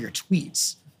wants to cover your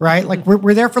tweets, right? Like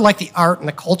we're there for like the art and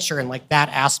the culture and like that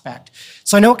aspect.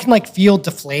 So I know it can like feel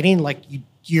deflating, like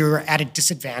you're at a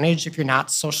disadvantage if you're not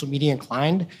social media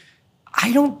inclined.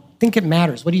 I don't think it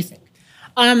matters. What do you think?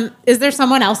 Is there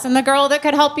someone else in the girl that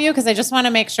could help you? Because I just want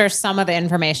to make sure some of the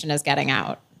information is getting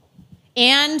out.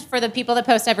 And for the people that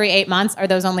post every 8 months, are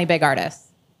those only big artists?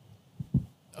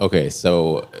 Okay,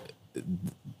 so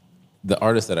the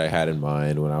artist that I had in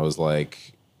mind when I was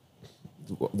like,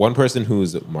 one person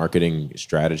whose marketing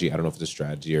strategy, I don't know if it's a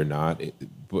strategy or not,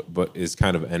 but is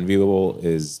kind of enviable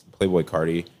is Playboy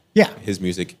Carti. Yeah. His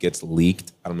music gets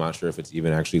leaked. I'm not sure if it's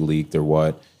even actually leaked or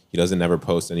what. He doesn't ever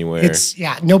post anywhere.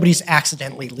 Nobody's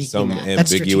accidentally leaking some that.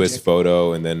 ambiguous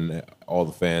photo, and then all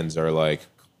the fans are like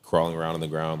crawling around on the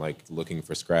ground, like looking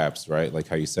for scraps, right? Like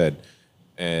how you said.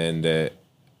 And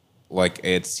like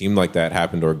it seemed like that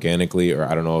happened organically, or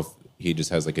I don't know if he just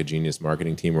has like a genius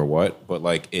marketing team or what, but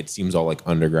like it seems all like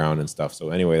underground and stuff. So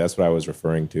anyway, that's what I was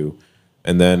referring to.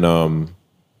 And then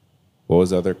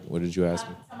what did you ask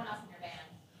me? Someone else in your band.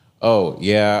 Oh,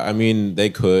 yeah, I mean, they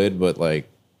could, but like,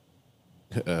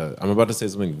 I'm about to say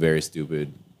something very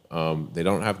stupid. They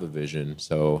don't have the vision,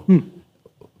 so,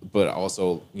 but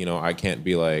also, I can't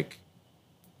be like,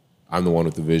 I'm the one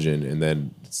with the vision, and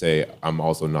then say I'm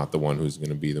also not the one who's going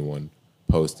to be the one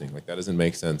posting. Like that doesn't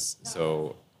make sense.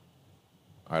 So,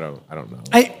 I don't know.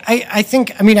 I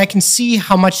think I can see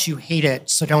how much you hate it,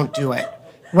 so don't do it,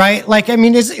 right? Like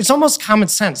it's almost common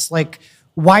sense. Like,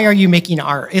 why are you making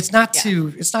art? It's not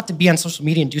to be on social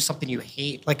media and do something you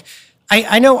hate. Like.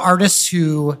 I know artists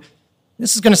who,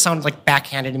 this is going to sound like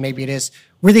backhanded, and maybe it is,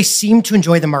 where they seem to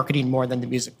enjoy the marketing more than the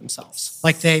music themselves.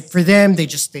 Like they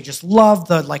just love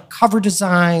the like cover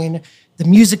design, the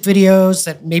music videos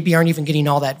that maybe aren't even getting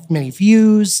all that many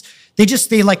views. They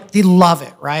love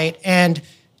it, right? And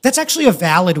that's actually a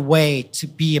valid way to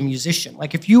be a musician.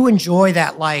 Like if you enjoy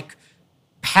that like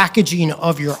packaging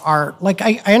of your art, like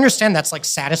I understand that's like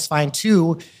satisfying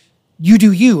too. You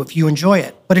do you if you enjoy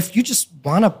it. But if you just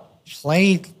want to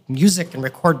play music and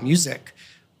record music,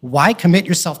 why commit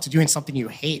yourself to doing something you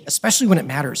hate, especially when it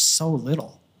matters so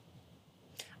little?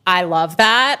 I love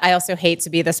that. I also hate to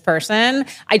be this person.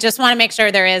 I just want to make sure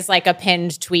there is like a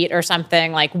pinned tweet or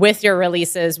something like with your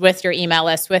releases, with your email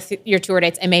list, with your tour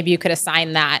dates, and maybe you could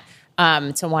assign that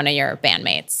to one of your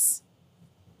bandmates.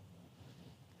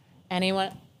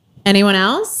 Anyone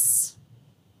else?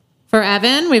 For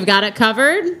Evan, we've got it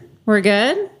covered. We're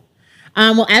good.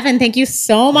 Well, Evan, thank you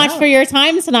so much for your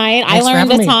time tonight. Thanks I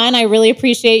learned a ton. I really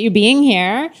appreciate you being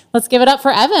here. Let's give it up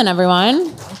for Evan,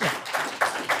 everyone.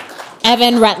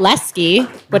 Evan Rytlewski,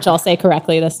 which I'll say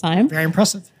correctly this time. Very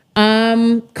impressive.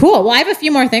 Cool. Well, I have a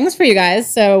few more things for you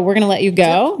guys, so we're going to let you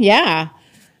go. Yeah.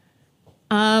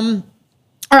 All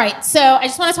right. So I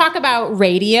just want to talk about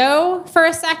radio for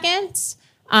a second.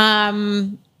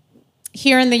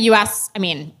 Here in the U.S.,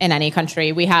 in any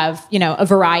country, we have, a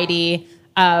variety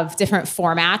of different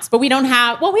formats, but we have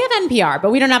NPR,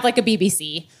 but we don't have like a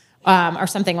BBC or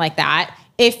something like that.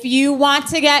 If you want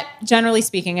to get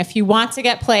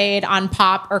played on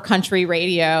pop or country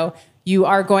radio, you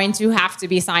are going to have to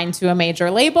be signed to a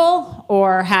major label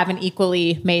or have an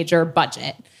equally major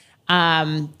budget.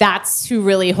 That's who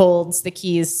really holds the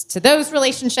keys to those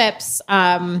relationships.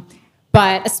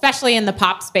 But especially in the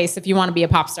pop space, if you want to be a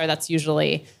pop star, that's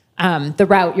usually the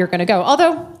route you're going to go.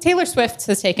 Although Taylor Swift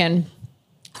has taken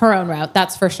her own route,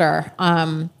 that's for sure.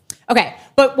 Okay,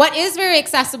 but what is very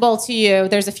accessible to you,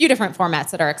 there's a few different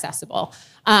formats that are accessible.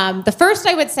 The first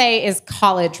I would say is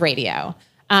college radio.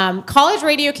 College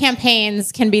radio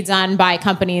campaigns can be done by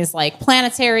companies like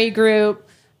Planetary Group,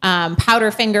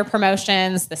 Powderfinger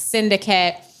Promotions, The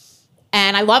Syndicate,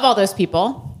 and I love all those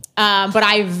people. But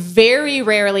I very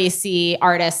rarely see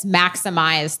artists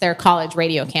maximize their college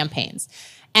radio campaigns.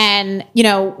 And, you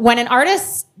know, when an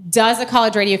artist does a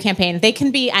college radio campaign, they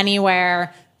can be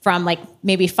anywhere from like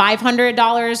maybe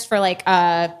 $500 for like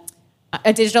a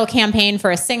digital campaign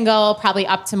for a single, probably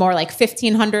up to more like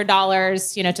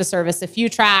 $1,500, you know, to service a few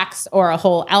tracks or a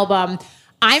whole album.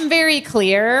 I'm very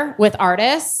clear with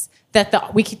artists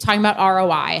that we keep talking about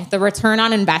ROI. The return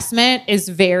on investment is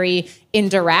very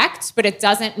indirect, but it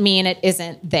doesn't mean it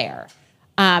isn't there.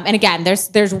 And again,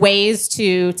 there's ways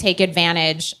to take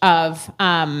advantage of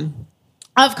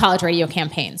college radio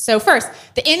campaigns. So first,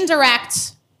 the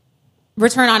indirect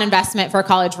return on investment for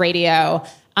college radio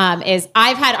is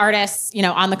I've had artists, you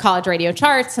know, on the college radio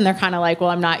charts, and they're kind of like, well,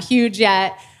 I'm not huge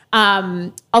yet.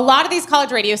 A lot of these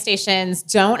college radio stations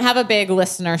don't have a big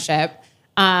listenership,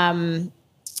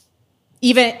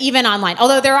 even online.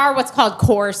 Although there are what's called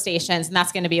core stations, and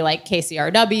that's going to be like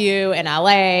KCRW in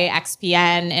LA,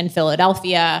 XPN in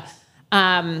Philadelphia.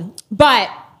 But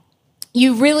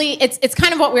you really, it's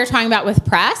kind of what we were talking about with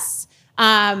press.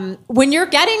 When you're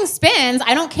getting spins,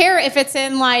 I don't care if it's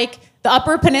in like the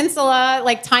Upper Peninsula,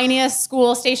 like tiniest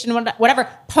school station, whatever,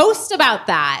 post about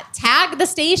that. Tag the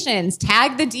stations,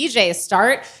 tag the DJs,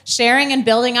 start sharing and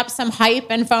building up some hype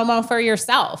and FOMO for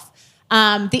yourself.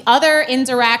 The other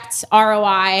indirect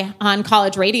ROI on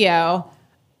college radio,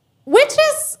 which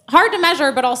is hard to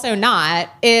measure but also not,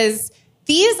 is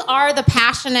these are the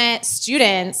passionate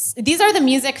students. These are the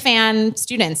music fan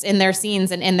students in their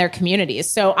scenes and in their communities.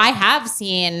 So I have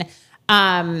seen,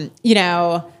 you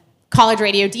know, college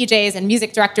radio DJs and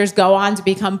music directors go on to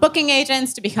become booking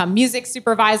agents, to become music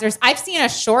supervisors. I've seen a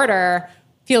shorter,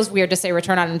 feels weird to say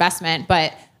return on investment,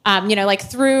 but you know, like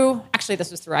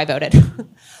this was through I Voted,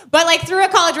 but like through a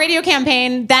college radio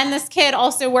campaign, then this kid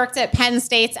also worked at Penn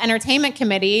State's entertainment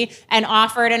committee and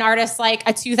offered an artist like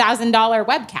a $2,000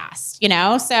 webcast, you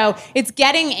know? So it's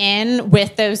getting in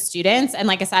with those students. And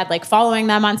like I said, like following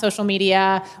them on social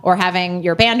media or having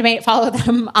your bandmate follow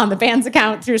them on the band's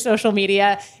account through social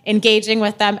media, engaging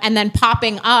with them, and then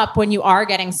popping up when you are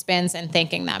getting spins and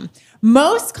thanking them.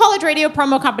 Most college radio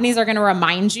promo companies are going to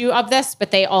remind you of this, but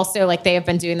they also, like, they have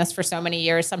been doing this for so many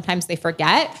years. Sometimes they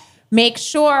forget. Make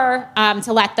sure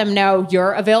to let them know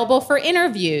you're available for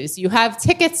interviews. You have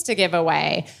tickets to give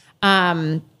away.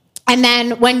 And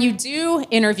then when you do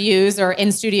interviews or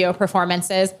in-studio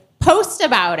performances, post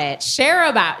about it, share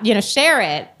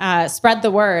it, spread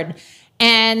the word.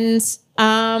 And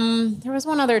there was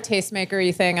one other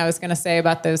tastemaker-y thing I was going to say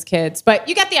about those kids, but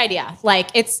you get the idea.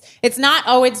 Like it's not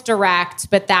always direct,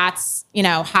 but that's, you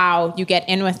know, how you get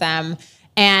in with them.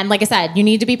 And like I said, you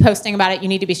need to be posting about it. You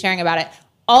need to be sharing about it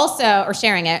also, or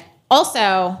sharing it.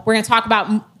 Also, we're going to talk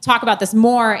about this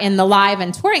more in the live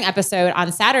and touring episode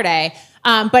on Saturday.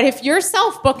 But if you're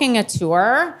self-booking a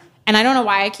tour, and I don't know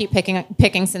why I keep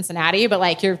picking Cincinnati, but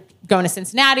like you're going to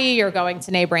Cincinnati, you're going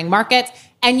to neighboring markets,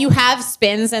 and you have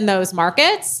spins in those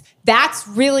markets, that's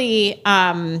really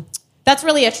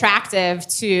attractive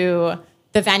to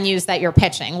the venues that you're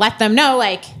pitching. Let them know,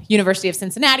 like, University of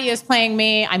Cincinnati is playing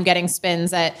me. I'm getting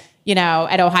spins at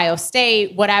Ohio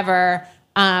State, whatever.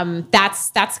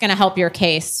 That's going to help your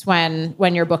case when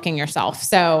you're booking yourself.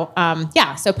 So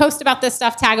so post about this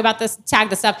stuff, tag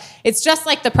the stuff. It's just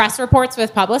like the press reports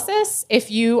with publicists.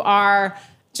 If you are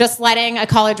just letting a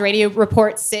college radio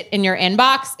report sit in your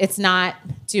inbox, it's not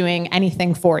doing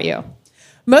anything for you.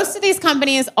 Most of these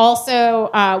companies also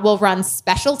will run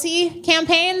specialty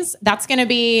campaigns. That's going to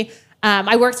be,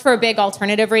 I worked for a big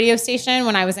alternative radio station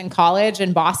when I was in college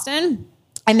in Boston,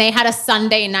 and they had a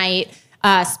Sunday night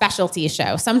specialty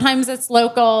show. Sometimes it's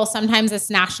local, sometimes it's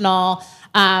national.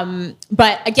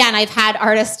 But again, I've had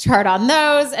artists chart on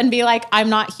those and be like, I'm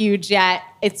not huge yet.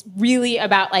 It's really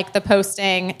about like the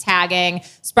posting, tagging,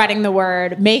 spreading the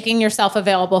word, making yourself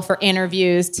available for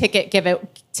interviews, ticket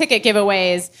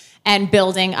giveaways, and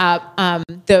building up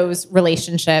those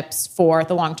relationships for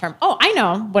the long term. Oh, I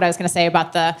know what I was going to say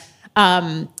about the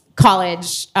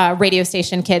college radio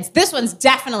station kids. This one's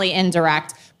definitely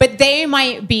indirect, but they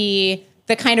might be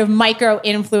the kind of micro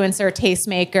influencer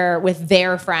tastemaker with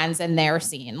their friends and their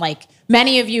scene. Like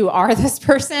many of you are this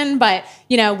person, but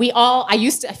you know, I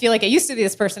feel like I used to be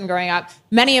this person growing up.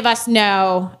 Many of us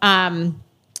know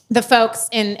the folks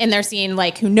in their scene,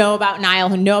 like who know about Niall,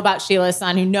 who know about Sheila's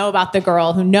son, who know about The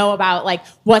Girl, who know about like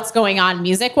what's going on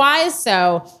music wise.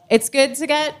 So it's good to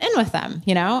get in with them,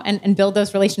 you know, and build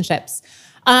those relationships.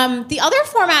 The other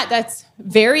format that's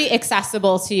very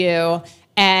accessible to you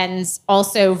and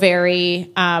also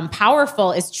very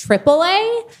powerful is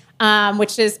AAA,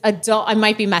 which is adult. I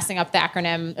might be messing up the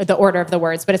acronym, the order of the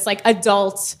words, but it's like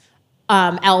adult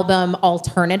album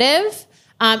alternative.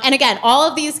 And again, all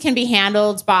of these can be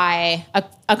handled by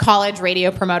a college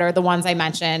radio promoter, the ones I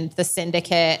mentioned, the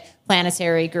Syndicate,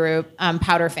 Planetary Group,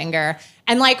 Powderfinger.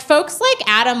 And like folks like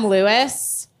Adam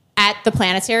Lewis at the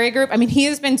Planetary Group, I mean, he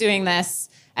has been doing this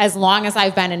as long as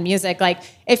I've been in music. Like,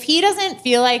 if he doesn't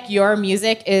feel like your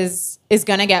music is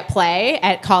going to get play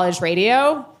at college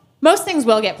radio, most things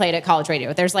will get played at college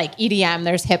radio. There's like EDM,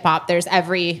 there's hip hop, there's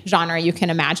every genre you can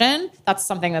imagine. That's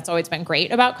something that's always been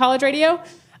great about college radio.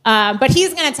 But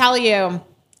he's going to tell you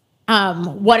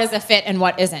what is a fit and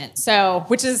what isn't. So,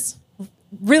 which is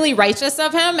really righteous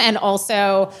of him, and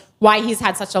also why he's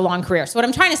had such a long career. So what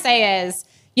I'm trying to say is,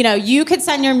 you know, you could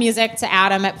send your music to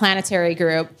Adam at Planetary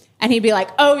Group, and he'd be like,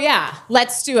 oh yeah,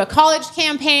 let's do a college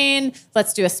campaign,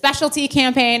 let's do a specialty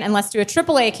campaign, and let's do a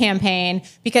AAA campaign,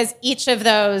 because each of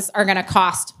those are going to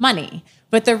cost money.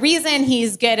 But the reason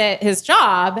he's good at his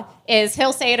job is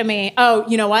he'll say to me, oh,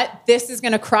 you know what? This is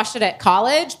going to crush it at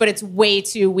college, but it's way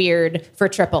too weird for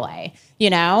AAA, you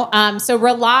know? So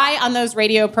rely on those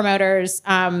radio promoters.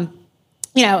 You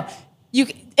know,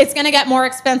 it's going to get more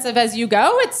expensive as you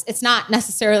go. It's not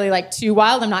necessarily like too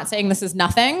wild. I'm not saying this is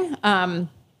nothing.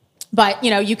 But, you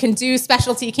know, you can do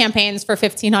specialty campaigns for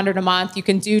 $1,500 a month. You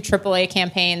can do AAA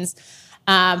campaigns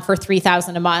for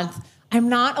 $3,000 a month. I'm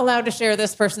not allowed to share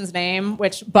this person's name,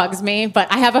 which bugs me,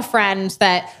 but I have a friend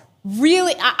that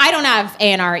really, I don't have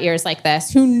A&R ears like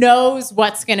this, who knows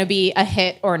what's going to be a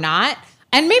hit or not.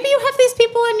 And maybe you have these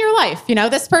people in your life. You know,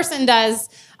 this person does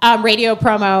radio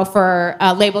promo for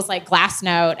labels like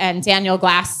Glassnote, and Daniel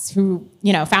Glass, who,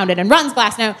 you know, founded and runs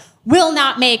Glassnote, will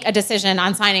not make a decision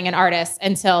on signing an artist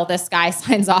until this guy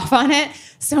signs off on it.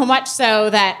 So much so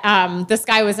that this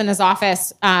guy was in his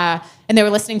office and they were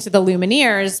listening to the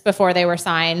Lumineers before they were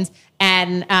signed.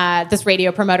 And this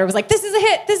radio promoter was like, this is a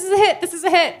hit, this is a hit, this is a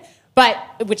hit. But,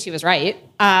 which he was right.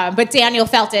 But Daniel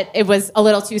felt it was a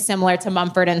little too similar to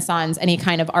Mumford & Sons, and he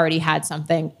kind of already had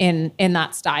something in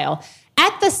that style.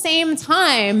 At the same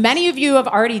time, many of you have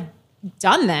already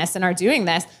done this and are doing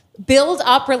this. Build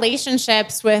up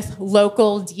relationships with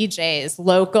local DJs,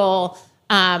 local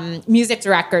music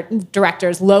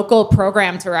directors, local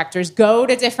program directors. Go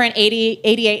to different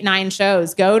 88.9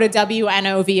 shows. Go to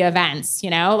WNOV events, you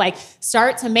know? Like,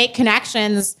 start to make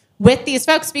connections with these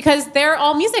folks, because they're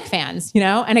all music fans, you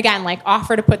know? And again, like,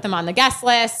 offer to put them on the guest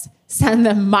list, send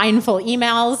them mindful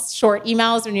emails, short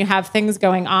emails when you have things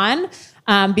going on,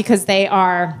 because they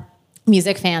are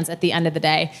music fans at the end of the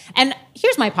day. And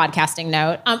here's my podcasting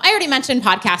note. I already mentioned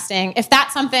podcasting. If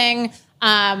that's something,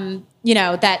 you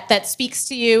know, that speaks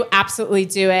to you, absolutely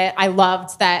do it. I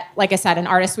loved that, like I said, an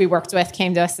artist we worked with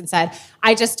came to us and said,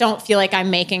 I just don't feel like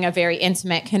I'm making a very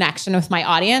intimate connection with my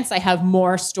audience. I have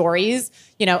more stories,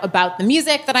 you know, about the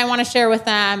music that I want to share with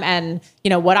them, and, you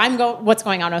know, what's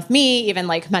going on with me, even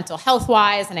like mental health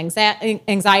wise and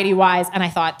anxiety wise. And I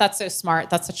thought, that's so smart.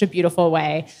 That's such a beautiful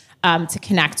way to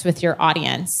connect with your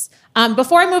audience.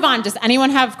 Before I move on, does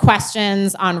anyone have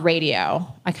questions on radio?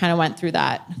 I kind of went through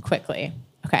that quickly.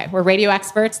 Okay, we're radio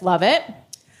experts, love it.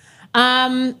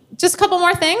 Just a couple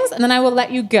more things, and then I will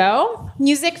let you go.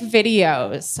 Music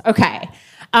videos. Okay.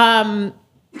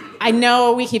 I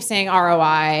know we keep saying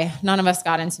ROI. None of us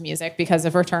got into music because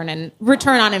of return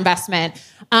on investment.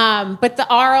 But the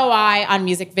ROI on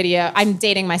music video, I'm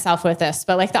dating myself with this,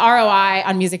 but like the ROI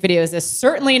on music videos is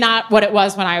certainly not what it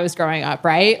was when I was growing up,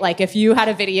 right? Like, if you had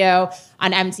a video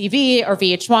on MTV or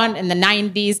VH1 in the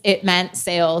 90s, it meant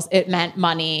sales, it meant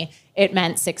money, it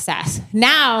meant success.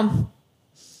 Now,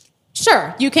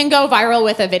 sure, you can go viral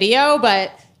with a video,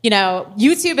 but, you know,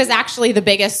 YouTube is actually the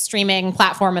biggest streaming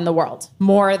platform in the world,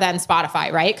 more than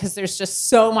Spotify, right? Because there's just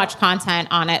so much content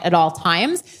on it at all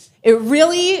times. It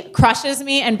really crushes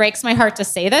me and breaks my heart to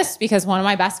say this, because one of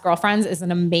my best girlfriends is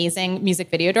an amazing music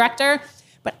video director,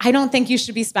 but I don't think you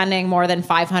should be spending more than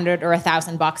 $500 or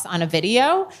 $1,000 on a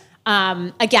video.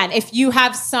 Again, if you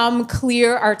have some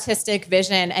clear artistic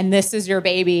vision and this is your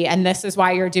baby and this is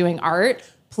why you're doing art,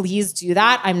 please do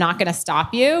that. I'm not going to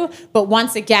stop you. But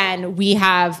once again, we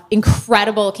have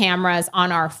incredible cameras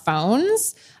on our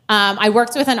phones. I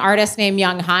worked with an artist named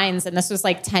Young Hines, and this was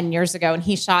like 10 years ago, and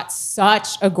he shot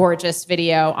such a gorgeous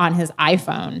video on his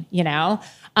iPhone, you know?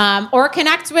 Or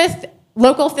connect with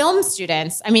local film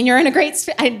students. I mean, you're in a great,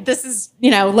 this is,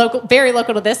 you know, local, very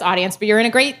local to this audience, but you're in a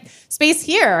great space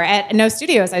here at No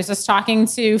Studios. I was just talking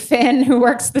to Finn, who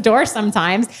works the door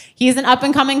sometimes. He's an up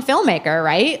and coming filmmaker,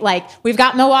 right? Like, we've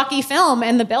got Milwaukee Film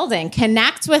in the building.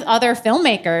 Connect with other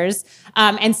filmmakers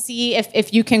and see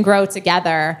if you can grow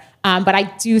together. But I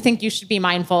do think you should be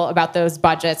mindful about those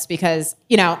budgets, because,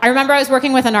 you know, I remember I was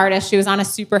working with an artist. She was on a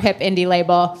super hip indie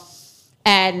label.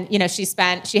 And,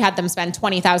 she had them spend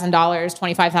 $20,000,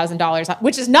 $25,000,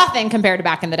 which is nothing compared to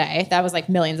back in the day. That was like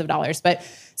millions of dollars, but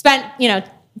spent,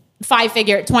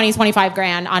 25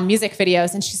 grand on music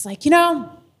videos. And she's like,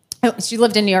 she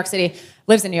lives in New York City.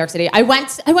 I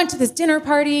went to this dinner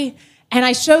party and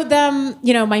I showed them,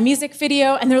 my music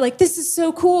video, and they're like, this is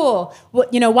so cool. Well,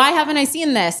 why haven't I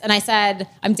seen this? And I said,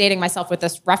 I'm dating myself with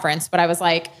this reference, but I was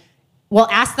like, well,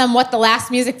 ask them what the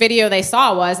last music video they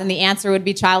saw was, and the answer would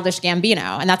be Childish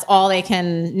Gambino, and that's all they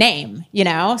can name,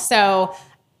 So,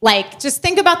 just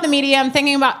think about the medium,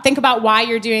 think about why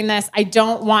you're doing this. I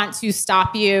don't want to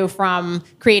stop you from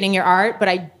creating your art, but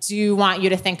I do want you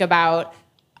to think about,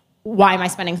 why am I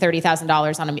spending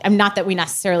 $30,000 on a? Not that we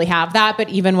necessarily have that, but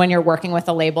even when you're working with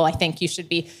a label, I think you should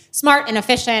be smart and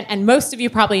efficient. And most of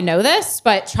you probably know this,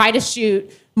 but try to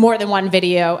shoot more than one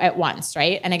video at once,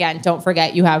 right? And again, don't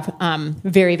forget you have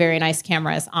very, very nice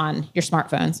cameras on your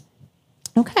smartphones.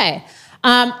 Okay.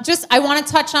 I want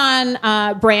to touch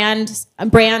on brand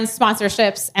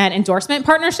sponsorships and endorsement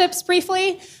partnerships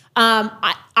briefly.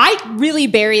 I really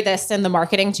bury this in the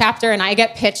marketing chapter, and I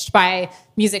get pitched by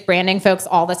music branding folks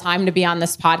all the time to be on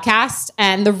this podcast.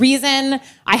 And the reason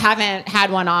I haven't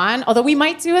had one on, although we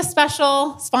might do a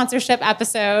special sponsorship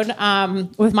episode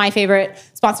with my favorite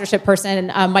sponsorship person,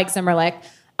 Mike Zimmerlich.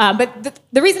 But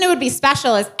the reason it would be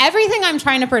special is everything I'm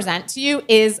trying to present to you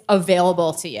is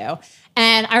available to you.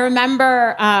 And I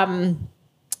remember, a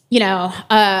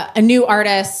new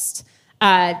artist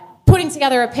putting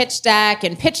together a pitch deck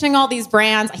and pitching all these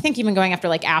brands. I think even going after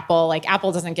Apple.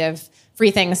 Apple doesn't give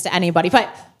free things to anybody,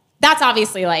 but that's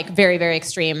obviously very, very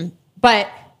extreme. But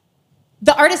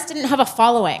the artist didn't have a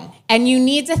following, and you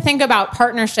need to think about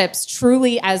partnerships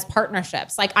truly as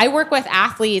partnerships. I work with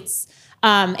athletes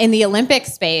in the Olympic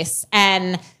space,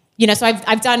 and so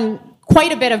I've done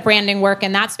quite a bit of branding work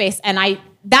in that space, and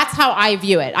that's how I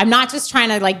view it. I'm not just trying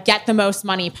to get the most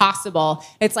money possible.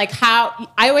 It's how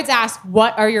I always ask,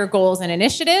 what are your goals and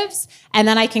initiatives? And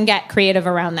then I can get creative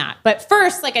around that. But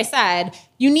first, like I said,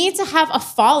 you need to have a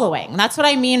following. That's what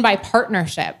I mean by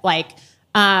partnership. What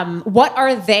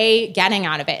are they getting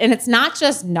out of it? And it's not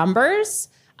just numbers.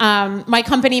 My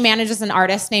company manages an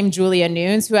artist named Julia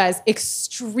Nunes who has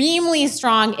extremely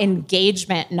strong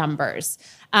engagement numbers.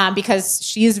 Because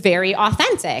she's very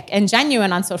authentic and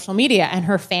genuine on social media, and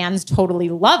her fans totally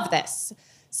love this.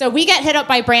 So we get hit up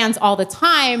by brands all the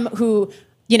time who,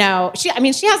 she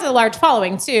has a large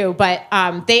following too, but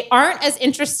they aren't as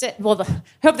interested. Well, I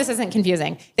hope this isn't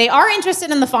confusing. They are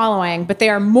interested in the following, but they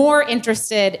are more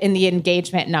interested in the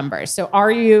engagement numbers. So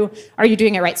are you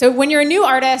doing it right? So when you're a new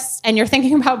artist and you're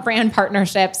thinking about brand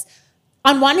partnerships,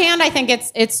 on one hand, I think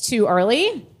it's too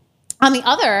early. On the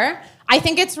other, I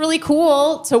think it's really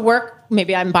cool to work,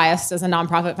 maybe I'm biased as a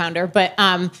nonprofit founder, but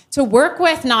to work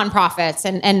with nonprofits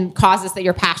and causes that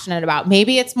you're passionate about.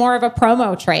 Maybe it's more of a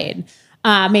promo trade.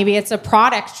 Maybe it's a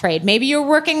product trade. Maybe you're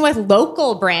working with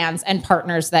local brands and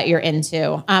partners that you're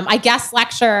into. I guest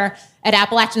lecture at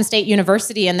Appalachian State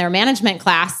University in their management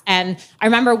class, and I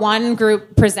remember one student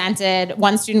group presented,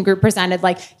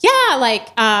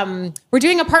 we're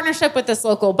doing a partnership with this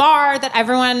local bar that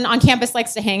everyone on campus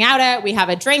likes to hang out at. We have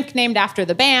a drink named after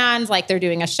the band, they're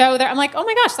doing a show there. I'm like, oh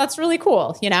my gosh, that's really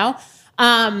cool,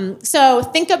 So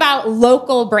think about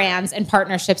local brands and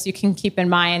partnerships you can keep in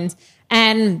mind.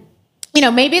 And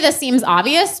maybe this seems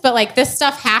obvious, but this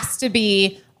stuff has to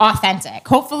be authentic.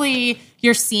 Hopefully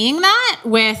you're seeing that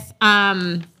with,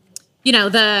 the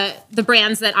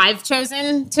brands that I've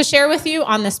chosen to share with you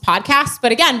on this podcast.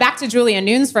 But again, back to Julia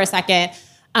Nunes for a second.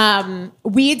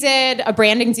 We did a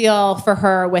branding deal for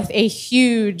her with a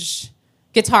huge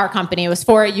guitar company. It was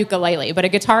for a ukulele, but a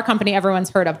guitar company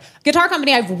everyone's heard of. A guitar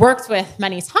company I've worked with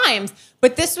many times,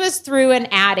 but this was through an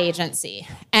ad agency.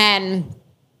 And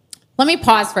let me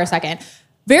pause for a second.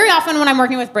 Very often when I'm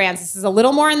working with brands, this is a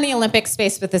little more in the Olympic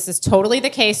space, but this is totally the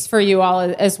case for you all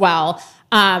as well.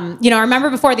 I remember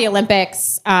before the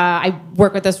Olympics, I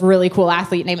worked with this really cool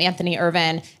athlete named Anthony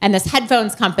Irvin, and this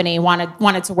headphones company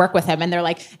wanted to work with him, and they're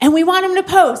like, and we want him to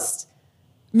post.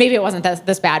 Maybe it wasn't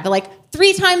this bad, but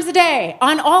 3 times a day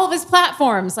on all of his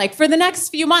platforms, for the next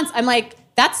few months. I'm like,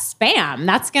 that's spam.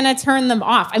 That's going to turn them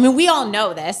off. I mean, we all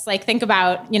know this. Think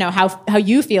about, how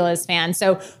you feel as fans.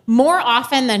 So more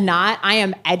often than not, I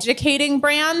am educating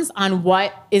brands on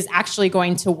what is actually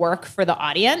going to work for the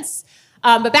audience.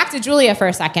 But back to Julia for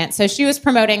a second. So she was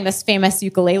promoting this famous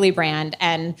ukulele brand.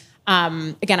 And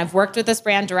again, I've worked with this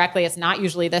brand directly. It's not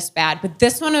usually this bad, but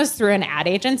this one was through an ad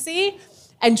agency.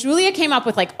 And Julia came up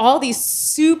with like all these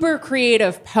super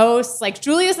creative posts. Like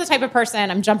Julia's the type of person,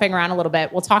 I'm jumping around a little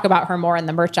bit. We'll talk about her more in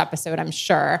the merch episode, I'm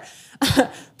sure.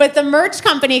 But the merch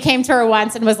company came to her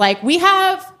once and was like, we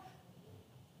have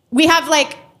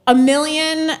like 1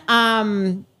 million,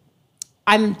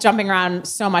 I'm jumping around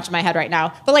so much in my head right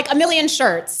now, but like 1 million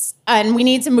shirts, and we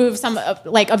need to move some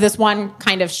of this one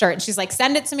kind of shirt. And she's like,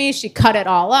 send it to me. She cut it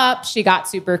all up. She got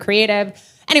super creative.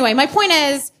 Anyway, my point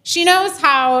is she knows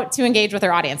how to engage with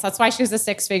her audience. That's why she's a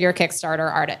 6-figure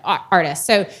Kickstarter artist.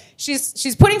 So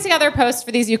she's putting together posts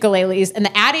for these ukuleles, and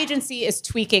the ad agency is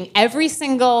tweaking every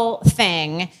single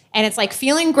thing. And it's like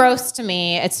feeling gross to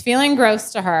me. It's feeling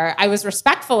gross to her. I was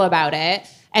respectful about it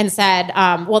and said,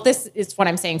 well, this is what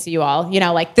I'm saying to you all.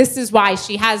 Like this is why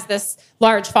she has this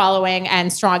large following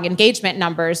and strong engagement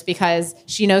numbers, because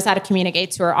she knows how to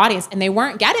communicate to her audience, and they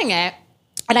weren't getting it.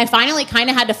 And I finally kind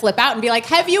of had to flip out and be like,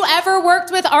 have you ever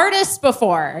worked with artists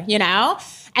before?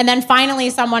 And then finally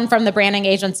someone from the branding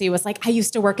agency was like, I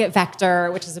used to work at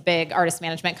Vector, which is a big artist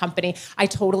management company. I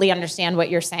totally understand what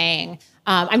you're saying.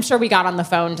 I'm sure we got on the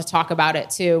phone to talk about it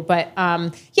too. But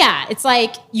yeah, it's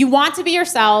like you want to be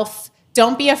yourself.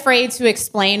 Don't be afraid to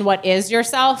explain what is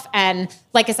yourself. And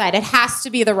like I said, it has to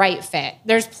be the right fit.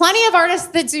 There's plenty of artists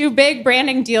that do big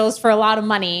branding deals for a lot of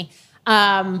money.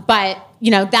 But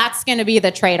that's going to be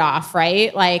the trade-off,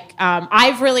 right? Like,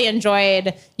 I've really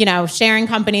enjoyed, sharing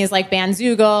companies like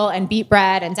Bandzoogle and Beat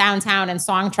Bread and Downtown and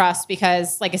Songtrust,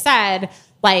 because like I said,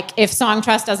 like if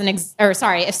Songtrust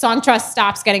if Songtrust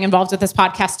stops getting involved with this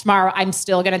podcast tomorrow, I'm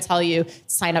still going to tell you to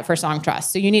sign up for Songtrust.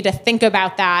 So you need to think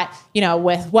about that,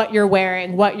 with what you're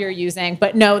wearing, what you're using,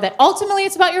 but know that ultimately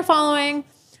it's about your following,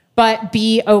 but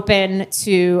be open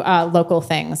to local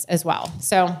things as well.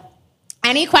 So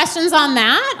any questions on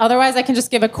that? Otherwise, I can just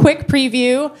give a quick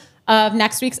preview of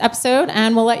next week's episode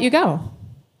and we'll let you go.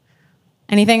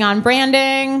 Anything on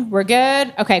branding? We're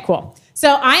good? Okay, cool. So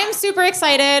I am super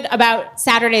excited about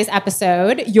Saturday's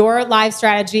episode, Your Live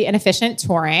Strategy and Efficient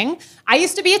Touring. I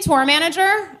used to be a tour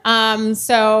manager,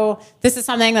 so this is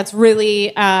something that's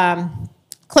really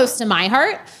close to my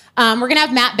heart. We're going to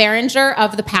have Matt Berenger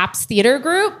of the Paps Theater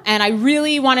Group, and I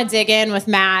really want to dig in with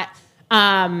Matt,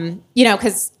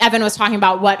 because Evan was talking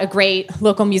about what a great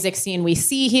local music scene we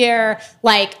see here.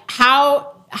 Like how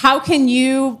can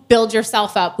you build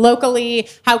yourself up locally?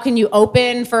 How can you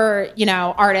open for,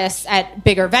 artists at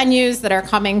bigger venues that are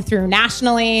coming through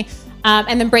nationally?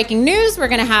 And then breaking news, we're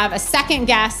going to have a second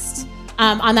guest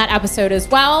on that episode as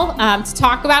well to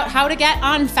talk about how to get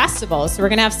on festivals. So we're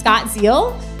going to have Scott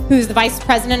Zeal, who's the Vice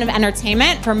President of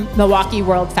Entertainment for Milwaukee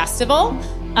World Festival,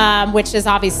 which is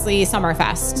obviously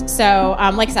Summerfest. So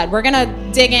like I said, we're going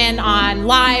to dig in on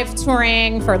live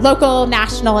touring for local,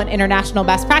 national, and international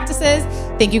best practices.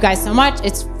 Thank you guys so much.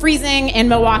 It's freezing in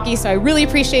Milwaukee, so I really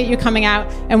appreciate you coming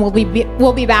out, and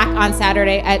we'll be back on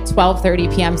Saturday at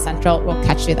 12:30 p.m. Central. We'll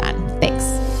catch you then.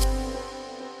 Thanks.